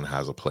second one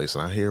has a place,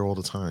 and I hear all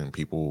the time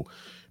people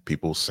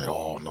say,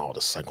 "Oh no,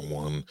 the second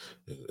one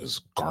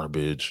is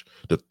garbage."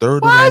 The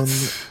third one,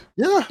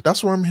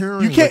 that's what I'm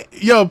hearing. You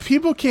can't,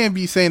 people can't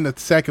be saying the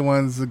second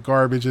one's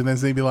garbage and then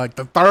they be like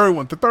the third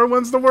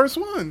one's the worst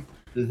one.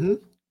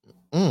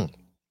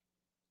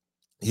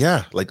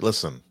 Yeah, like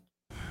listen,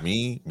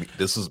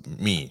 this is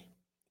me.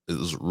 This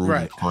is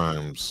Ruben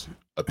Prime's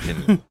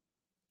opinion.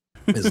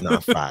 It's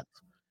not fact.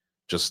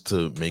 Just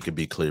to make it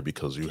be clear,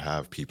 because you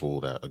have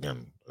people that,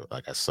 again,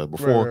 like I said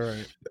before,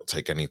 they'll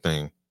take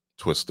anything,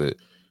 twist it.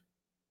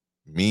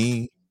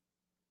 Me,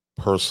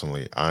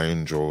 personally, I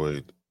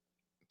enjoyed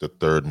the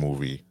third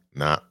movie,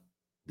 not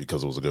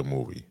because it was a good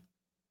movie,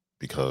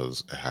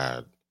 because it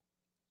had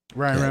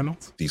Ryan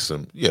Reynolds.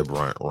 Decent,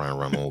 Ryan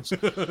Reynolds.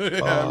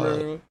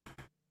 I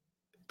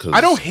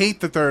don't hate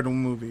the third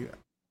movie.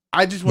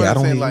 I just want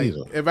to say, like,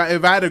 if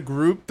I had to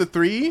group the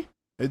three,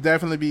 it'd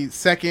definitely be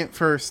second,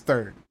 first,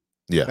 third.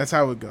 Yeah, that's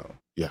how it would go.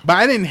 Yeah, but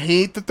I didn't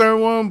hate the third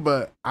one,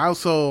 but I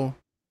also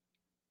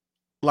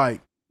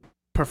like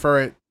prefer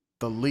it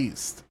the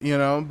least, you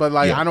know. But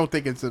like, Yeah. I don't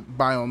think it's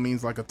by all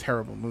means like a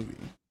terrible movie.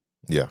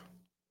 Yeah.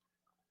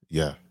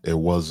 It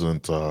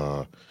wasn't.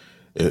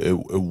 It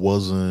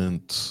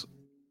wasn't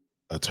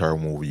a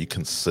terrible movie. You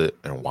can sit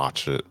and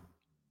watch it,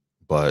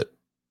 but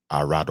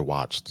I'd rather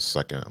watch the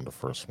second and the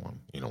first one,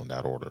 you know, in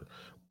that order.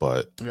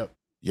 But Yep.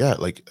 yeah,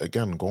 like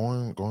again,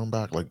 going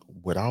back, like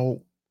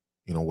without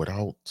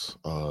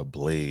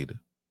Blade,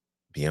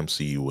 the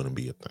MCU wouldn't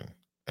be a thing.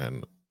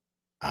 And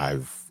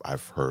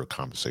I've heard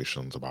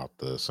conversations about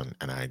this, and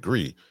I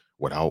agree.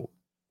 Without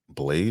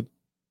Blade,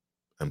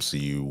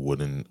 MCU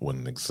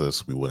wouldn't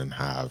exist. We wouldn't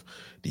have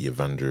the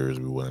Avengers.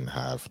 We wouldn't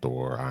have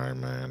Thor, Iron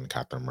Man,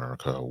 Captain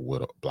America,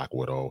 Black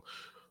Widow,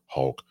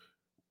 Hulk,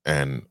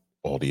 and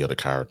all the other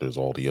characters,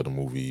 all the other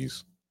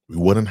movies. We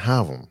wouldn't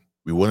have them.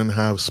 We wouldn't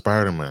have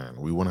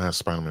Spider-Man. We wouldn't have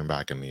Spider-Man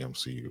back in the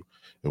MCU.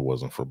 It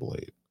wasn't for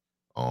Blade.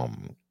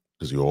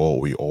 Because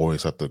we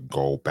always have to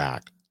go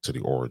back to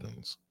the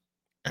origins,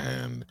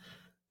 and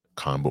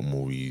comic book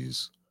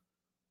movies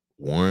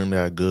weren't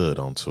that good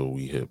until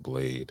we hit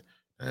Blade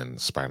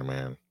and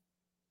Spider-Man,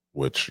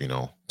 which, you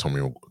know,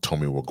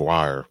 Tobey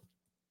Maguire.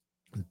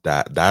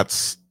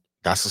 That's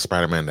the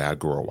Spider-Man that I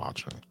grew up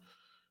watching.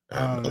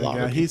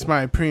 And he's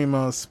my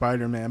primo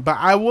Spider-Man. But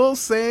I will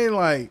say,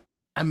 like,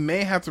 I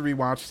may have to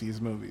rewatch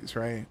these movies,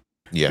 right?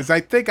 Yeah. Because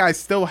I think I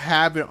still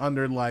have it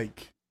under,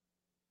 like,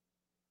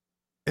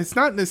 it's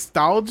not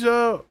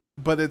nostalgia,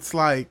 but it's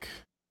like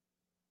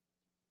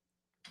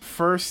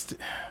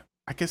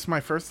my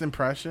first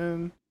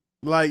impression.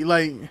 Like,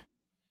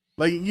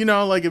 you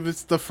know, like if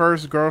it's the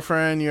first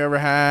girlfriend you ever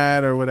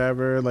had or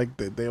whatever, like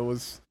they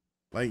always,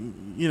 like,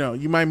 you know,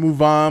 you might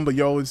move on, but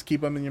you always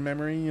keep them in your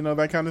memory, you know,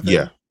 that kind of thing.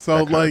 Yeah.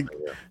 So like,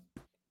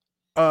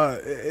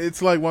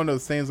 it's like one of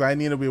those things I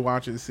need to be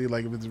watching to see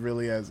like if it's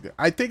really as good.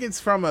 I think it's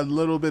from a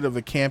little bit of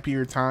a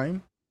campier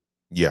time.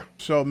 Yeah.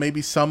 So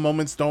maybe some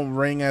moments don't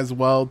ring as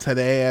well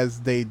today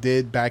as they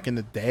did back in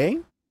the day.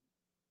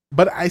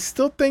 But I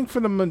still think for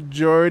the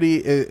majority,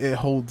 it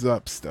holds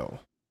up still.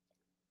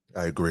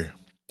 I agree.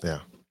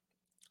 Yeah.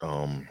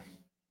 I'm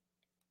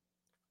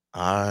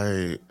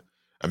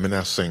in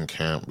that same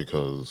camp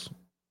because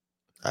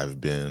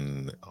I've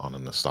been on a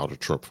nostalgia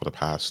trip for the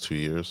past 2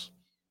 years.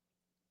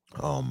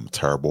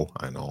 Terrible,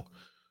 I know.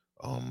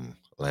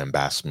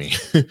 Lambast me.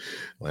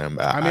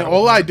 I mean,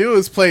 all I do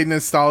is play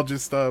nostalgia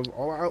stuff.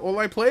 All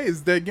I play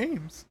is dead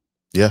games.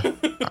 Yeah.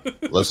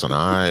 Listen,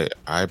 I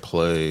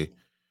play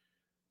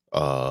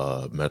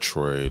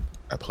Metroid.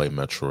 I play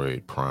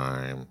Metroid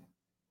Prime.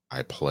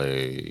 I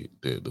play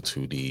the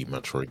 2D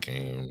Metroid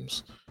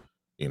games.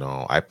 You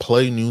know, I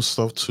play new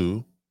stuff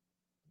too.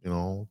 You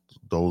know,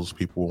 those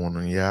people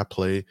wondering, yeah, I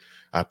play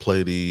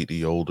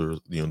the older,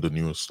 the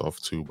newer stuff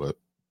too, but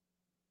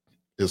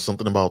there's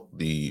something about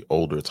the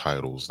older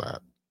titles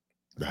that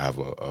have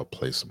a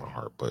place in my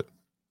heart. But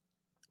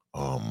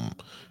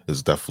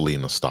it's definitely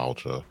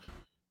nostalgia.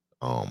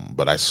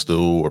 But I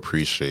still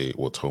appreciate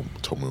what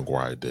Tobey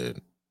Maguire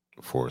did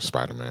for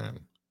Spider-Man,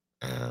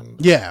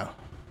 and yeah,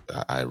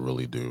 I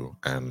really do.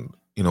 And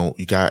you know,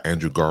 you got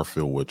Andrew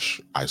Garfield, which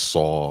I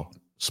saw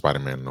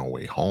Spider-Man No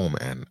Way Home,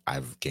 and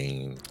I've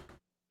gained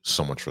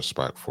so much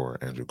respect for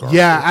Andrew Garfield.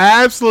 Yeah,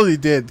 I absolutely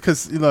did.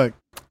 Because look,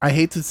 I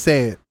hate to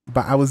say it,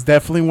 but I was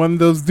definitely one of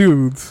those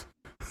dudes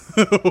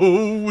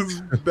who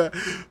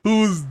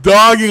was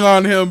dogging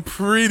on him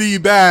pretty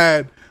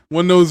bad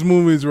when those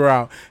movies were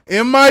out.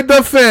 In my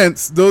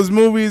defense, those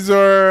movies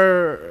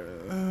are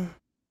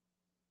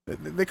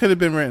they could have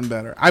been written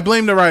better. I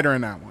blame the writer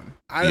in that one.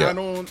 I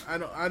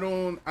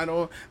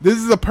don't. This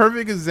is a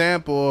perfect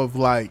example of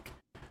like,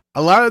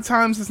 a lot of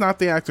times it's not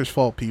the actor's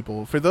fault,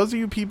 people. For those of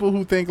you people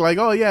who think like,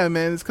 oh yeah,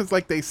 man, it's because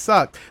like they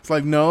sucked. It's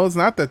like, no, it's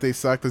not that they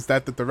sucked. It's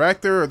that the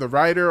director or the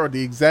writer or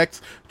the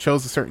execs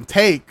chose a certain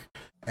take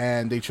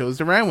and they chose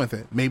to run with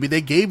it. Maybe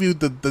they gave you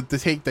the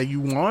take that you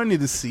wanted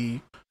to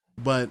see,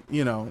 but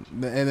you know,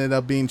 it ended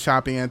up being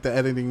chopping at the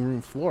editing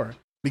room floor.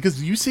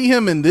 Because you see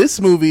him in this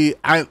movie,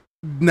 I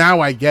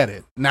get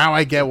it. Now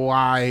I get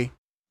why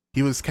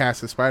he was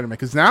cast as Spider-Man.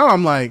 Because now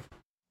I'm like,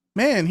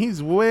 man,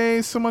 he's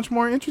way so much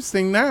more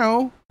interesting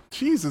now.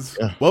 Jesus.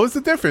 Yeah. What was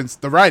the difference?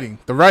 The writing.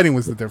 The writing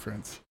was the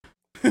difference.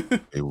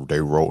 They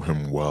wrote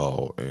him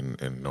well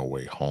in No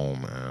Way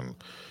Home,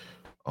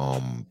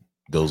 and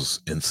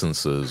those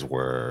instances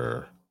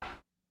where,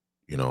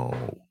 you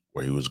know,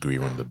 where he was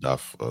grieving the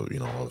death of, you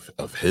know,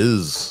 of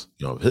his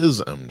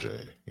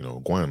MJ, you know,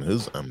 Gwen,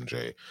 his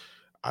MJ.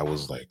 I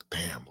was like,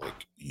 damn,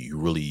 like you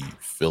really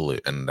feel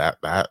it, and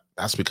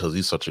that's because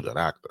he's such a good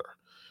actor.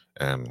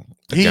 And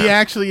again, he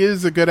actually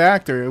is a good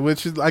actor,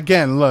 which is,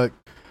 again, look,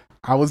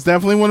 I was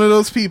definitely one of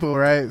those people,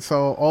 right?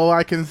 So all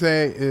I can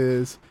say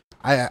is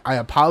I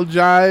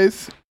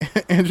apologize,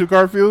 Andrew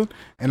Garfield,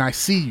 and I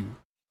see you.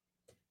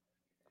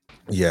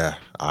 Yeah,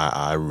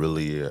 I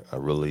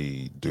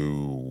really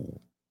do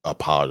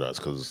apologize,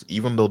 because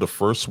even though the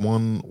first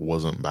one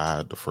wasn't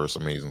bad, the first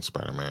Amazing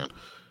Spider-Man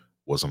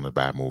wasn't a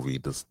bad movie,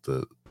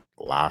 the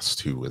last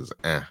two is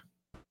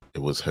it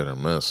was hit or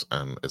miss,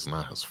 and it's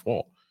not his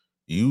fault.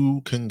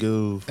 You can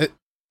give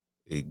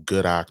a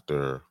good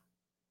actor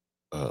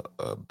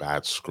a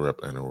bad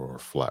script and it will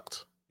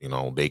reflect. You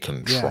know, they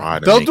can Yeah. try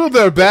to They'll make do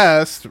their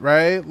best,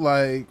 right?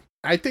 Like,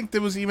 I think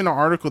there was even an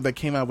article that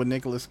came out with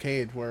Nicolas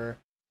Cage where,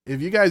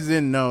 if you guys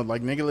didn't know,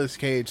 like, Nicolas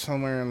Cage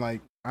somewhere in,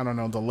 like, I don't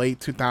know, the late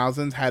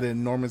 2000s had an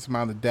enormous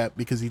amount of debt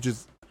because he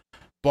just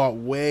bought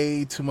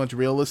way too much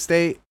real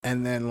estate,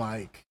 and then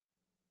like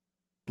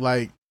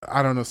I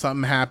don't know,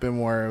 something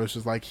happened where it was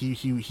just like he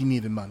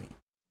needed money.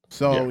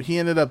 So he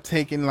ended up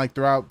taking, like,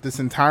 throughout this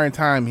entire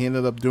time, he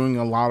ended up doing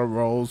a lot of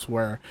roles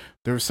where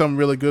there were some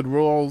really good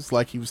roles,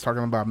 like he was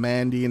talking about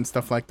Mandy and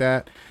stuff like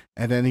that.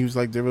 And then he was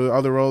like, there were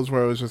other roles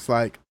where it was just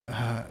like,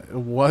 it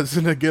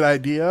wasn't a good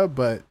idea,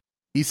 but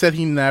he said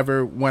he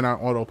never went on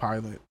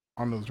autopilot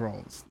on those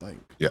roles. Like,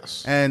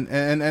 yes. And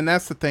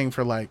that's the thing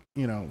for, like,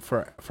 you know,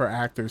 for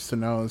actors to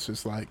know. It's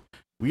just like,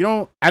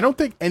 I don't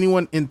think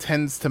anyone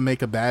intends to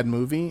make a bad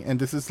movie. And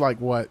this is like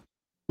what,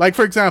 like,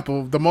 for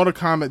example,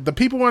 the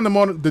people were in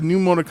the new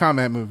Mortal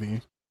Kombat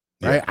movie,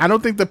 right? Yeah. I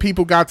don't think the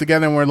people got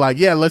together and were like,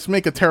 yeah, let's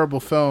make a terrible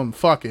film.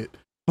 Fuck it.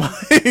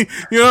 Like,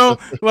 you know,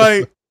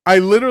 like, I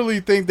literally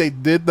think they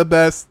did the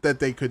best that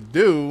they could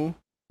do.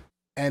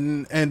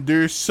 And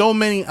there's so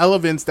many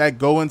elements that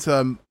go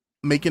into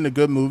making a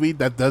good movie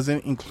that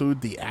doesn't include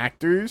the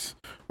actors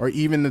or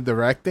even the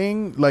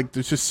directing. Like,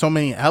 there's just so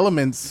many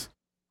elements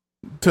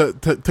to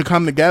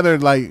come together.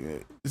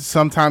 Like,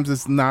 sometimes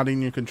it's not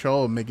in your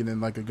control of making it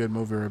like a good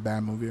movie or a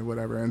bad movie or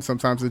whatever, and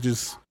sometimes it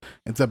just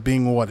ends up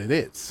being what it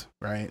is,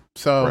 right?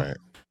 So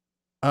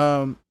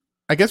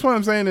I guess what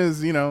I'm saying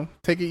is, you know,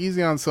 take it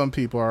easy on some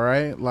people, all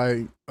right?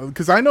 Like,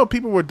 because I know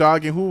people were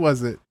dogging, who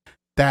was it,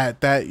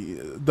 that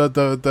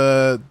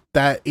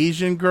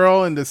Asian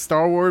girl in the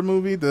Star Wars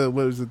movie, what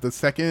was it, the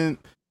second,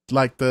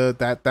 like,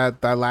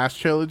 that last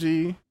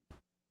trilogy?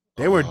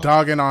 They were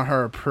dogging on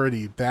her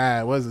pretty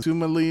bad. Was it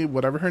Suma Lee,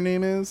 whatever her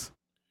name is?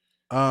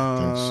 I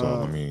think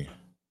so.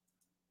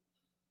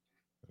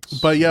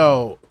 But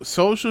yo,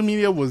 social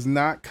media was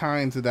not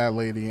kind to that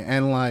lady,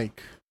 and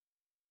like,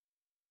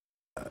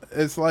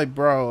 it's like,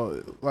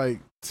 bro, like,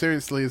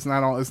 seriously, it's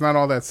not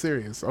all that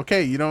serious.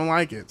 Okay, you don't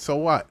like it, so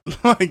what?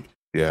 Like,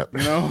 yeah,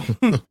 you know,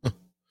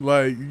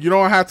 like, you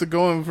don't have to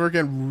go and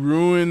freaking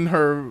ruin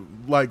her,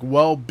 like,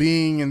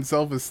 well-being and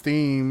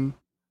self-esteem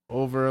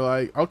over,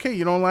 like, okay,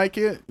 you don't like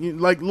it,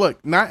 like,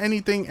 look, not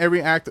anything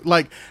every actor,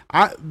 like,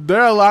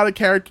 there are a lot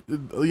of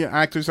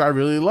actors I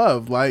really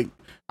love. Like,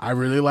 I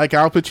really like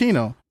Al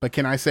Pacino, but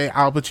can I say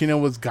Al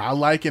Pacino was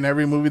godlike in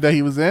every movie that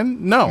he was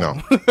in?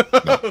 No.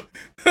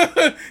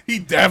 He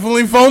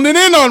definitely phoned it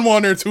in on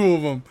one or two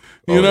of them,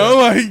 you know.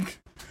 Like,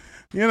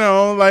 you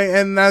know, like,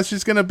 and that's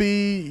just gonna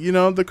be, you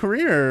know, the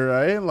career,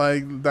 right?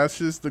 Like, that's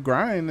just the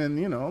grind. And,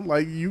 you know,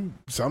 like,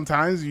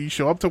 sometimes you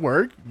show up to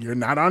work, you're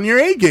not on your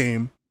A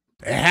game.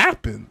 It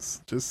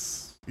happens.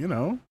 Just, you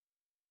know,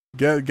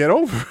 get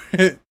over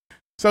it.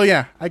 So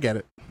yeah, I get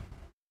it.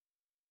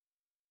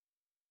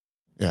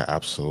 Yeah,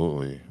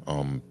 absolutely.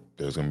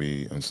 There's gonna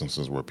be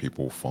instances where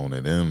people phone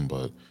it in,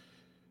 but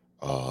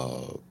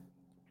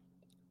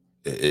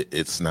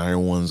it's not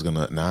everyone's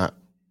not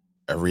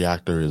every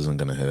actor isn't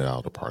gonna hit it out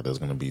of the park. There's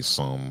gonna be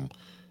some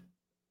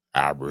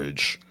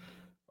average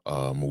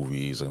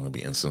movies. There's gonna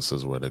be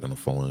instances where they're gonna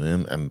phone it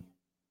in, and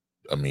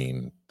I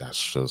mean,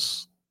 that's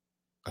just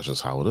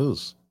how it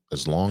is.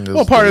 As long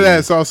as part of that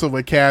is also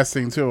with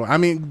casting too. I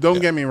mean,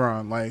 don't get me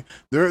wrong. Like,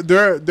 there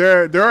are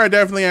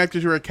definitely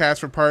actors who are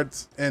cast for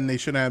parts and they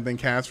shouldn't have been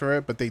cast for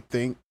it, but they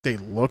think they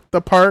look the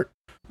part,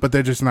 but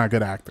they're just not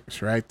good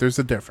actors, right? There's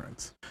a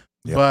difference.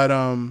 Yep. But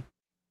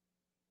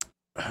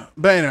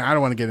anyway, I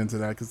don't want to get into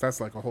that because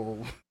that's like a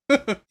whole.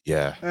 That's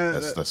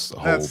a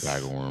whole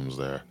bag of worms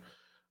there.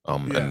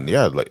 And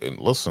yeah, like, and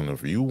listen,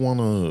 if you want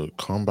to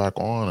come back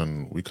on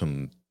and we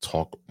can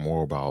talk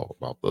more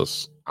about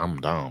this, I'm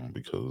down,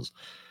 because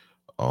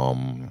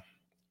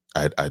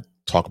I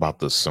talk about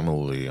this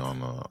similarly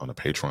on a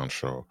Patreon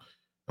show,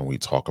 and we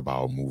talk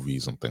about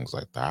movies and things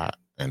like that.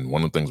 And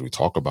one of the things we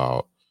talk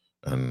about,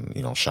 and,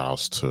 you know,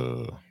 shouts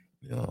to,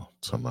 you know,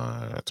 to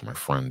my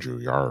friend Drew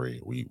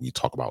Yari, we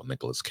talk about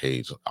Nicolas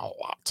Cage a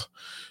lot.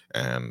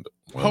 And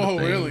one of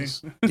the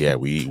things, really? Yeah,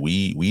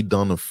 we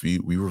done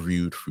we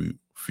reviewed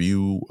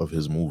few of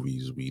his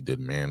movies. We did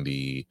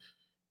Mandy,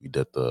 we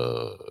did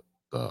the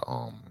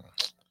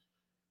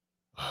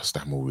it's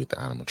that movie with the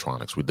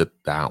animatronics. We did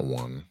that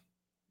one,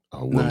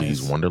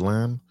 Willy's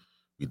Wonderland.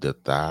 We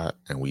did that,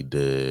 and we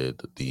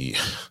did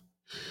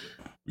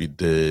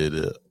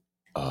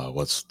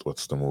what's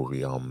the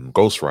movie?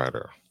 Ghost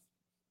Rider.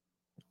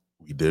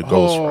 We did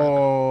Ghost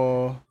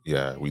Rider.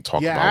 Yeah, we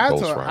talked about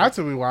Ghost Rider. I had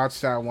to rewatch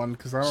that one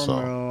because I don't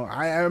know.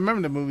 I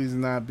remember the movies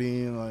not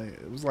being like,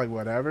 it was like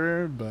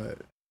whatever, but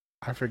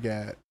I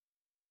forget.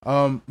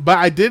 But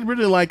I did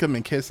really like him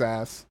in Kiss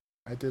Ass.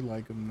 I did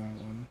like him in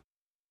that one.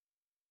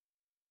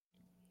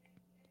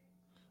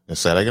 And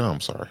say that again. I'm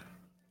sorry.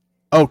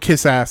 Oh,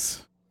 Kiss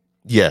Ass.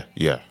 Yeah.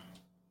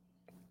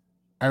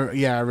 I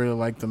really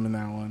liked him in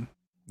that one.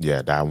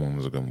 Yeah, that one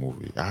was a good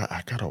movie.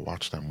 I gotta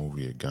watch that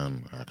movie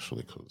again,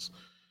 actually, because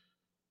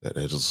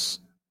there's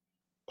just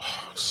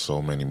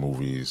so many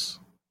movies.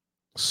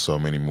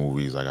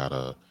 I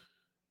gotta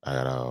I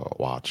gotta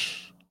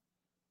watch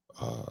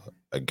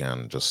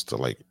again just to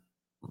like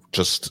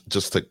just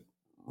to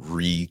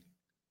re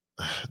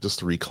just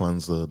to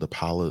re-cleanse the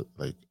palate,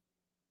 like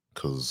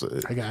because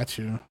I got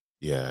you.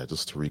 yeah,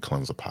 just to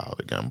re-cleanse the palate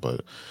again.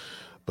 But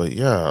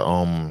yeah,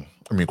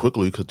 I mean,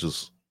 quickly we could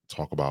just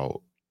talk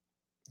about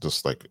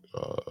just like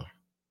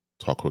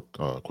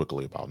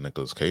quickly about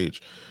Nicolas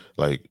Cage.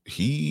 Like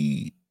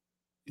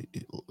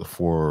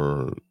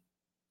for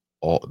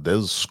all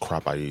there's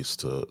crap I used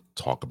to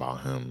talk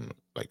about him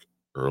like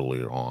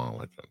earlier on,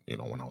 like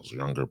when I was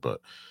younger. But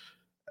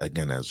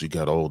again, as you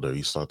get older,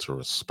 you start to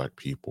respect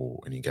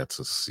people and you get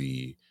to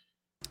see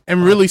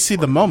and really see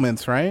the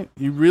moments, right?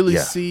 You really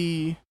Yeah.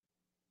 see.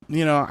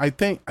 I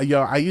think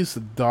I used to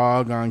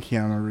dog on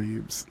Keanu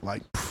Reeves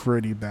like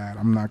pretty bad.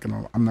 I'm not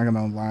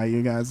gonna lie,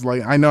 you guys.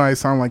 Like, I know I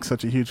sound like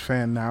such a huge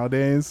fan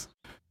nowadays,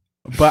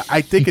 but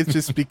I think it's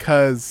just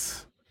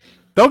because.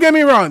 Don't get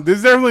me wrong.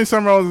 There's definitely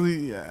some roles,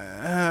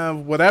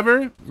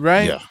 whatever,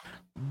 right? Yeah.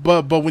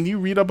 But when you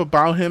read up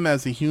about him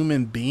as a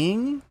human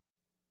being,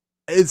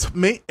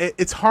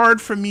 it's hard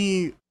for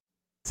me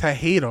to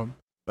hate him.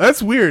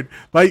 That's weird.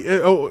 Like,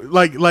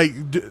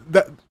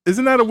 that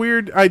isn't that a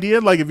weird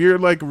idea? Like, if you're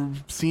like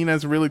seen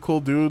as a really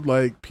cool dude,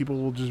 like people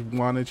will just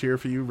want to cheer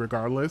for you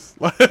regardless.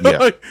 Like,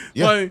 like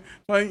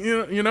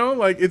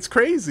it's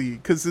crazy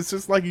because it's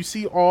just like you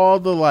see all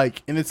the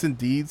like innocent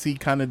deeds he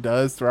kind of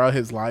does throughout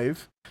his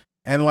life,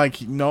 and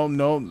like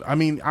no, I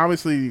mean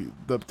obviously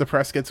the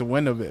press gets a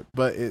wind of it,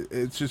 but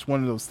it's just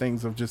one of those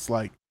things of just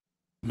like,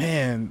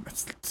 man,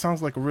 it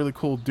sounds like a really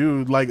cool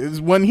dude. Like, it's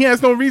when he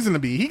has no reason to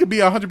be. He could be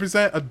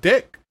 100% a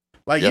dick.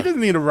 Like, he doesn't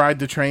need to ride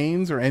the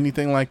trains or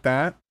anything like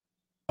that.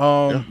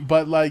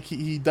 But like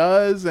he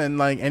does, and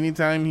like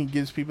anytime he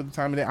gives people the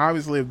time of day,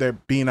 obviously if they're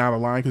being out of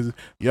line, because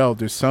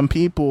there's some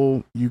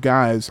people, you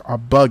guys are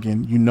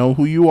bugging. You know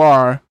who you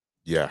are.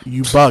 Yeah,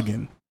 you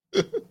bugging.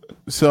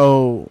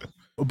 So,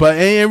 but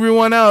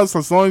everyone else,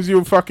 as long as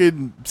you're a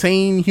fucking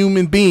sane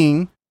human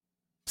being.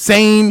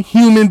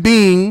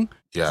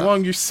 Yeah. As long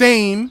as you're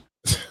sane,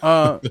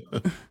 don't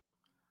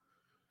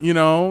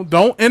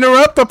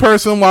interrupt the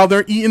person while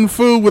they're eating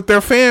food with their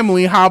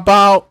family. How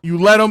about you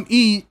let them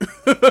eat?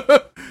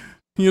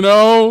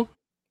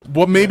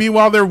 Maybe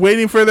while they're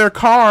waiting for their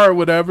car or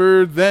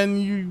whatever, then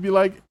you'd be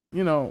like,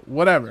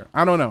 whatever.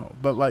 I don't know.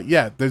 But like,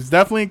 yeah, there's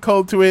definitely a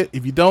code to it.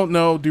 If you don't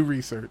know, do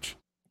research.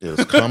 Yeah,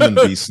 it's common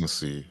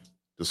decency.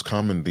 There's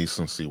common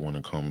decency when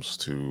it comes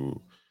to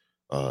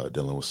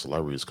dealing with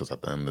celebrities, because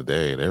at the end of the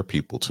day, they're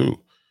people too.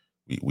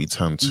 We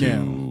tend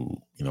to,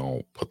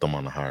 put them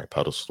on a higher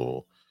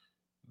pedestal.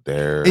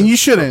 And you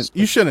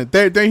shouldn't.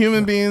 They're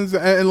human beings,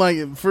 and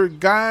like, for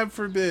God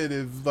forbid,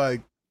 if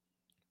like,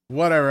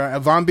 whatever,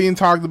 if I'm being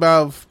talked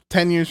about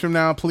 10 years from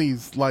now,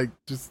 please, like,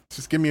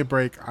 just give me a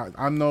break.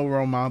 I'm no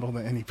role model to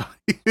anybody.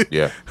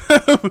 Yeah.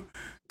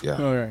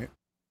 Yeah. All right.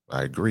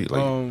 I agree.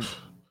 Like,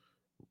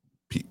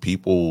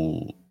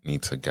 people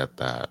need to get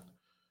that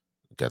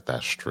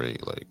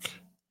straight. Like,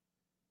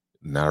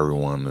 not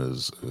everyone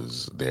is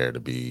there to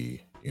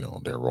be,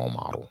 their role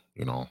model.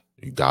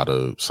 You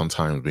gotta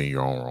sometimes be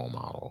your own role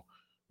model.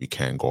 You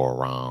can't go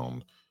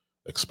around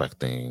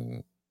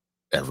expecting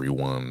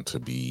everyone to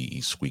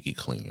be squeaky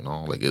clean.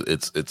 Like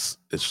it's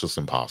just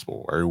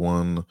impossible.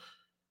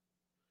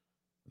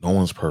 No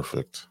one's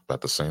perfect, but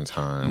at the same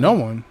time, no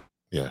one.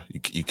 Yeah,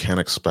 you can't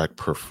expect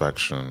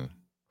perfection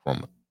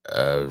from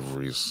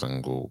every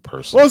single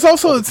person. Well,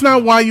 it's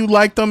not why you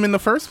like them in the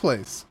first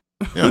place.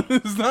 Yeah,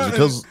 it's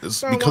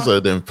because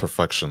of the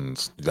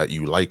imperfections that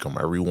you like them.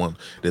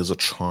 There's a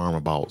charm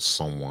about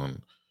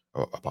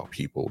about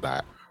people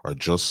that are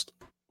just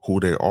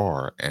who they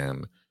are,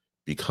 and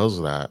because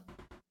of that,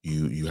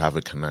 you have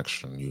a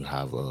connection. You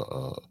have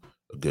a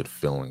good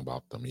feeling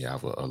about them. You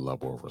have a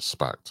level of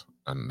respect,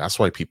 and that's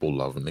why people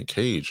love Nick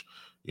Cage.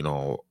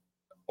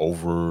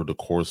 Over the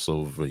course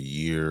of a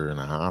year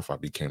and a half, I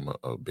became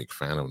a big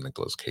fan of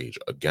Nicolas Cage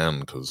again,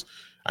 because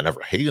I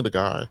never hated the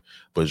guy,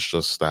 but it's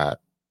just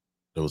that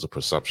there was a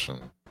perception.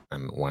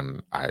 And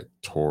when I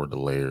tore the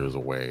layers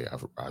away,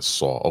 I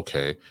saw,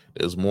 okay,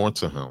 there's more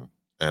to him.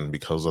 And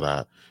because of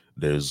that,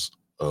 there's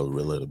a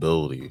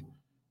relatability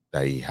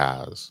that he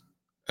has.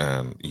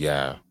 And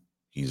yeah,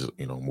 he's,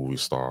 movie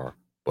star,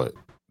 but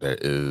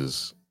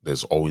there's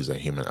always a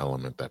human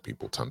element that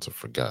people tend to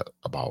forget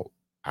about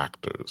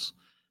actors.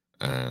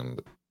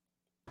 And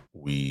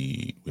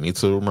we need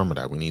to remember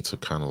that. We need to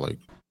kind of like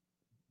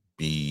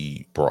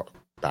be brought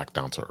back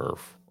down to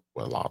earth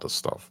with a lot of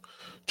stuff,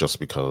 just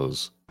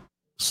because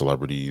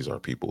celebrities are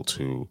people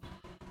too,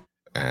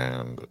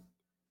 and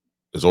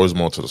there's always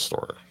more to the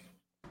story.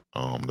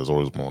 There's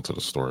always more to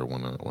the story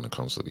when it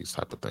comes to these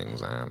type of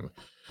things, and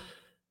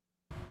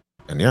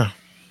yeah,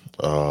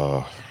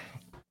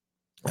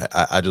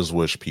 I just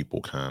wish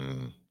people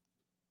can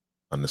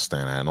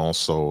understand that. And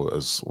also,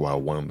 as what I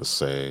wanted to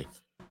say,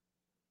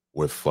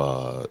 with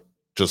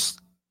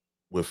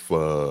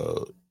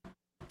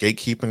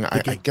gatekeeping,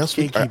 I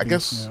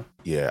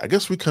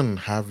guess we can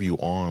have you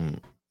on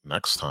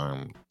next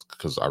time,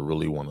 because I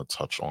really want to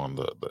touch on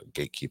the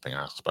gatekeeping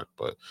aspect.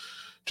 But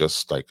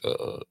just like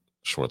a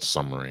short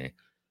summary,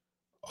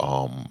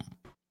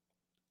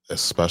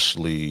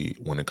 especially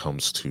when it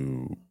comes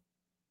to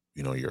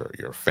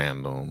your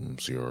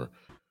fandoms, your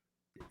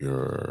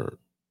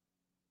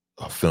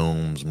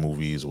films,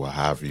 movies, what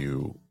have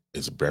you,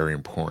 it's very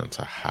important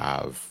to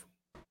have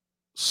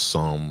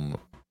some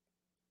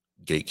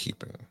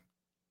gatekeeping.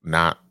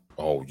 Not,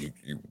 oh,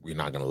 we're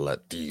not gonna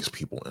let these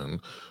people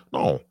in.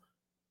 No,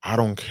 I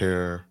don't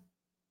care,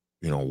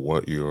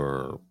 what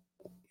you're,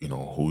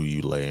 who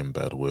you lay in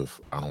bed with.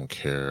 I don't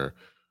care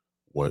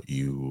what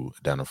you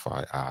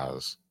identify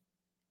as.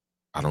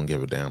 I don't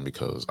give a damn,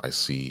 because I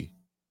see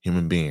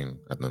human being.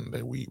 At the end of the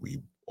day,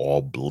 we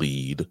all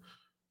bleed,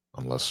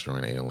 unless you're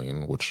an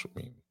alien, which, I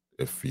mean,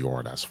 if you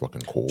are, that's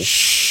fucking cool.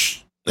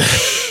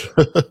 That's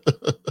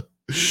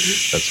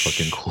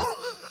fucking cool.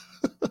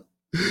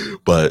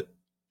 But,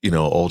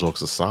 all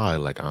jokes aside,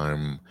 like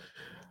I'm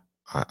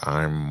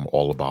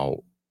all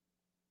about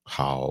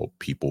how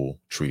people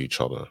treat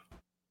each other,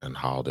 and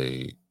how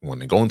when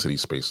they go into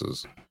these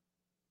spaces,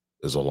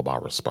 is all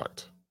about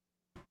respect.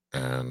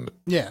 And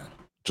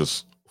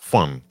just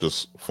fun,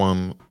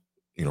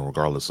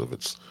 regardless if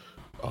it's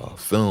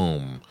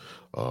film,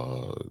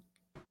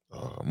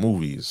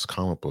 movies,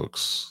 comic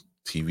books,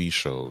 TV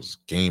shows,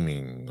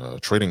 gaming,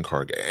 trading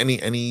card,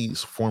 any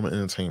form of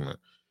entertainment.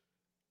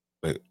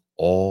 Like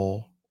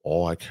all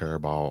I care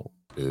about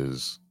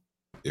is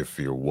if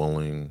you're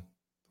willing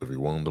to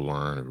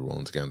learn, if you're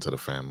willing to get into the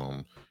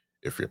fandom,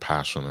 if you're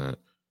passionate,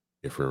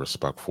 if you're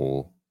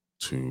respectful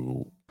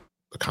to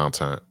the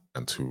content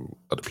and to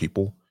other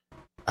people.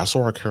 That's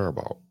all I care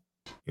about.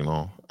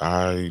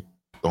 I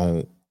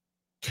don't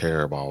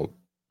care about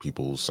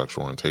people's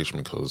sexual orientation,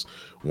 because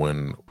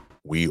when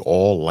we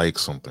all like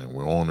something,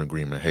 we're all in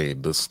agreement, hey,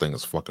 this thing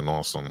is fucking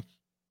awesome,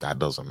 that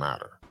doesn't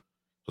matter,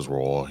 because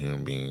we're all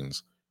human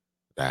beings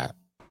that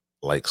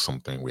like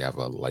something. We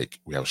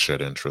have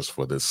shared interest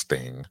for this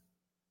thing,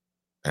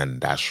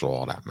 and that's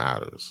all that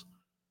matters.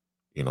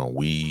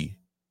 We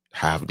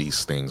have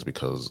these things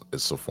because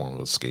it's a form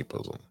of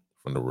escapism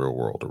from the real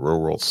world. The real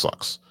world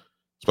sucks,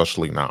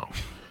 especially now.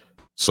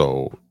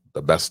 So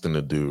the best thing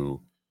to do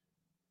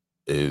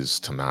is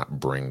to not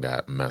bring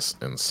that mess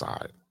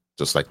inside.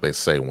 Just like they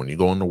say, when you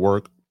go into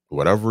work,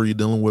 whatever you're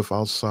dealing with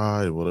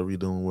outside, whatever you're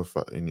dealing with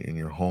in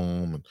your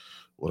home, and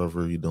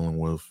whatever you're dealing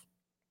with,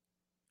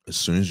 as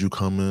soon as you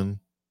come in,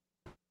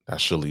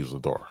 that shit leaves the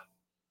door.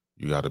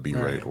 You got to be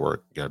ready to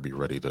work. You got to be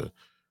ready to.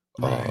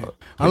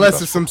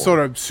 Unless it's some sort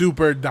of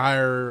super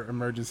dire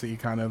emergency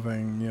kind of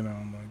thing,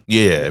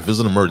 if it's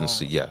an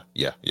emergency,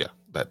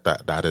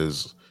 that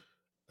is,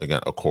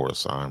 again, of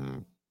course,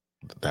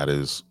 that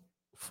is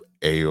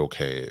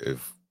a-okay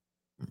if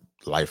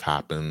life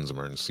happens,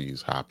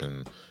 emergencies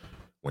happen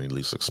when you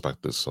least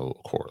expect it. So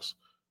of course,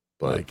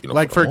 but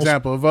for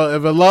example, if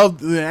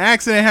an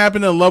accident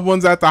happened and a loved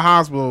one's at the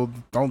hospital,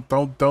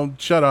 don't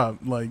shut up.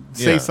 Like,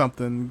 say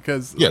something,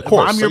 because of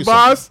course, if I'm your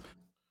boss,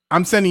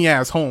 I'm sending your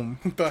ass home.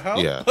 What the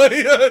hell? Yeah.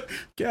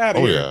 Get out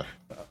of here.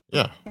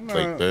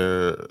 Like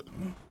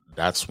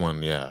that's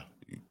when,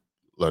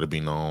 let it be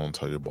known,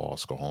 tell your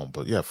boss, go home.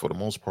 But for the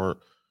most part,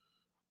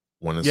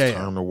 when it's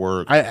time to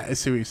work, I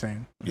see what you're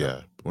saying.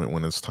 Yeah.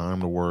 When it's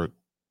time to work,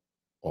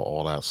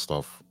 all that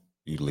stuff,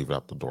 you leave it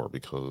at the door,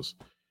 because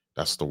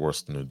that's the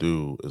worst thing to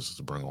do, is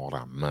to bring all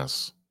that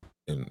mess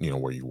in,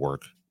 where you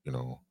work,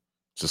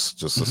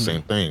 just the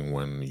same thing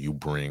when you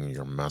bring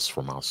your mess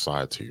from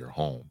outside to your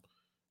home.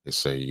 They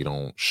say you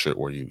don't shit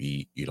where you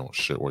eat, you don't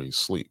shit where you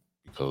sleep,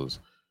 because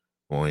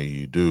when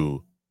you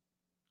do,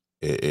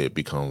 it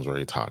becomes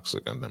very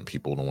toxic, and then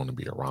people don't want to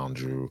be around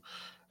you,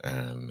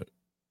 and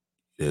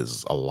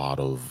there's a lot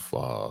of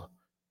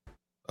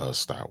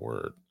that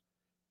word.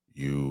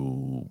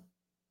 You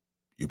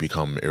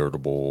become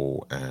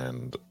irritable,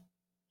 and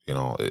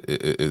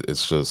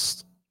it's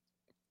just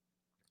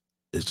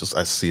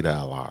I see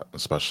that a lot,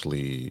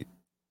 especially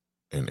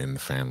in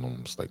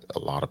fandoms. Like, a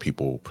lot of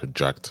people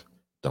project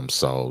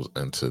themselves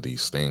into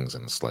these things,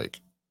 and it's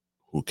like,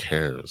 who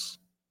cares?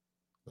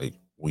 Like,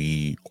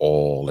 we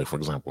all, like, for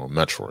example, in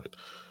Metroid,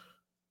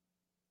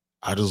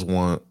 I just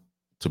want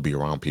to be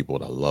around people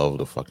that love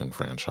the fucking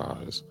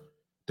franchise.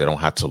 They don't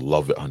have to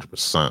love it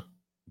 100%,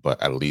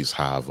 but at least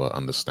have an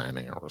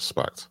understanding and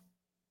respect,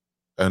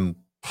 and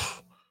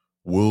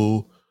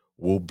we'll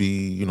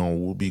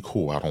be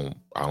cool. I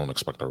don't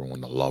expect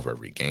everyone to love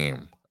every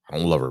game. I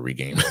don't love every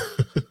game.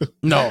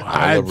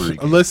 No,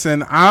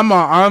 listen, I'm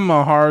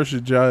a harsh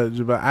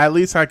judge, but at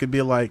least I could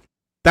be like,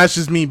 that's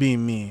just me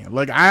being me.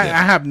 Like, I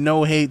have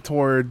no hate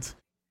towards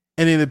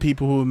any of the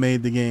people who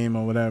made the game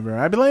or whatever.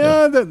 I'd be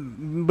like,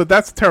 but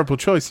that's a terrible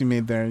choice you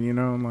made there.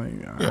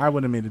 I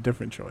would have made a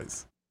different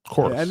choice. Of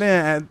course. And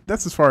then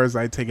that's as far as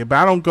I take it. But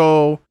I don't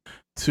go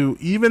to,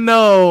 even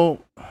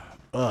though,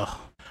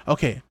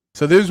 okay.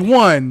 So there's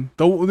one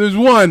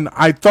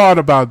I thought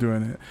about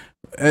doing it.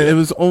 It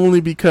was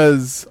only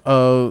because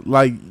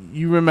like,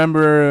 you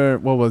remember,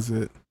 what was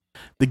it?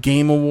 The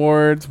Game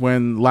Awards,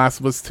 when Last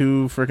of Us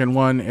 2 freaking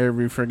won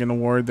every freaking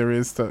award there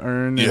is to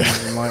earn. Yeah.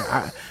 And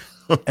like,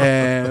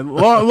 And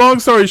long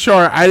story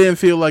short, I didn't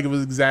feel like it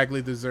was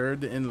exactly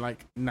deserved in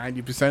like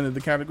 90% of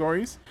the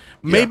categories.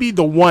 Maybe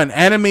the one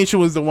animation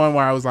was the one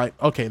where I was like,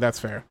 okay, that's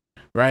fair,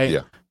 right?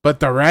 Yeah. But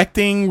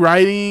directing,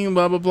 writing,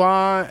 blah blah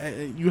blah,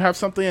 you have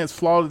something as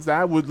flawed as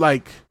that would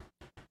like.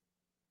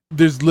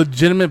 There's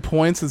legitimate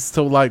points as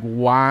to like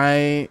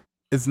why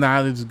it's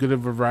not as good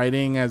of a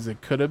writing as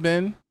it could have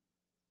been,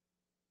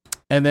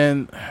 and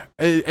then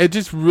it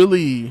just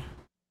really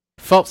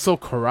felt so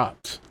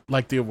corrupt,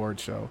 like the award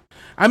show.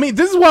 I mean,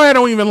 this is why I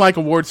don't even like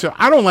award show.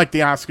 I don't like the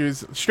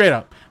Oscars, straight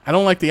up. I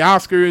don't like the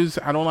Oscars.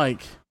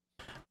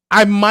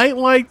 I might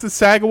like the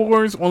SAG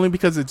Awards only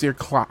because it's your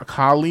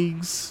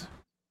colleagues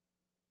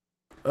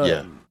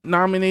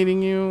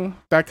nominating you,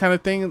 that kind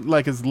of thing.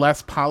 Like, it's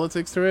less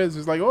politics to it. It's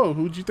just like, oh,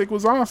 who'd you think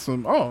was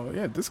awesome? Oh,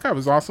 yeah, this guy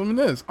was awesome in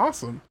this.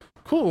 Awesome.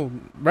 Cool,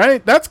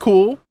 right? That's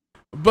cool.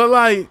 But,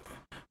 like,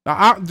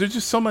 there's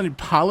just so many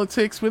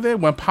politics with it.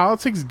 When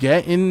politics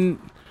get in,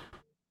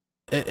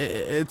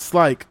 it's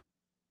like,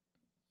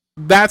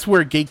 that's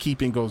where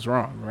gatekeeping goes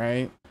wrong,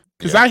 right?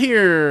 Because I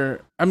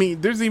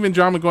mean, there's even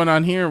drama going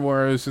on here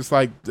where it's just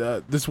like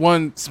this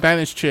one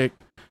Spanish chick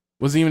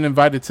was even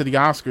invited to the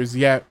Oscars,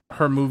 yet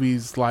her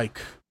movie's like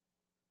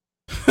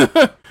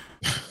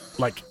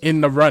like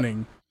in the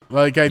running.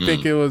 Like, I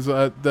think it was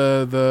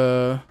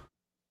the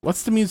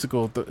what's the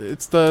musical?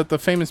 It's the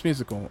famous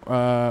musical.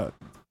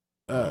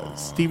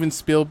 Steven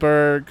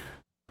Spielberg.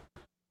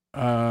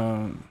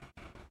 Oh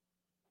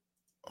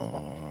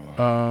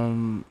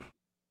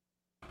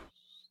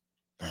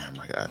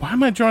my God. Why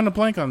am I drawing a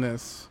blank on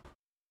this?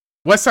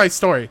 West Side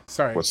Story.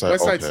 Sorry. West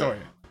Side Story.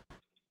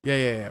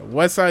 Yeah.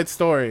 West Side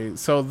Story.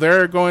 So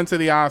they're going to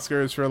the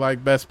Oscars for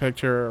like Best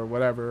Picture or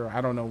whatever.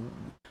 I don't know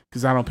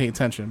because I don't pay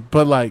attention.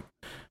 But like,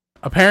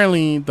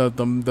 apparently the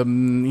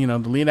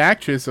lead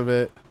actress of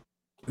it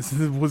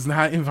was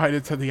not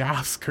invited to the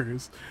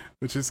Oscars,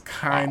 which is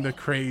kind of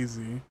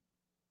crazy.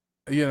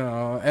 You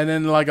know, and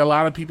then like a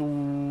lot of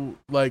people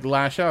like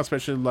lash out,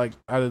 especially like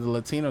out of the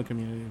Latino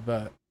community.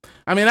 But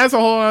I mean, that's a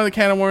whole other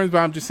can of worms. But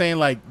I'm just saying,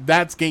 like,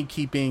 that's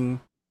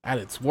gatekeeping at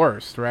its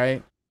worst,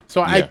 right?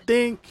 So I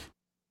think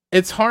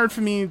it's hard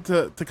for me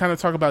to kind of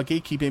talk about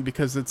gatekeeping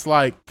because it's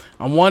like,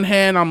 on one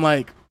hand, I'm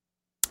like,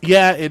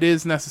 yeah, it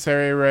is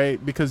necessary,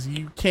 right? Because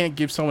you can't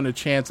give someone a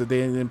chance that they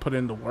didn't put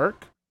in the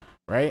work,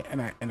 right?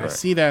 And I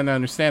see that and I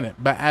understand it.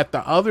 But at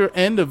the other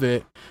end of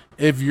it,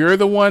 if you're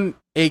the one,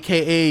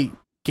 aka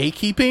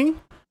gatekeeping,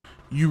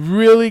 you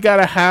really got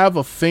to have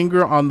a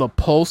finger on the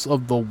pulse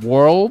of the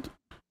world,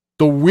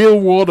 the real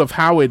world of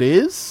how it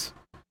is.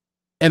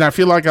 And I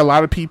feel like a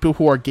lot of people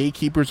who are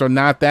gatekeepers are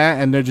not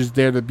that, and they're just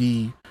there to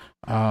be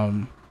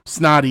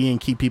snotty and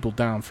keep people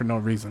down for no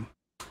reason.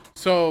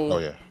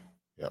 So,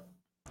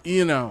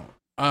 you know,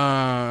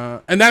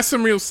 and that's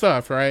some real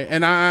stuff, right?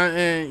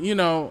 And you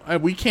know,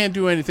 we can't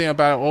do anything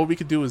about it. All we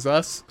could do is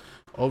us.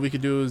 All we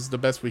could do is the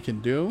best we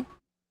can do.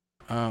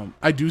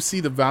 I do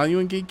see the value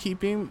in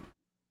gatekeeping,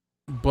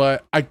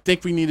 but I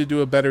think we need to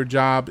do a better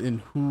job in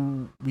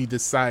who we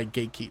decide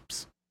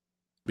gatekeeps.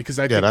 Because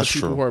I think the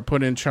people who are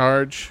put in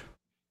charge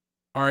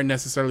aren't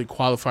necessarily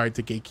qualified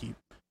to gatekeep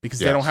because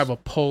they don't have a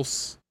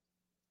pulse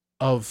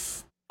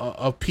of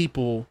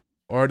people,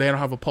 or they don't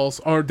have a pulse,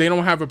 or they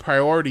don't have a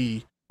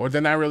priority, or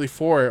they're not really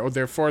for it, or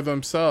they're for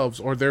themselves,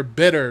 or they're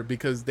bitter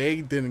because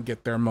they didn't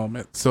get their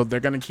moment, so they're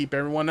gonna keep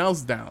everyone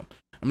else down.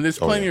 I mean, there's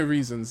plenty of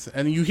reasons,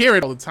 and you hear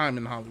it all the time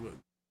in Hollywood.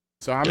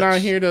 So I'm not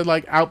here to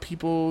like out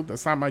people.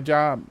 That's not my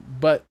job.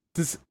 But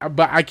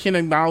I can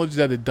acknowledge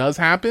that it does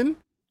happen,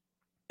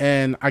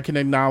 and I can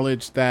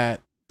acknowledge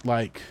that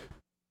like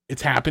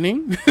it's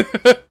happening.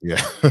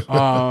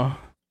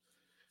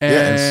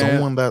 And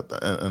someone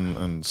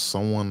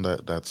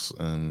that's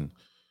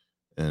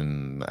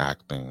in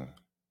acting,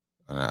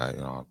 and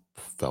I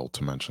failed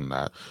to mention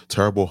that.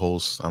 Terrible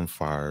host. I'm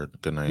fired.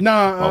 Good night.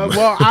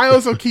 Well, I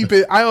also keep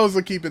it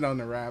on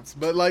the wraps.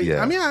 But like,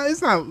 I mean,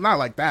 it's not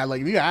like that.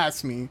 Like, if you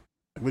ask me,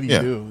 what do you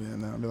do?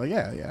 And I'll be like,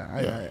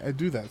 I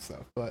do that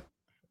stuff. But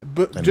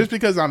just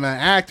because I'm an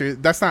actor,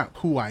 that's not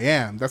who I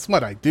am. That's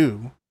what I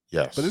do.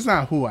 Yes. But it's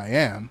not who I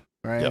am,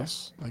 right?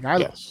 Yes. Like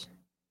But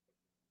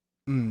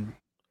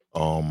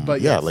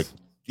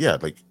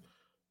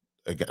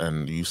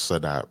and you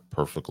said that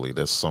perfectly.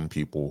 There's some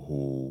people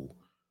who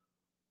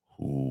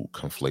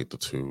conflate the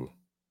two,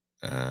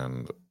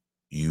 and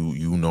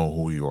you know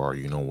who you are,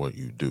 you know what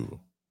you do.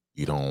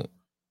 You don't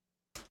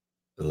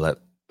let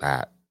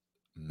that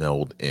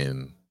meld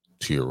in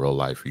to your real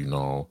life. You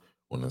know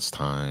when it's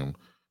time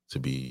to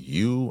be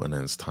you, and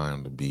then it's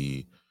time to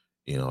be,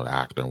 the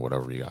actor and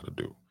whatever you got to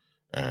do.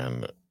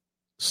 And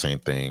same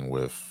thing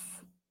with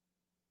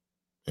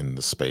in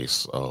the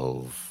space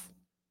of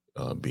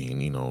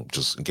being,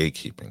 just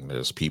gatekeeping.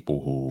 There's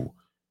people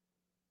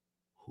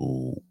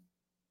who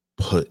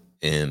put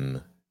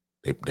in,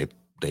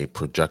 they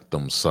project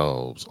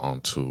themselves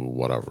onto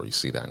whatever. You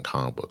see that in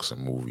comic books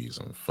and movies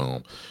and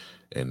film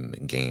and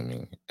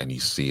gaming, and you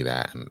see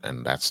that,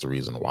 and that's the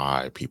reason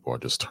why people are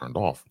just turned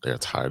off. They're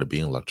tired of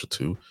being lectured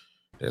to.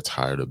 They're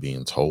tired of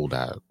being told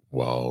that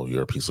well,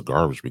 you're a piece of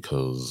garbage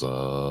because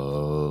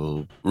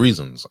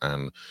reasons.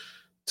 And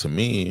to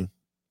me,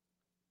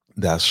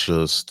 that's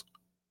just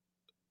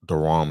the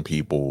wrong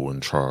people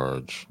in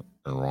charge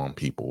and wrong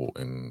people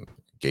in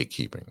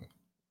gatekeeping.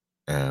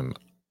 And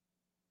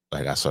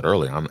like I said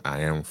earlier,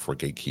 I am for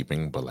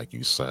gatekeeping, but like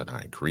you said, I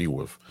agree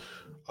with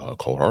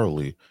Cole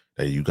Harley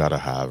that you gotta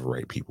have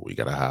right people. You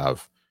gotta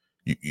have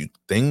you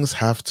things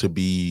have to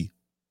be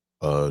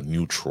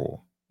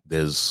neutral.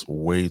 There's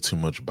way too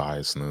much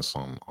biasness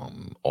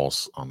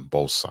on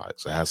both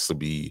sides. It has to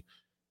be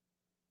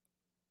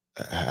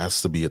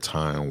a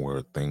time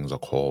where things are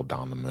called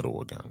down the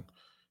middle again,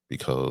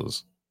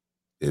 because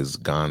it's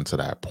gone to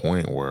that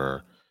point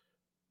where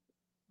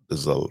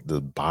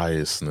the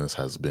biasness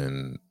has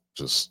been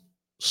just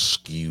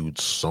skewed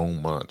so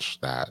much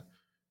that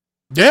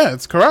yeah,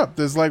 it's corrupt.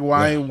 It's like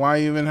why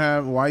even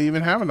have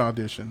an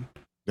audition?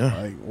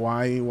 Yeah. Like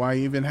why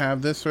even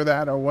have this or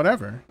that or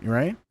whatever,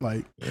 right?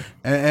 Like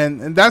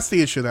and that's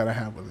the issue that I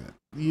have with it.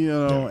 You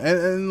know,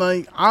 and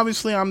like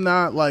obviously I'm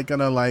not like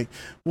gonna like,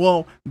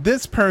 well,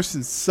 this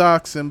person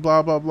sucks and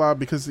blah blah blah,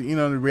 because you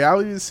know the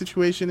reality of the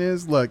situation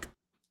is, look,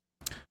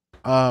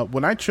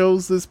 when I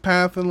chose this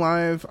path in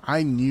life,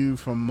 I knew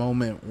from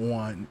moment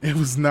one it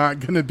was not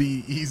gonna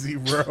be easy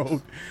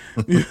road.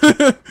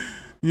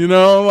 You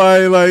know,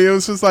 like it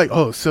was just like,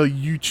 oh, so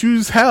you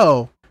choose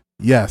hell?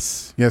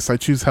 Yes, I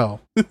choose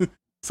hell.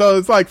 So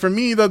it's like for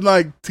me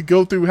to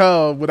go through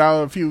hell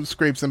without a few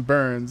scrapes and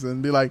burns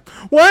and be like,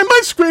 why am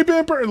I scraping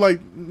and burning?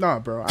 Like, nah,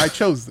 bro, I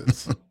chose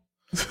this.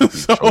 You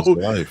chose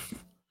life.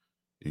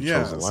 You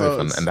chose life, so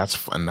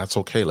and that's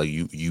okay. Like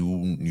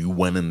you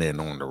went in there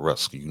knowing the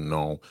risk. You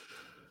know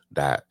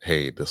that,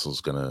 hey, this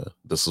is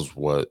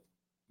what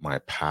my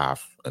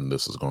path and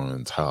this is going to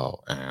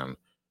entail, and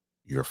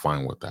you're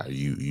fine with that.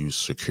 You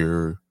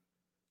secure.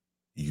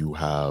 You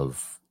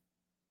have.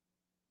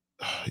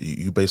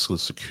 You basically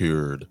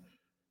secured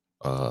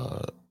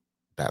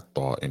that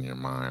thought in your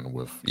mind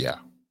with, yeah,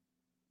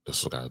 this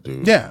is what I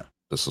do. Yeah.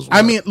 This is what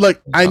I mean,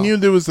 look, I knew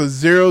there was a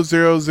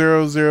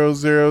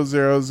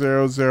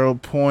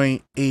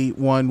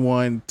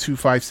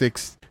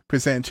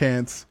 0.811,256%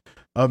 chance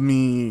of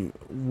me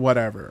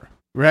whatever,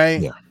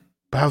 right? Yeah.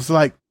 But I was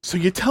like, so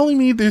you're telling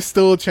me there's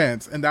still a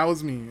chance, and that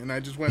was me, and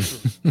I just went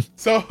through.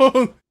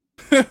 So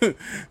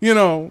you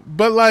know,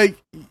 but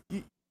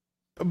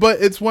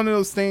it's one of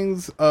those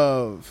things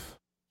of,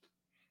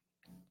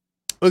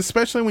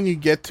 especially when you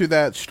get to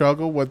that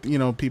struggle, what, you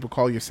know, people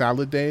call your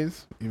salad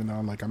days, even though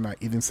I'm not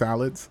eating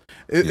salads.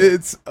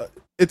 It's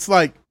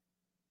like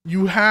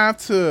you have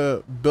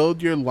to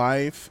build your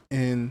life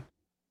you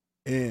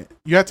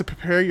have to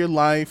prepare your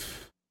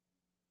life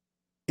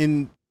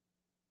in,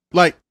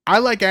 like, I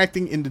like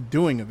acting in the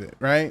doing of it,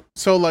 right?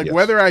 So like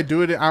whether I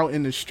do it out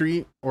in the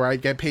street or I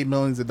get paid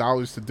millions of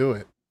dollars to do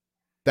it,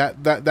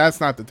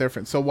 that's not the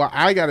difference. So what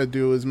I got to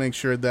do is make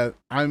sure that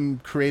I'm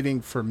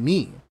creating for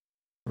me,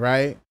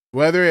 right?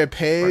 Whether it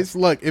pays,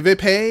 look, if it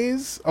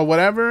pays or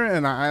whatever,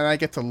 and I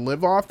get to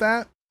live off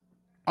that,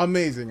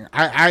 amazing.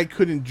 I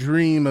couldn't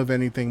dream of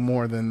anything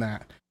more than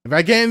that. If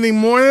I get anything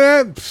more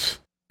than that,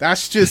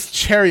 that's just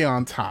cherry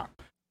on top,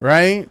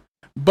 right?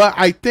 But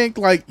I think,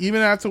 like,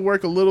 even I have to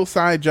work a little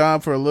side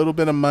job for a little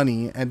bit of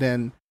money, and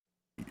then,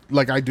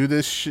 like, I do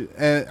this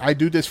I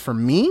do this for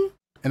me,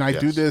 and I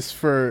do this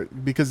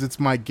because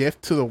it's my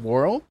gift to the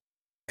world,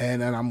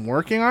 and I'm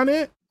working on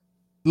it.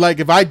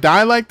 Like, if I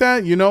die like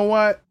that, you know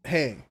what?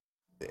 Hey,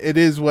 it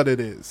is what it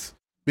is.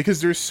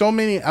 Because there's so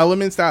many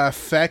elements that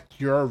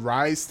affect your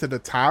rise to the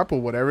top,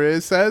 or whatever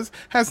it says,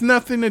 has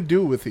nothing to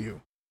do with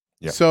you.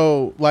 Yep.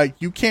 So, like,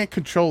 you can't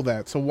control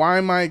that. So why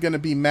am I going to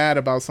be mad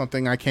about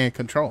something I can't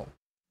control?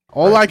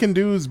 All I can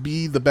do is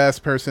be the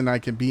best person I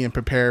can be and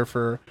prepare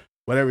for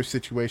whatever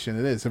situation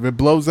it is. If it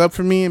blows up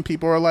for me and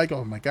people are like,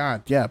 oh my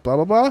God, yeah, blah,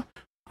 blah, blah,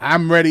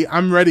 I'm ready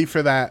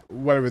for that,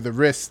 whatever the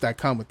risks that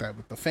come with that,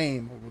 with the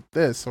fame or with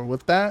this or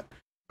with that,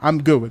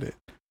 I'm good with it.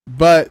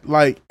 But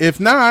like, if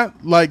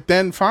not, like,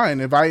 then fine.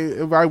 If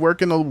I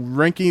work in a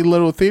rinky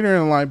little theater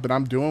and like, but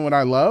I'm doing what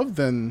I love,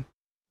 then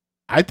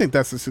I think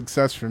that's a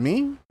success for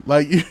me.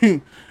 Like,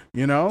 you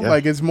know,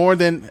 like, it's more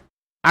than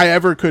I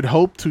ever could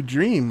hope to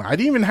dream. I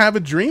didn't even have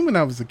a dream when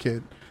I was a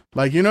kid.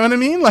 Like, you know what I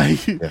mean?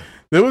 Like,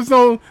 there was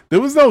no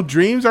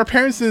dreams. Our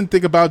parents didn't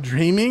think about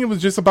dreaming. It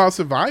was just about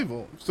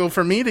survival. So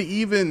for me to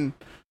even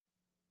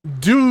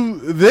do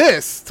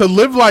this, to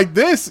live like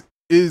this,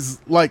 is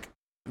like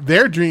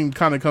their dream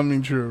kind of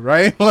coming true,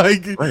 right?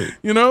 Like,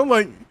 you know,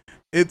 like,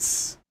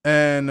 it's,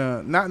 and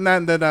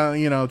not that I,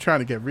 you know, trying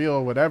to get real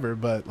or whatever,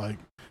 but like,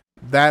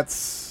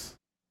 that's,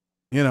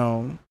 you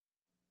know,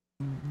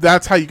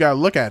 that's how you gotta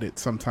look at it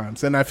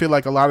sometimes. And I feel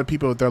like a lot of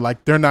people,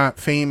 they're not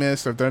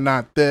famous, or they're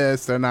not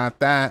this, they're not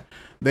that.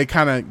 They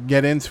kind of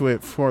get into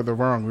it for the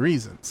wrong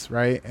reasons,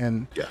 right?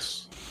 And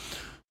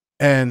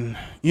and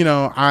you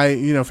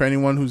know, for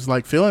anyone who's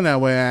like feeling that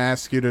way, I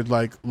ask you to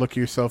like look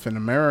yourself in the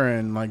mirror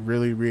and like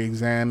really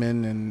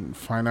re-examine and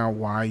find out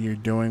why you're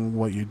doing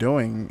what you're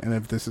doing, and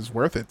if this is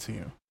worth it to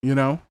you. You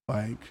know,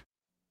 like,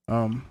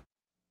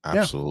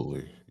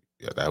 absolutely,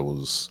 yeah, that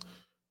was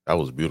That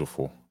was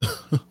beautiful.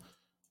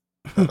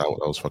 That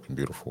was fucking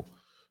beautiful.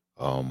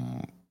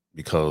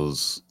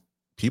 Because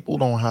people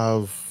don't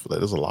have.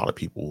 There's a lot of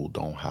people who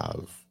don't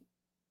have,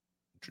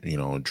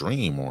 a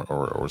dream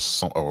or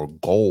some or a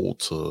goal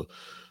to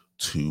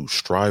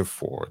strive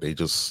for. They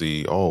just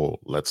see, oh,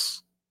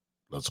 let's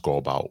go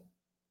about,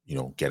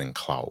 getting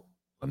clout.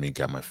 Let me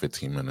get my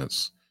 15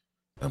 minutes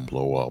and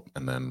blow up.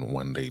 And then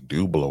when they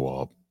do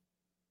blow up,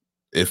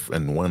 if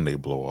and when they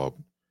blow up,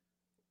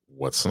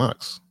 what's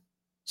next?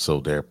 So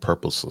they're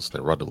purposeless,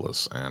 they're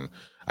rudderless. And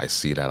I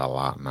see that a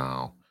lot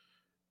now,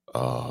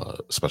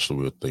 especially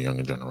with the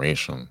younger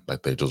generation.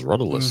 Like they're just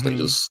rudderless. They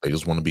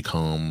just want to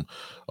become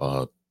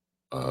uh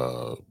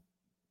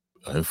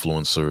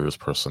influencers,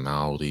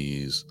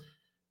 personalities,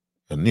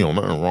 and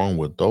nothing wrong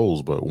with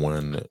those, but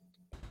when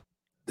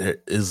there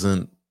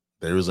isn't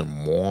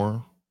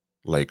more,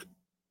 like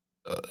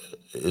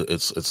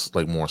it's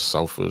like more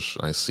selfish.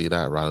 I see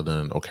that rather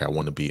than, okay, I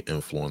want to be an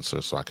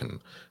influencer so I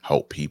can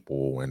help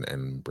people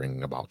and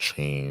bring about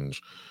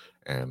change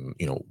and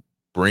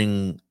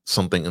bring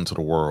something into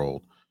the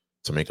world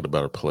to make it a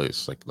better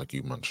place, like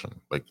you mentioned.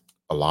 Like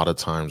a lot of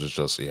times it's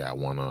just, I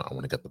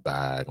wanna get the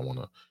bag, I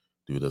wanna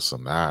do this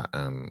and that,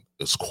 and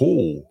it's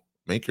cool,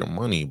 make your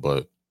money,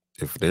 but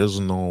if there's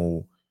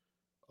no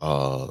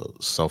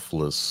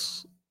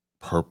selfless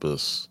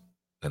purpose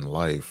in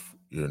life,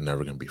 you're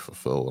never gonna be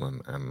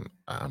fulfilled. And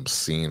I'm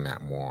seeing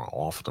that more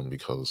often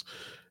because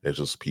there's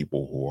just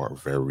people who are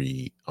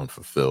very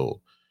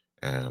unfulfilled.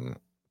 And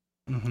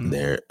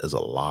there is a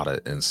lot of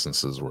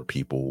instances where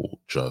people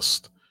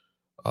just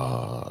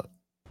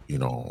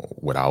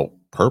without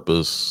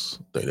purpose,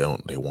 they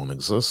won't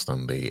exist,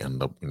 and they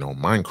end up,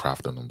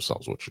 Minecrafting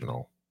themselves,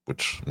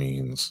 which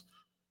means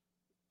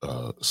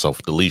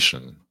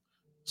self-deletion.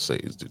 Say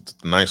it's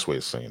a nice way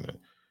of saying it.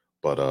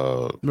 But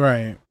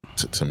right.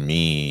 To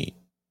me,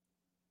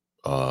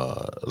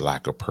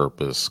 lack of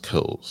purpose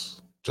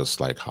kills, just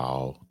like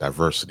how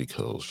diversity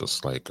kills,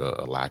 just like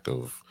a lack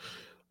of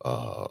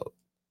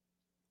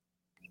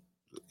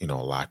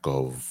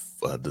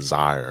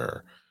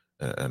desire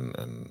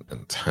and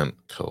intent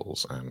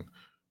kills. And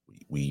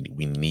we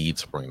need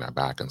to bring that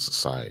back in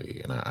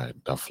society. And I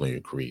definitely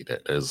agree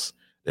that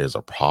there's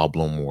a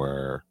problem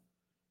where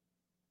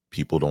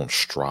people don't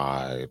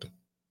strive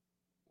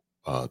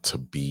to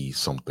be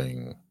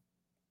something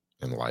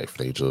in life.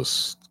 They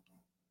just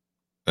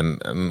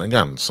and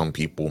again, some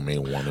people may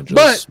want to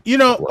just,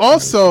 but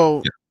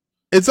also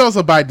it's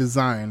also by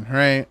design,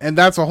 right? And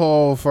that's a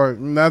whole that's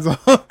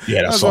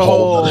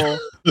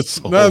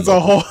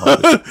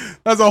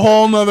a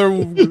whole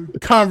nother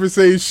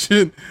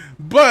conversation.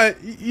 But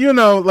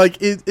like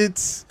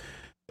it's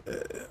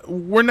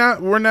we're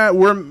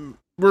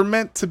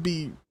meant to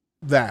be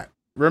that.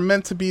 We're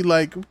meant to be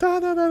like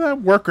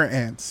worker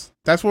ants.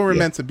 That's what we're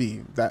meant to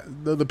be. That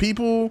the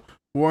people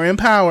who are in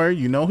power,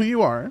 who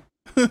you are.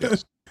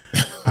 Yes.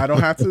 I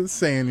don't have to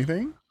say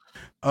anything.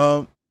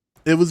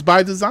 It was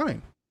by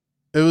design.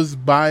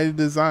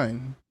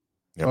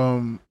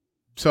 Yep.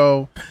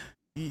 So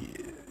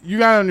you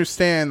gotta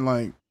understand,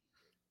 like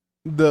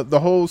the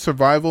whole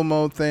survival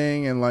mode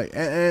thing, and like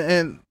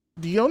and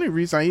the only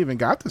reason I even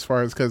got this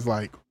far is because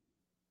like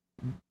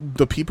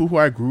the people who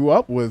I grew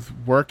up with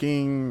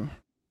working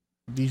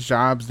these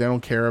jobs they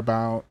don't care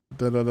about,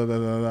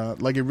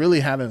 like it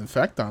really had an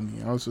effect on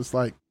me. I was just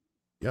like,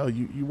 yo,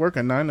 you work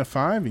a 9 to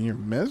 5 and you're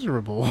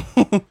miserable.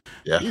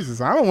 Yeah.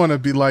 Jesus, I don't want to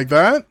be like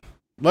that.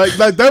 Like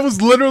that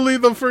was literally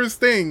the first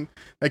thing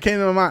that came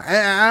to my mind.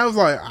 And I was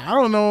like, I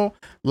don't know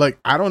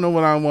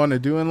what I want to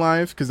do in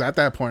life, because at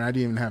that point I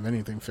didn't even have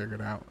anything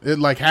figured out. It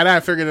like had I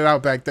figured it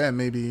out back then,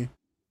 maybe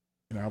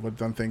I would have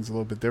done things a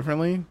little bit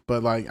differently.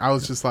 But like I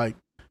was just like,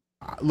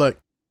 look,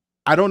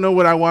 I don't know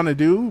what I want to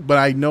do, but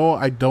I know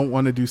I don't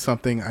want to do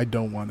something I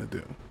don't want to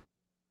do.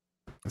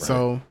 Right.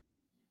 So,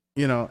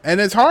 and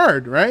it's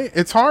hard, right?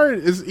 It's hard.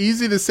 It's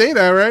easy to say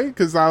that, right?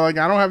 Because I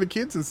don't have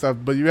kids and stuff,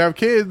 but you have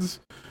kids.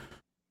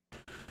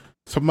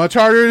 So much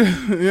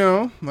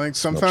harder, like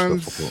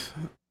sometimes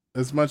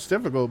it's much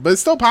difficult, but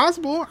it's still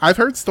possible. I've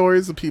heard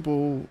stories of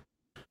people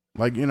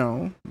like,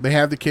 they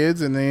have the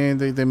kids and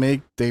they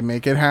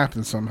make it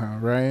happen somehow,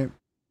 right?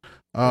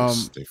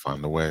 They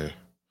find a way.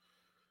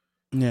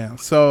 Yeah.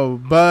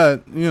 So,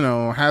 but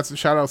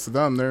shout outs to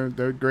them.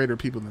 They're greater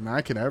people than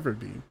I could ever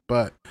be.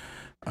 But,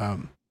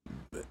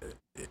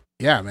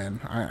 yeah, man,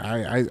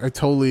 I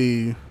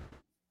totally,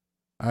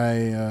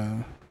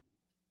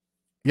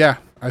 yeah,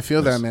 I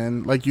feel that,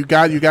 man. Like you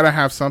gotta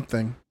have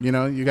something, you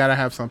gotta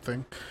have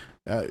something,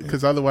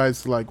 because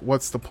otherwise, like,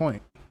 what's the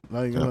point?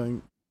 Like,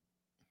 even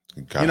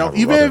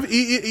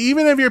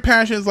if your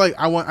passion is like,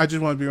 I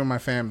just want to be with my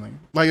family.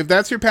 Like, if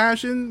that's your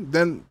passion,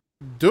 then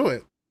do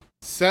it.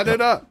 Set it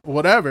up,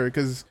 whatever.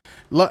 Because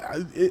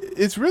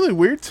it's really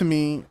weird to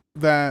me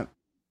that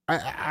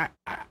I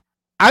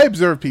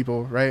observe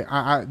people, right?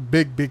 I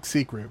big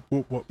secret.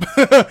 Whoop, whoop.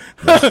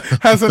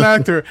 As an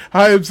actor,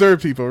 I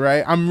observe people,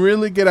 right? I'm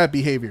really good at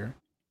behavior.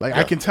 Like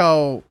I can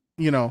tell,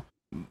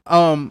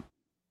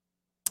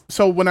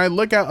 so when I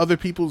look at other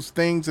people's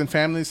things and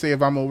families, say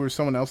if I'm over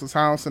someone else's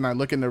house and I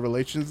look in the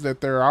relations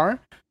that there are,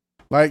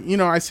 like, you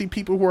know, I see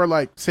people who are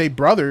like, say,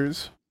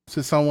 brothers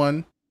to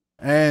someone,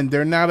 and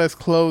they're not as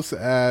close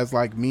as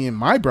like me and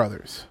my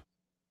brothers.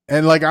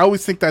 And like, I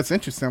always think that's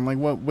interesting. I'm like,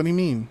 what do you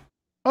mean?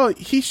 Oh,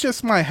 he's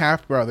just my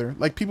half brother.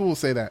 Like, people will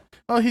say that.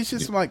 Oh, he's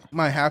just like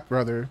my half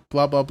brother.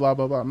 Blah blah blah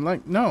blah blah. I'm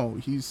like, no,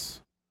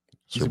 he's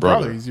your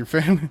brother. He's your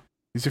family.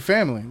 He's your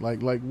family.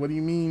 Like, what do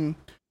you mean?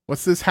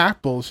 What's this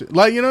half bullshit?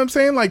 Like, you know what I'm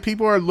saying? Like,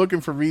 people are looking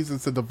for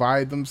reasons to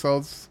divide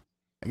themselves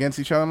against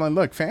each other. I'm like,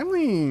 look,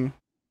 family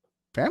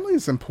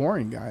is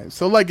important, guys.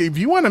 So like, if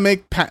you want to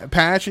make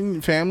passion,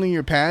 family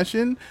your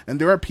passion, and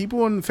there are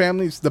people in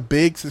families, the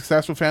big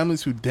successful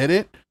families who did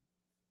it,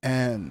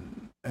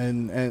 and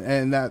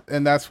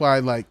that's why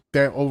like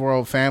their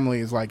overall family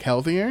is like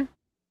healthier.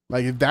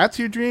 Like, if that's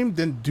your dream,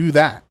 then do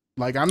that.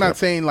 Like, I'm not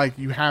saying like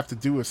you have to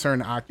do a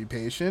certain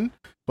occupation,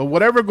 but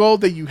whatever goal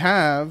that you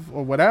have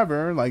or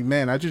whatever, like,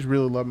 man, I just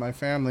really love my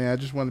family. I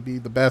just want to be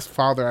the best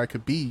father I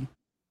could be.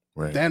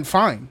 Right. Then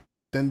fine.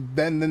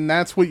 Then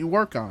that's what you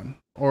work on.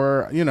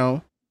 Or, you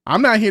know,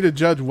 I'm not here to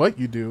judge what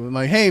you do.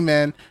 Like, hey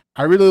man,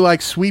 I really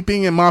like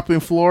sweeping and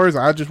mopping floors.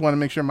 I just want to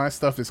make sure my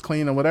stuff is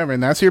clean or whatever.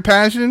 And that's your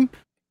passion.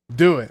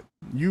 Do it.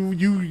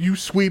 You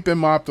sweep and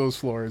mop those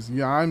floors.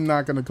 Yeah, I'm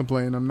not gonna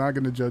complain. I'm not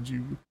gonna judge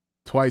you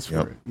twice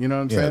for it. You know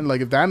what I'm saying?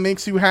 Like, if that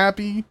makes you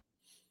happy,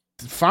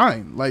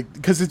 fine. Like,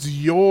 because it's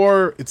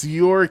your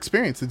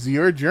experience. It's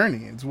your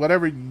journey. It's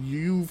whatever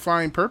you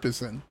find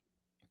purpose in.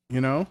 You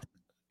know?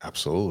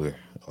 Absolutely.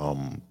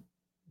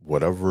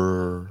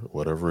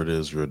 Whatever it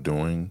is you're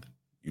doing,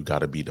 you got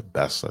to be the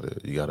best at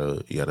it. You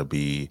gotta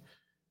be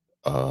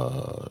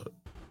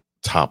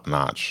top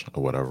notch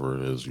or whatever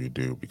it is you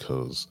do,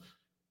 because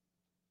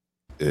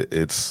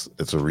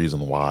it's a reason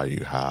why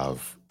you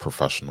have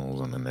professionals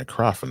in their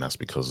craft, and that's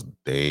because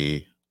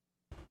they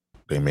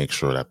make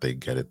sure that they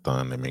get it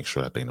done. They make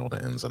sure that they know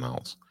the ins and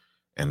outs,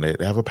 and they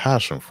have a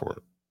passion for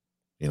it,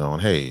 you know.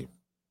 And hey,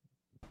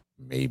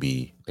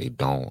 maybe they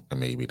don't, and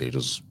maybe they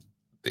just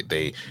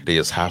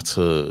have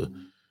to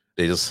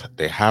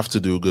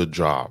do a good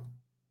job.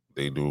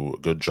 They do a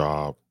good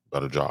job,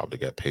 better job, they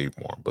get paid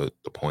more. But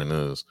the point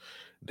is,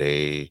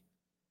 they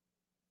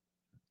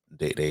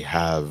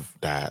have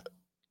that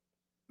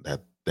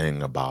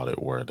thing about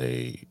it where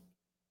they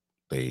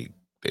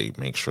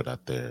make sure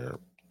that they're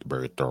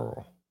very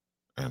thorough,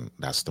 and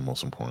that's the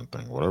most important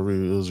thing. Whatever it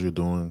is you're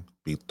doing,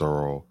 be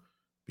thorough,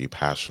 be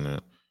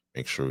passionate,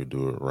 make sure you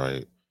do it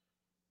right.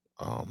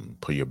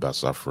 Put your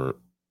best effort.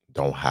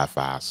 Don't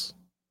half-ass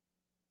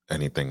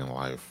anything in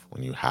life.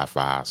 When you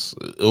half-ass,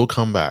 it'll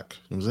come back.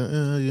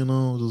 You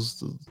know,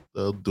 just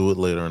they'll do it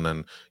later, and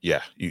then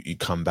you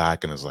come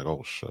back, and it's like,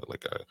 oh shit,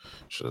 like I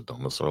should have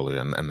done this earlier,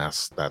 and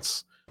that's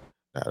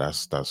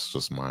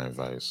just my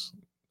advice.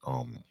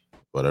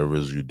 Whatever it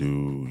is you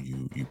do,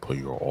 you put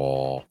your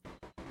all.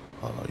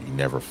 You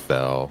never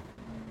fail.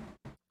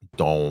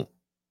 Don't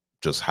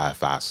just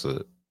half-ass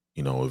it.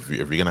 You know, if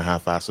you're gonna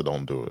half-ass it,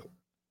 don't do it.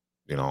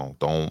 You know,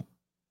 don't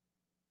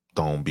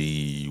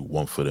be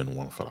 1 foot in,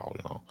 1 foot out.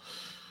 You know,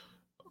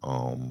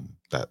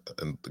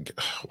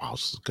 wow,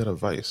 this is good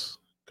advice.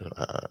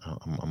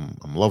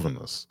 I'm loving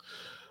this.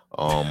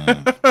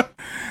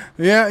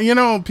 Yeah, you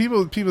know,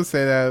 people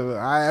say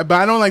that, but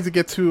I don't like to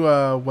get too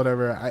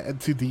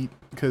too deep,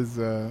 because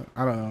I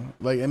don't know,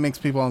 like, it makes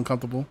people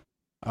uncomfortable.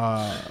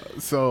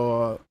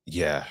 So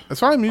yeah,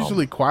 that's why I'm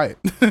usually quiet.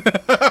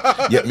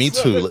 Yeah, me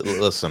too.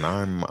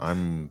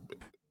 Listen,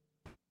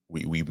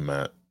 we've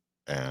met,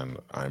 and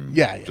I'm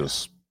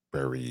just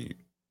very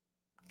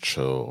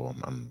chill.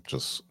 I'm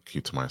just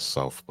keep to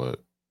myself. But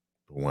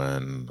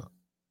when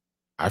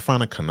I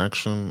find a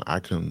connection, I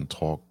can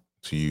talk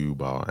to you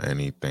about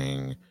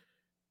anything,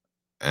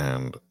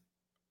 and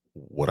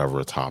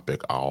whatever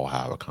topic, I'll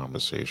have a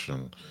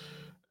conversation.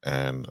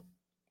 And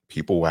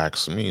people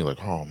ask me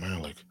like, "Oh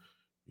man, like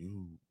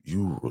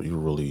you're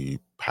really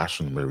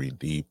passionate, very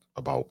deep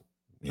about,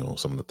 you know,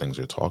 some of the things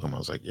you're talking about." I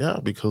was like, yeah,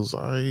 because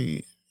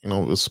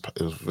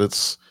if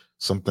it's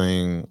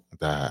something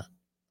that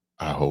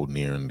I hold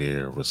near and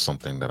dear, with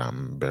something that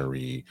I'm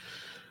very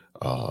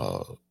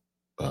thorough,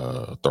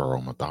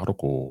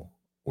 methodical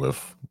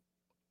with,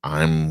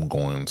 I'm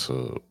going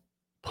to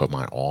put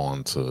my all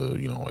into,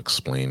 you know,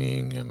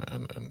 explaining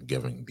and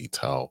giving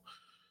detail.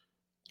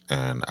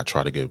 And I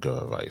try to give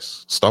good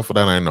advice, stuff that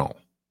I know.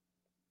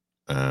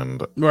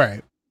 And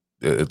right,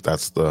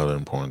 that's the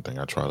important thing.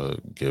 I try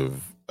to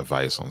give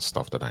advice on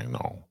stuff that I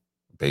know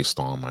based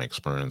on my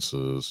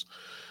experiences,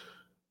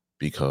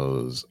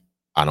 because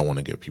I don't want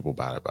to give people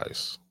bad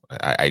advice.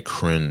 I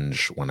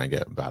cringe when I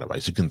get bad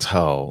advice. You can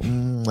tell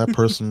that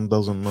person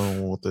doesn't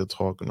know what they're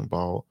talking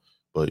about,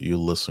 but you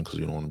listen because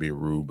you don't want to be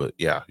rude. But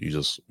yeah, you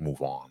just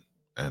move on.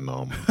 And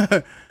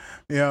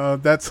yeah,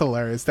 that's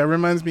hilarious. That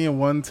reminds me of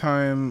one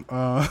time.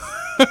 All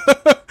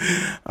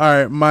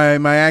right,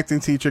 my acting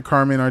teacher,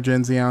 Carmen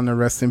Argenziano,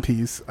 rest in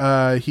peace.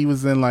 He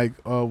was in like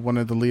one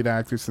of the lead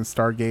actors in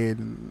Stargate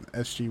and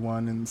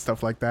SG-1 and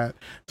stuff like that.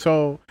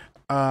 So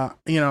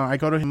I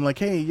go to him like,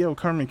 hey, yo,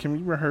 Carmen, can we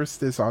rehearse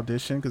this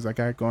audition? Because I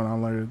got it going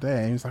on later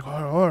today. And he's like, oh,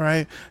 all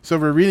right. So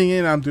we're reading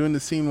it. I'm doing the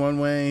scene one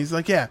way. He's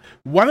like, yeah,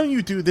 why don't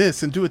you do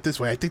this and do it this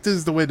way? I think this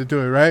is the way to do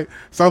it, right?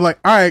 So I'm like,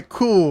 all right,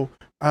 cool.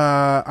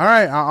 All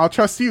right, I'll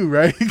trust you,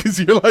 right? Because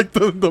you're like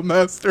the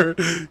master.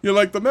 You're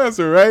like the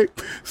master, right?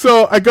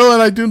 So I go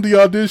and I do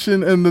the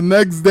audition, and the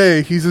next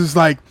day he's just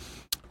like,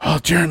 oh,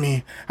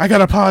 Jeremy, I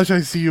gotta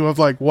apologize to you. I was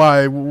like,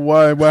 why,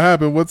 what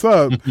happened? What's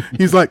up?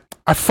 He's like,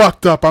 I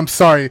fucked up. I'm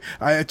sorry.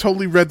 I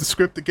totally read the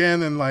script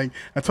again, and like,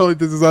 I totally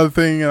did this other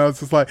thing, and I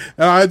was just like,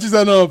 and I just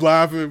ended up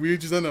laughing. We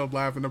just ended up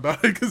laughing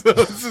about it because but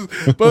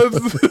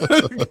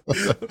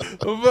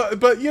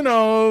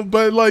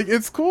like,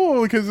 it's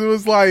cool because it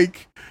was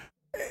like,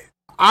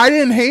 I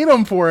didn't hate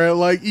him for it.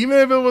 Like, even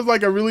if it was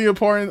like a really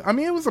important, I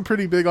mean, it was a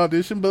pretty big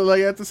audition, but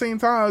like at the same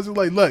time, I was just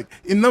like, look,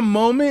 in the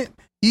moment,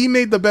 he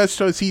made the best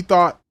choice he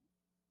thought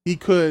he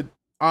could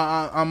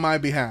on my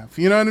behalf.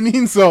 You know what I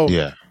mean? So,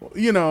 yeah,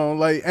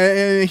 like,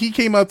 and he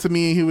came up to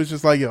me. He was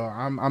just like, yo,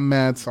 I'm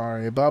mad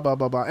sorry, blah, blah,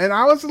 blah, blah. And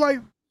I was like,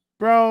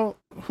 bro,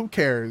 who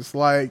cares?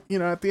 Like,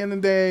 at the end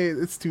of the day,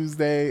 it's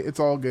Tuesday. It's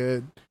all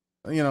good.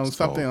 It's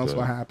something else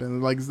will happen.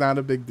 Like, it's not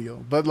a big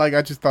deal. But like,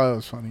 I just thought it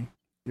was funny.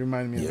 You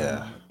reminded me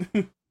of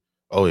that.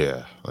 Oh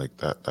yeah, like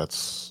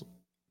that's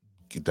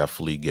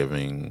definitely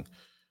giving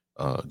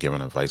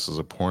advice is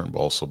important, but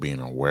also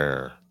being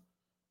aware.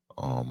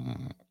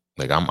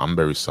 Like I'm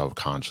very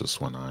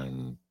self-conscious when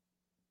I'm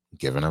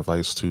giving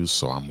advice too,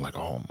 so I'm like,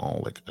 oh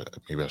no, like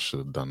maybe I should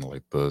have done it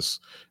like this,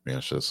 maybe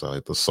I should have said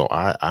like this. So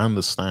I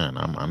understand.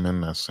 I'm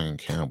in that same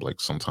camp. Like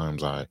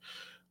sometimes I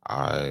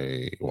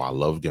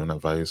love giving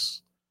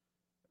advice,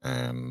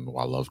 and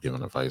while I love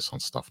giving advice on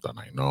stuff that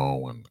I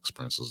know and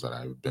experiences that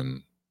I've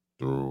been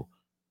through,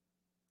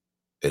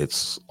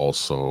 it's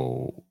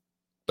also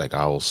like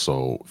I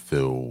also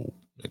feel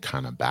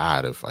kind of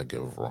bad if I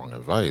give wrong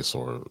advice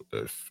or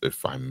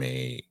if I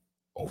may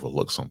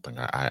overlook something.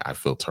 I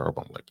feel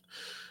terrible. I'm like,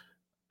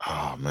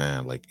 oh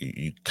man, like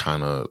you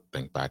kind of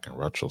think back in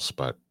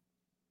retrospect,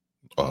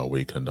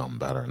 we could have done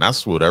better. And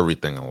that's with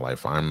everything in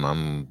life.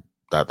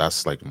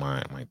 That's like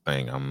my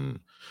thing.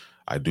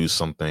 I do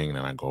something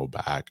and I go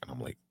back and I'm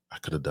like, I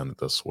could have done it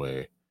this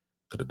way,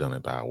 could have done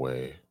it that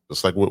way.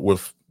 It's like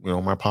with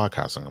my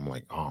podcasting. I'm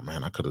like, oh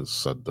man, I could have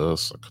said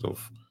this. I could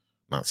have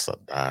not said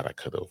that. I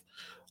could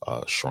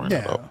have shrunk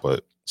it up.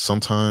 But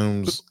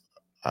sometimes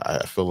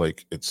I feel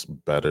like it's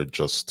better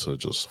just to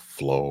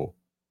flow,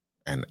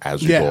 and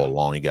as you go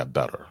along, you get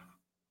better.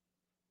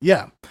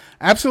 Yeah,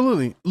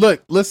 absolutely.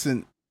 Look,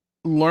 listen,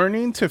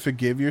 learning to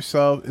forgive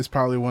yourself is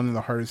probably one of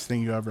the hardest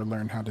things you ever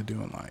learn how to do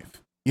in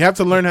life. You have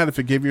to learn how to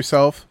forgive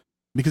yourself,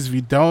 because if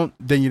you don't,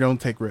 then you don't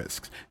take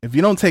risks. If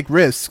you don't take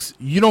risks,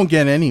 you don't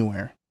get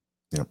anywhere.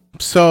 Yep.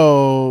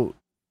 So,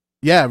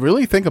 yeah,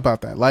 really think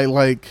about that.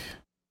 Like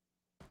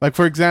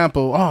for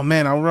example, oh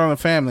man, I run a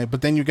family,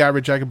 but then you got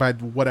rejected by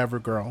whatever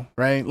girl,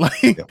 right?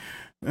 Like, and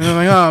I'm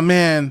like, oh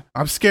man,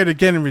 I'm scared of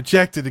getting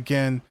rejected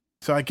again.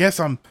 So I guess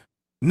I'm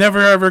never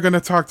ever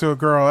gonna talk to a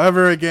girl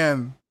ever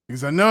again,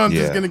 because I know I'm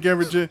just gonna get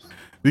rejected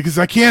because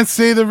I can't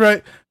say the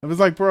right. I was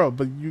like, bro,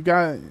 but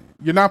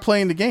you're not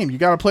playing the game. You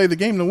got to play the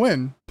game to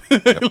win.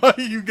 Like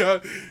you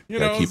got, so you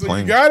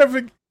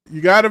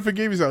gotta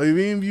forgive yourself.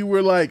 Even if you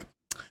were like,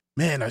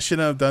 man, I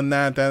shouldn't have done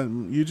that. That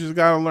you just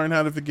gotta learn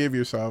how to forgive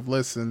yourself.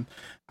 Listen,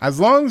 as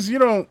long as you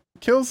don't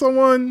kill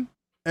someone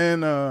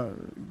and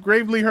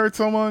gravely hurt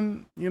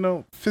someone,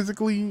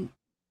 physically,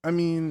 I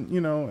mean,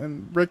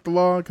 and break the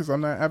law, because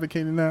I'm not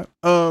advocating that.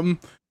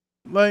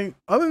 Like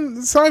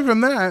aside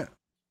from that,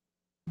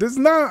 there's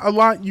not a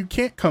lot you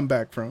can't come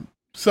back from.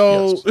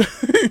 So,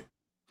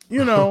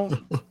 don't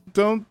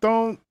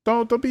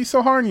be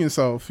so hard on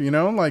yourself.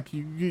 Like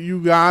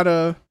you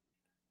gotta,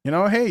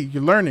 hey,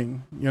 you're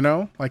learning.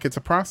 Like it's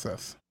a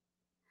process.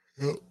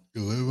 Yep.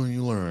 You live and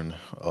you learn.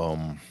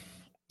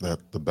 That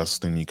the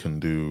best thing you can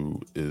do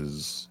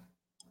is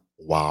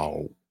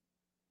while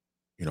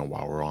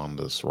we're on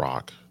this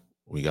rock,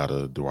 we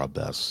gotta do our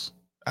best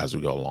as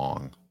we go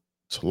along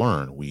to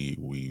learn.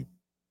 We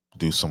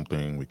do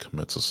something, we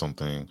commit to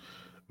something,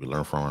 we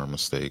learn from our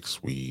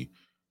mistakes, we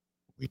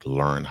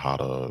learn how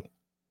to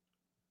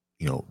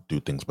do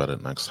things better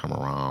next time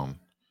around.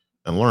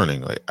 And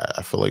learning, like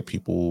I feel like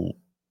people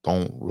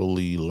don't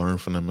really learn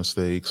from their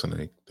mistakes,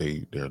 and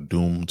they're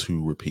doomed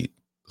to repeat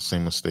the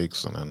same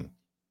mistakes, and then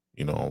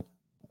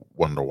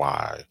wonder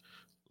why a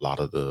lot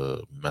of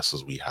the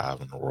messes we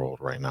have in the world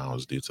right now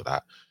is due to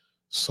that.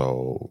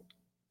 So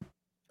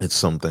it's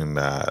something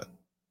that,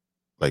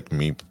 like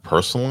me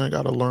personally, I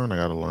gotta learn,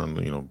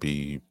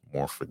 be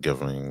more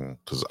forgiving,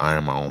 because I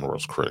am my own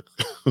worst critic.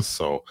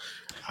 So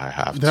I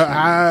have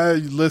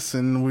to.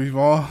 Listen, we've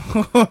all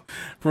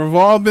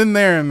been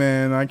there,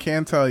 man. I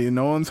can't tell you,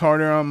 no one's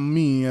harder on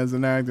me as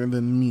an actor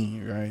than me,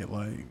 right?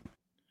 Like,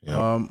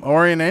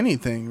 or in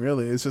anything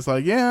really. It's just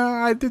like, yeah,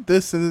 I did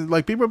this, and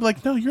like people are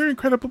like, no, you're an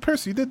incredible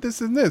person, you did this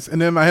and this,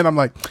 and in my head I'm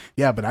like,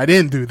 yeah, but I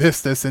didn't do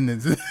this and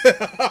this.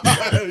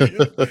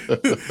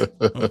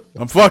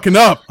 I'm fucking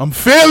up, I'm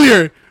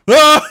failure.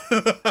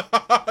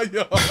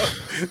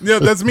 Yo,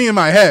 that's me in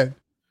my head.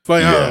 It's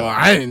like, oh,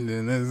 I didn't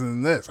do this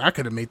and this. I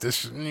could have made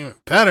this even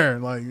better.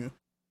 Like,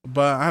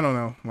 but I don't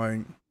know.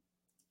 Like,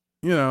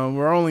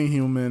 we're only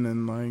human,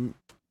 and like,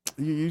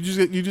 you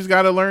just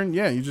gotta learn.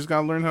 Yeah, you just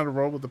gotta learn how to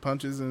roll with the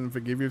punches and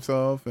forgive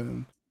yourself,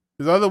 and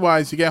because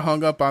otherwise you get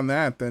hung up on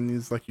that, then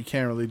it's like you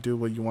can't really do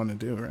what you want to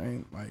do,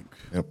 right? Like,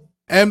 yep.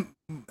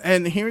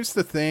 And here's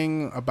the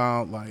thing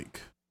about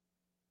like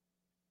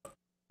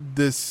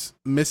this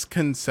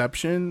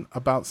misconception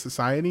about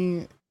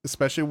society,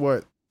 especially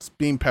what's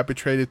being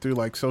perpetrated through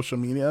like social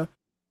media.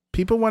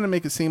 People want to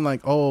make it seem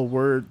like, oh,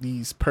 we're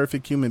these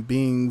perfect human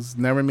beings,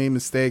 never made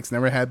mistakes,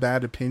 never had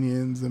bad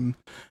opinions, and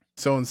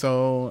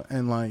so,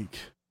 and like,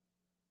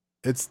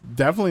 it's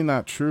definitely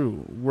not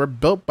true. We're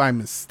built by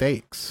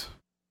mistakes.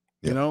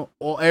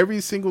 Every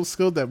single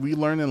skill that we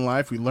learn in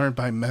life, we learn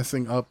by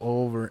messing up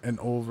over and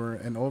over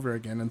and over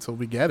again until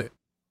we get it.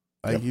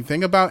 Like, you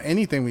think about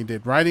anything we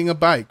did, riding a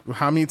bike.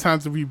 How many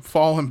times did we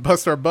fall and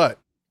bust our butt?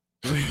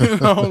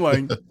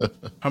 Like,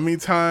 how many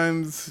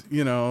times,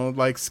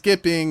 like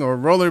skipping or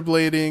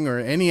rollerblading or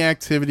any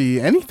activity,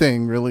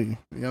 anything really,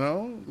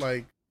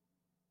 like,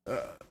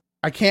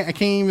 I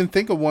can't even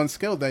think of one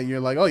skill that you're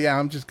like, oh yeah,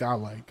 I'm just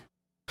godlike.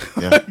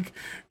 Yeah. Like,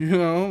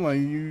 like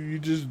you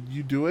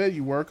do it,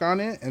 you work on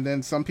it, and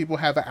then some people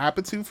have an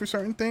aptitude for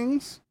certain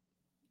things,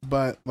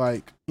 but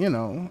like,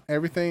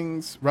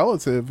 everything's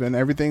relative and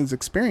everything's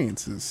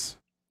experiences.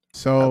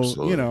 So,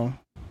 Absolutely.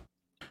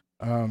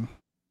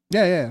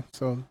 yeah.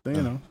 So,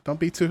 don't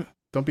be too,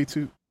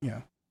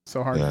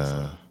 so hard.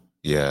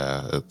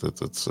 Yeah.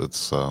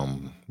 It's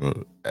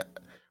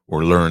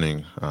we're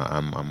learning.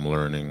 I'm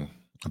learning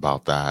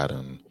about that,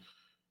 and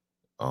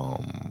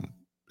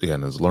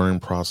again, it's a learning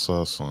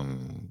process.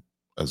 And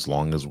as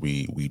long as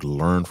we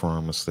learn from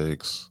our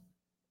mistakes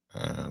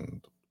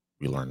and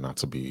we learn not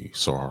to be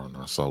so hard on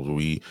ourselves,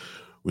 we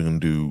can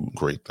do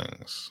great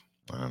things.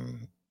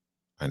 And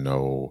I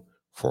know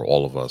for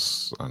all of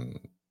us and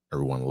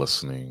everyone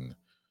listening,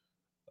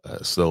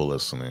 still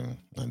listening,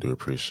 I do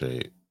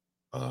appreciate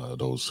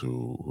those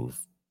who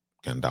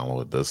can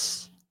download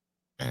this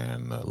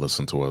and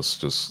listen to us.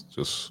 Just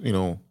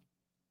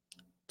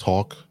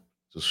talk,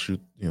 just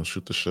shoot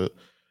the shit.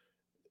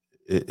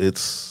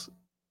 It's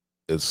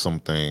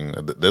something.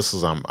 This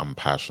is I'm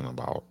passionate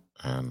about,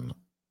 and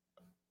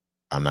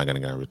I'm not gonna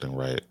get everything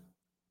right.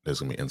 There's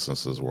gonna be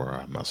instances where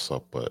I mess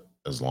up, but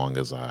as long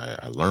as I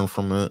learn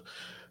from it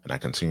and I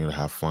continue to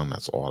have fun,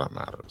 that's all that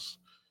matters.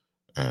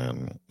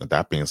 And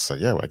that being said,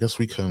 yeah, I guess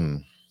we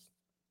can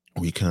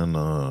bring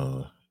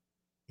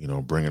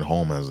it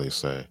home, as they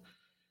say.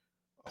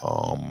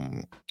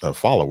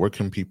 Follow, where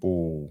can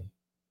people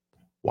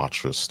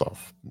watch your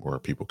stuff, where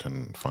people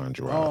can find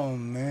you at? Oh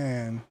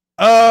man,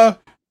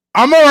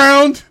 I'm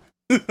around.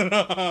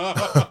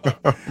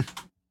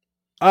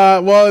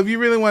 Well, if you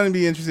really want to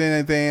be interested in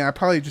anything, I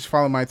probably just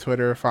follow my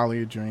Twitter, Follow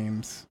Your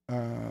Dreams.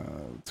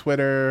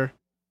 Twitter.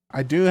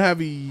 I do have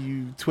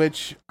a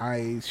Twitch.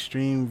 I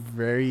stream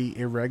very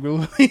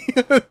irregularly.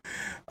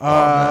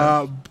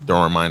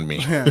 Don't remind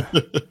me.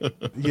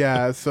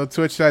 Yeah. So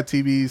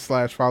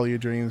twitch.tv/Follow Your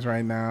Dreams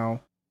right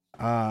now.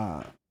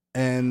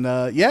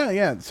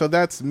 Yeah. So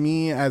that's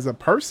me as a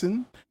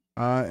person.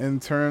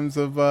 In terms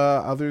of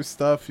other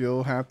stuff,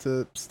 you'll have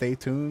to stay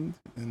tuned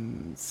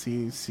and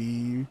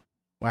see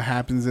what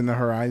happens in the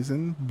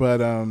horizon.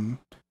 But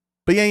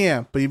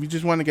yeah. But if you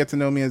just want to get to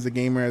know me as a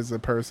gamer, as a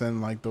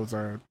person, like those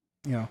are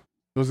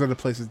the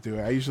places to do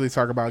it. I usually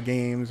talk about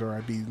games, or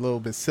I'd be a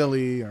little bit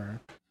silly, or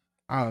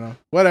I don't know,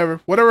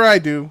 whatever I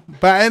do.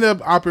 But I end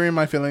up operating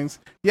my feelings.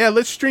 Yeah,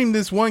 let's stream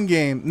this one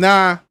game.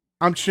 Nah,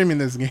 I'm streaming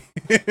this game.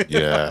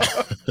 Yeah.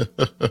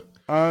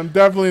 I'm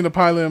definitely the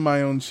pilot of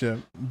my own ship.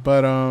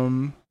 But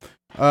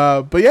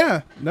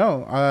yeah,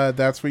 no,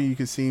 that's where you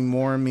can see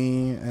more of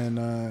me.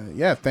 And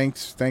yeah,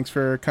 thanks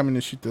for coming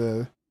to shoot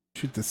the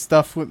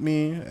stuff with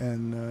me.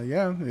 And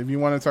yeah, if you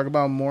want to talk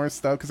about more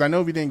stuff, because I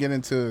know we didn't get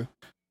into,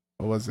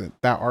 what was it,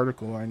 that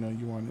article I know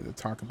you wanted to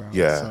talk about.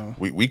 Yeah, so.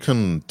 we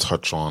can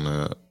touch on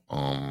it.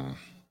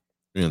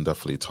 We can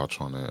definitely touch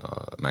on it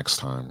next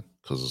time,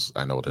 because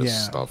I know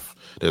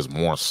there's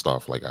more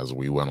stuff, like as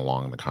we went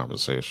along in the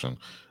conversation,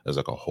 there's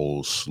like a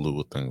whole slew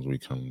of things we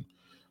can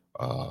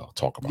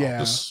talk about. Yeah.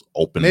 Just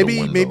open the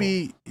window.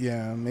 Maybe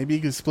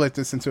you can split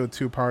this into a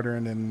 2-parter,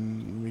 and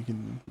then we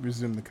can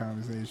resume the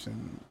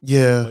conversation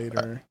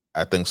later.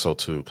 I think so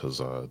too,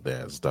 because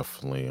there's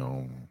definitely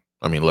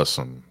I mean,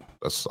 listen,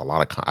 that's a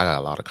lot of I got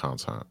a lot of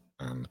content,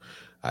 and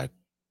I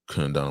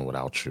couldn't have done it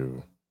without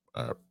you.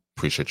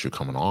 Appreciate you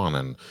coming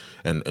on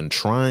and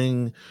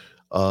trying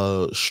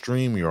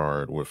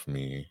StreamYard with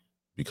me,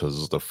 because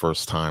it's the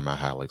first time I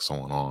had like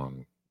someone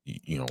on.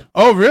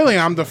 Oh really?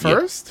 I'm the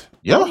first?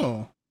 Yeah.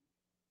 Oh.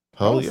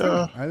 Hell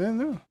yeah! I didn't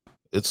know.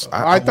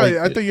 I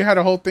thought you had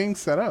a whole thing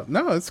set up.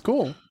 No, it's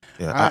cool.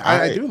 Yeah,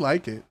 I do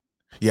like it.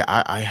 Yeah,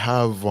 I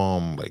have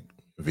like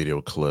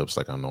video clips.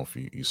 Like, I don't know if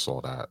you saw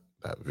that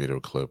video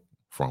clip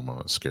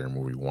from Scary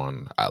Movie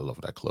 1. I love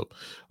that clip.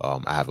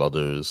 I have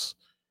others,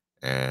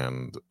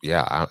 And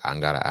yeah, I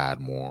gotta add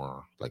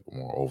more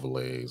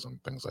overlays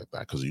and things like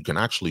that, because you can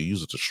actually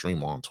use it to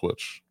stream on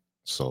Twitch.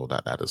 So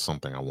that is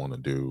something I want to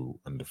do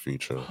in the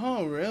future.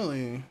 Oh,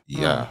 really?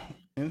 Yeah.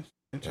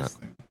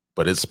 Interesting. Yeah.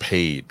 But it's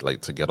paid,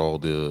 like, to get all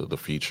the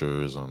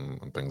features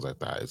and things like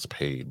that. It's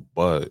paid,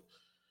 but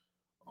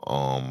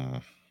I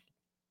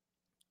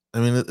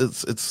mean,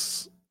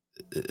 it's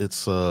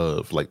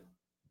like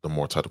the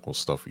more technical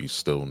stuff, you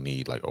still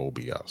need like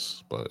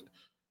OBS, but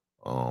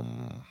I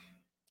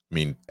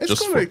mean, It's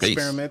just cool for to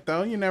experiment,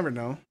 though. You never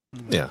know.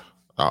 Yeah,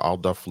 I'll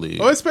definitely.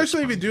 Oh,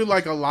 especially if you do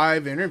like a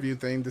live interview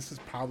thing, this is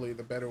probably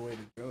the better way to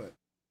do it.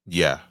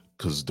 Yeah,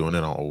 because doing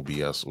it on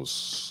OBS was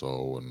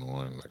so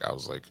annoying. Like, I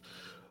was like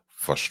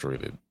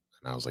frustrated,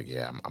 and I was like,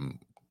 yeah, I'm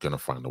gonna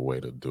find a way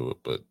to do it,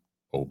 but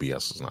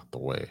OBS is not the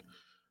way.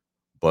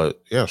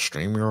 But yeah,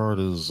 StreamYard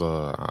is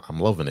I'm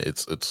loving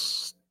it.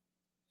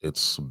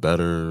 It's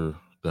better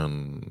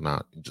than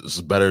not. It's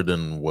better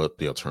than what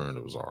the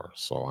alternatives are.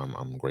 So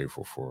I'm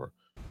grateful for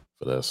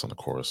this, and of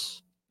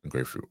course, I'm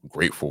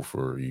grateful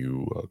for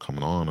you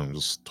coming on and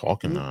just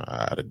talking.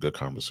 I had a good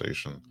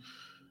conversation.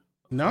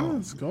 No,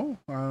 it's cool.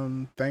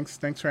 Thanks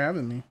for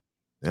having me.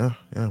 Yeah.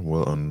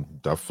 Well,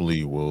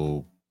 definitely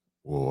we'll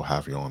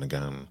have you on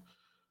again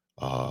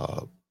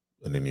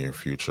in the near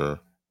future,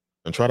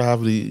 and try to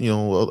have the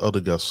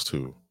other guests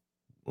too.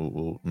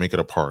 We'll make it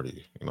a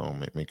party.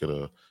 Make it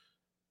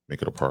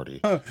a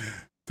party.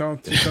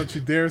 Don't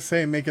you dare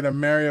say make it a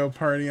Mario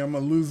party. I'm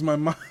gonna lose my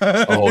mind.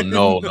 Oh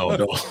no.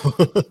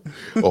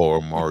 Or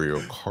a Mario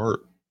Kart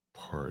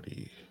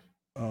party.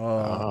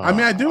 I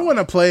mean, I do want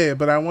to play it,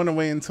 but I want to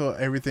wait until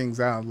everything's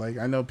out. Like,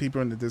 I know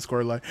people in the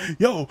Discord like,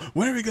 yo,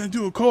 when are we gonna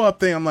do a co-op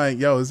thing? I'm like,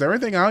 yo, is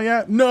everything out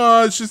yet?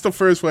 No, it's just the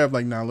first wave.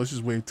 Like, nah, let's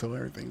just wait till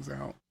everything's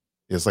out.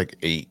 It's like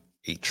eight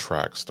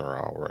tracks that are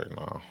out right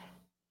now.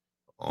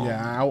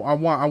 Yeah, I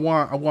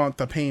want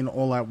the pain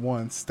all at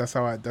once. That's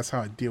how I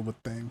deal with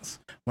things.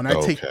 When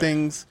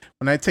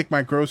I take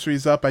my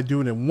groceries up, I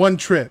do it in one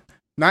trip,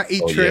 not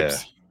 8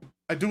 trips. Yeah.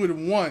 I do it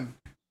in one.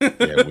 Yeah,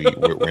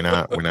 we're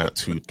not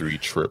 2-3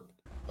 trip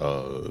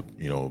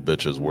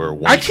bitches. We're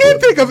one. I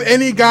can't think of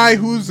any guy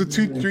who's a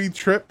 2-3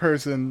 trip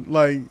person.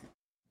 Like,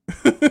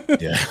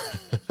 yeah,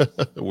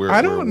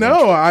 I don't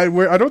know.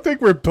 I don't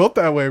think we're built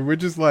that way. We're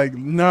just like,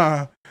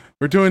 nah.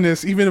 We're doing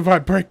this even if I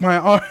break my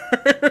arm.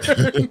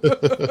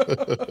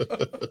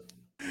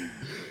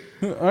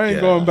 I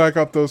ain't going back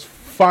up those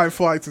 5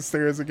 flights of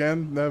stairs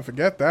again. Never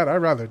forget that. I'd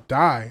rather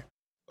die.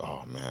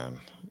 Oh, man.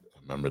 I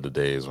remember the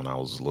days when I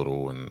was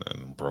little in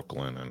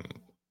Brooklyn, and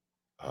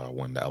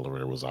when the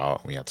elevator was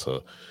out, we had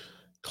to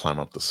climb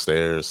up the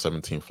stairs,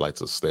 17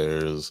 flights of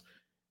stairs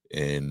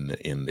in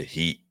the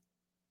heat,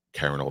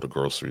 carrying all the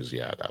groceries.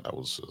 Yeah, that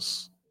was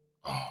just,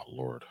 oh,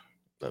 Lord.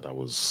 That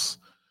was...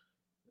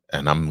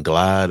 And I'm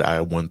glad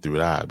I went through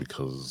that,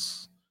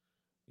 because,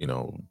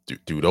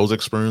 through those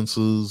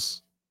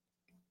experiences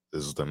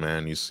is the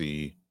man you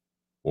see,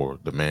 or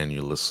the man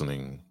you're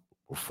listening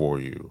before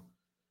you,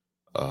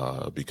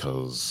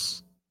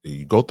 because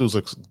you go through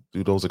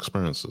those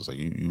experiences. Like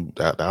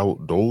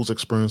those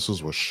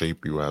experiences will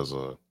shape you as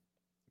a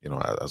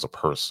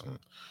person.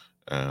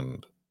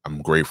 And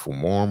I'm grateful.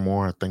 More and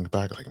more I think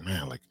back, like,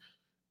 man, like,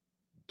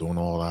 doing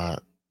all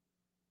that,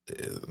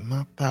 it's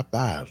not that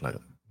bad. Like,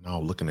 now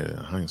looking at it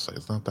in hindsight,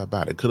 it's not that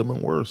bad. It could have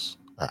been worse.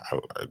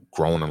 I've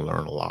grown and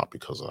learned a lot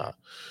because of that.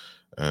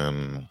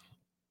 And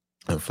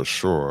for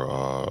sure,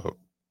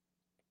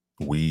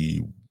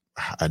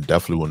 I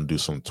definitely want to do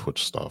some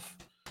Twitch stuff.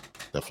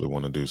 Definitely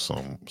want to do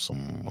some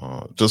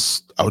I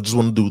just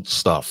want to do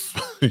stuff,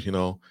 I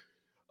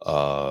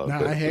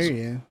hear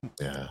you.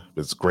 Yeah,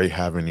 it's great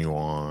having you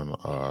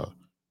on.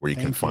 Where you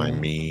can find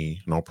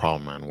me, no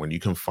problem, man. When you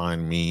can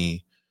find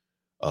me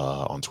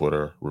on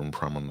Twitter,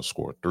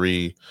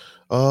 RubenPrime_3.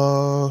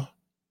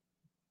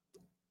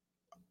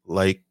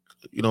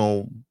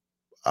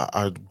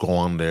 I go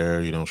on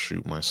there,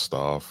 shoot my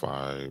stuff.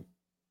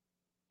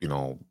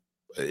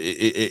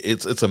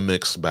 It's a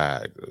mixed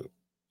bag. It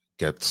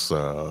gets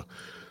a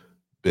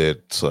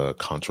bit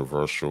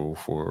controversial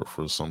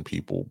for some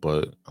people,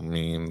 but I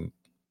mean,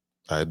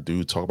 I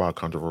do talk about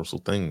controversial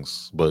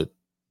things, but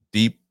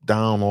deep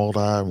down, all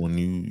that, when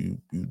you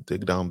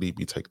dig down deep,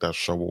 you take that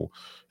shovel.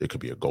 It could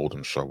be a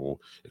golden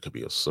shovel, it could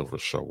be a silver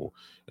shovel,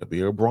 it could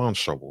be a bronze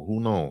shovel, who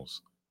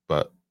knows?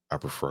 But I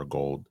prefer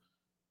gold.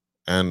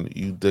 And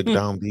you dig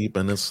down deep,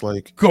 and it's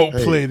like gold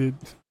plated.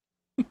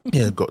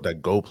 Yeah,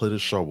 that gold plated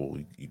shovel.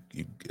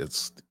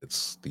 It's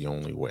the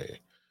only way.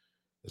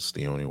 It's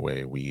the only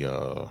way.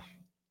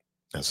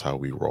 That's how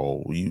we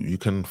roll. You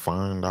can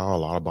find out a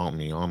lot about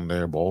me on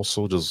there, but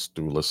also just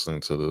through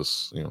listening to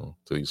this, to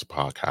these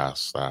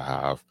podcasts that I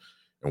have.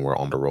 And we're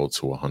on the road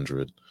to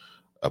 100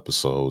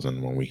 episodes.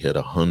 And when we hit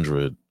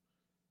 100,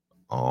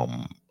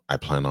 I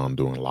plan on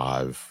doing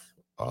live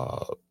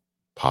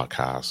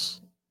podcasts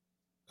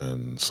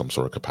in some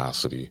sort of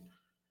capacity.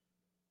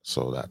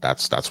 So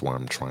that's where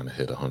I'm trying to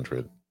hit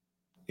 100,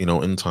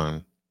 in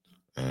time.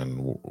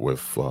 And with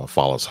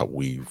follows, how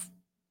we've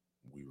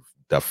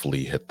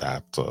definitely hit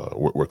that.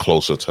 We're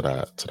closer to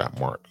that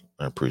mark,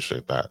 I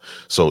appreciate that.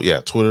 So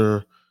yeah,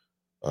 Twitter,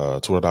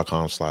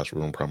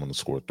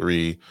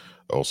 twitter.com/RubenPrime_3.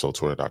 Also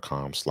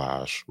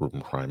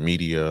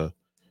twitter.com/RubenPrimeMedia,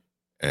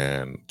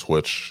 and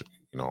Twitch.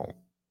 You know,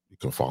 you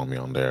can follow me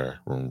on there,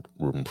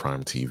 Ruben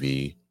Prime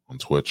TV on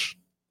Twitch.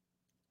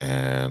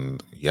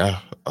 And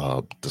yeah,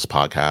 this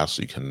podcast,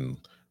 you can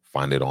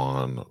find it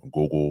on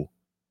Google,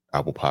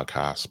 Apple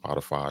Podcasts,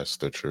 Spotify,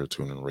 Stitcher,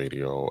 TuneIn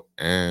Radio,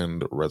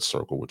 and Red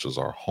Circle, which is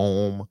our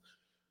home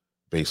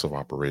base of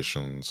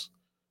operations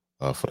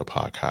for the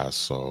podcast.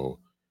 So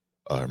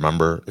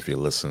remember, if you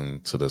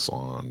listen to this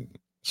on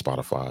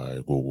Spotify,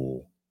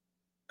 Google,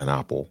 and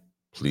Apple,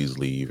 please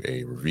leave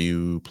a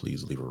review,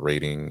 please leave a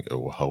rating. It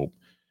will help.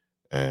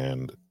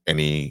 And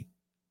any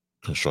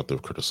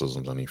constructive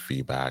criticisms, any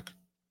feedback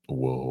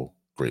will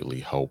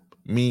greatly help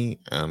me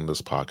and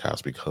this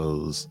podcast,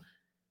 because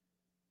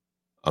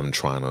I'm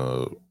trying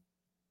to,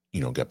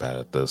 get better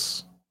at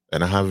this,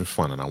 and I'm having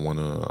fun, and I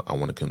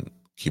want to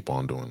keep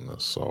on doing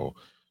this. So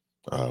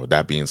with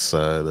that being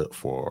said,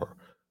 for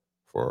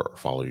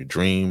Follow Your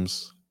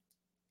Dreams,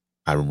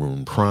 I'm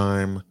Ruben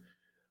Prime.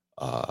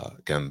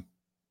 Again,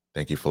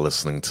 thank you for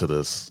listening to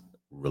this.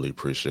 Really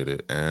appreciate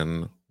it.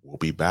 And we'll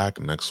be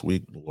back next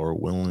week, Lord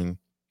willing,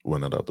 with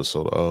another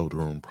episode of the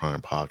Ruben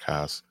Prime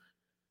Podcast.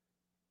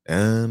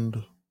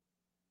 And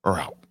we're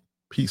out.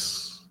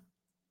 Peace.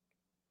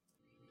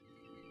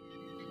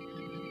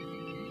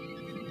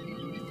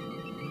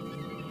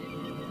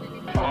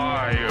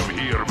 I am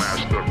here,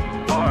 Master.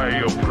 I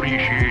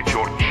appreciate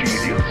your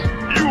genius.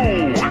 You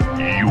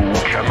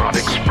cannot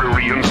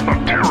experience the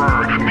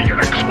terror, the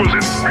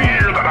exquisite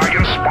fear that I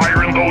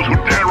inspire in those who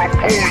dare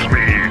oppose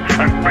me.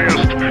 At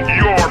best,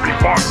 your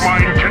befogged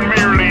mind can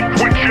merely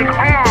twitch in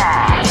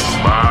awe.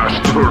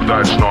 Master,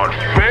 that's not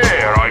fair.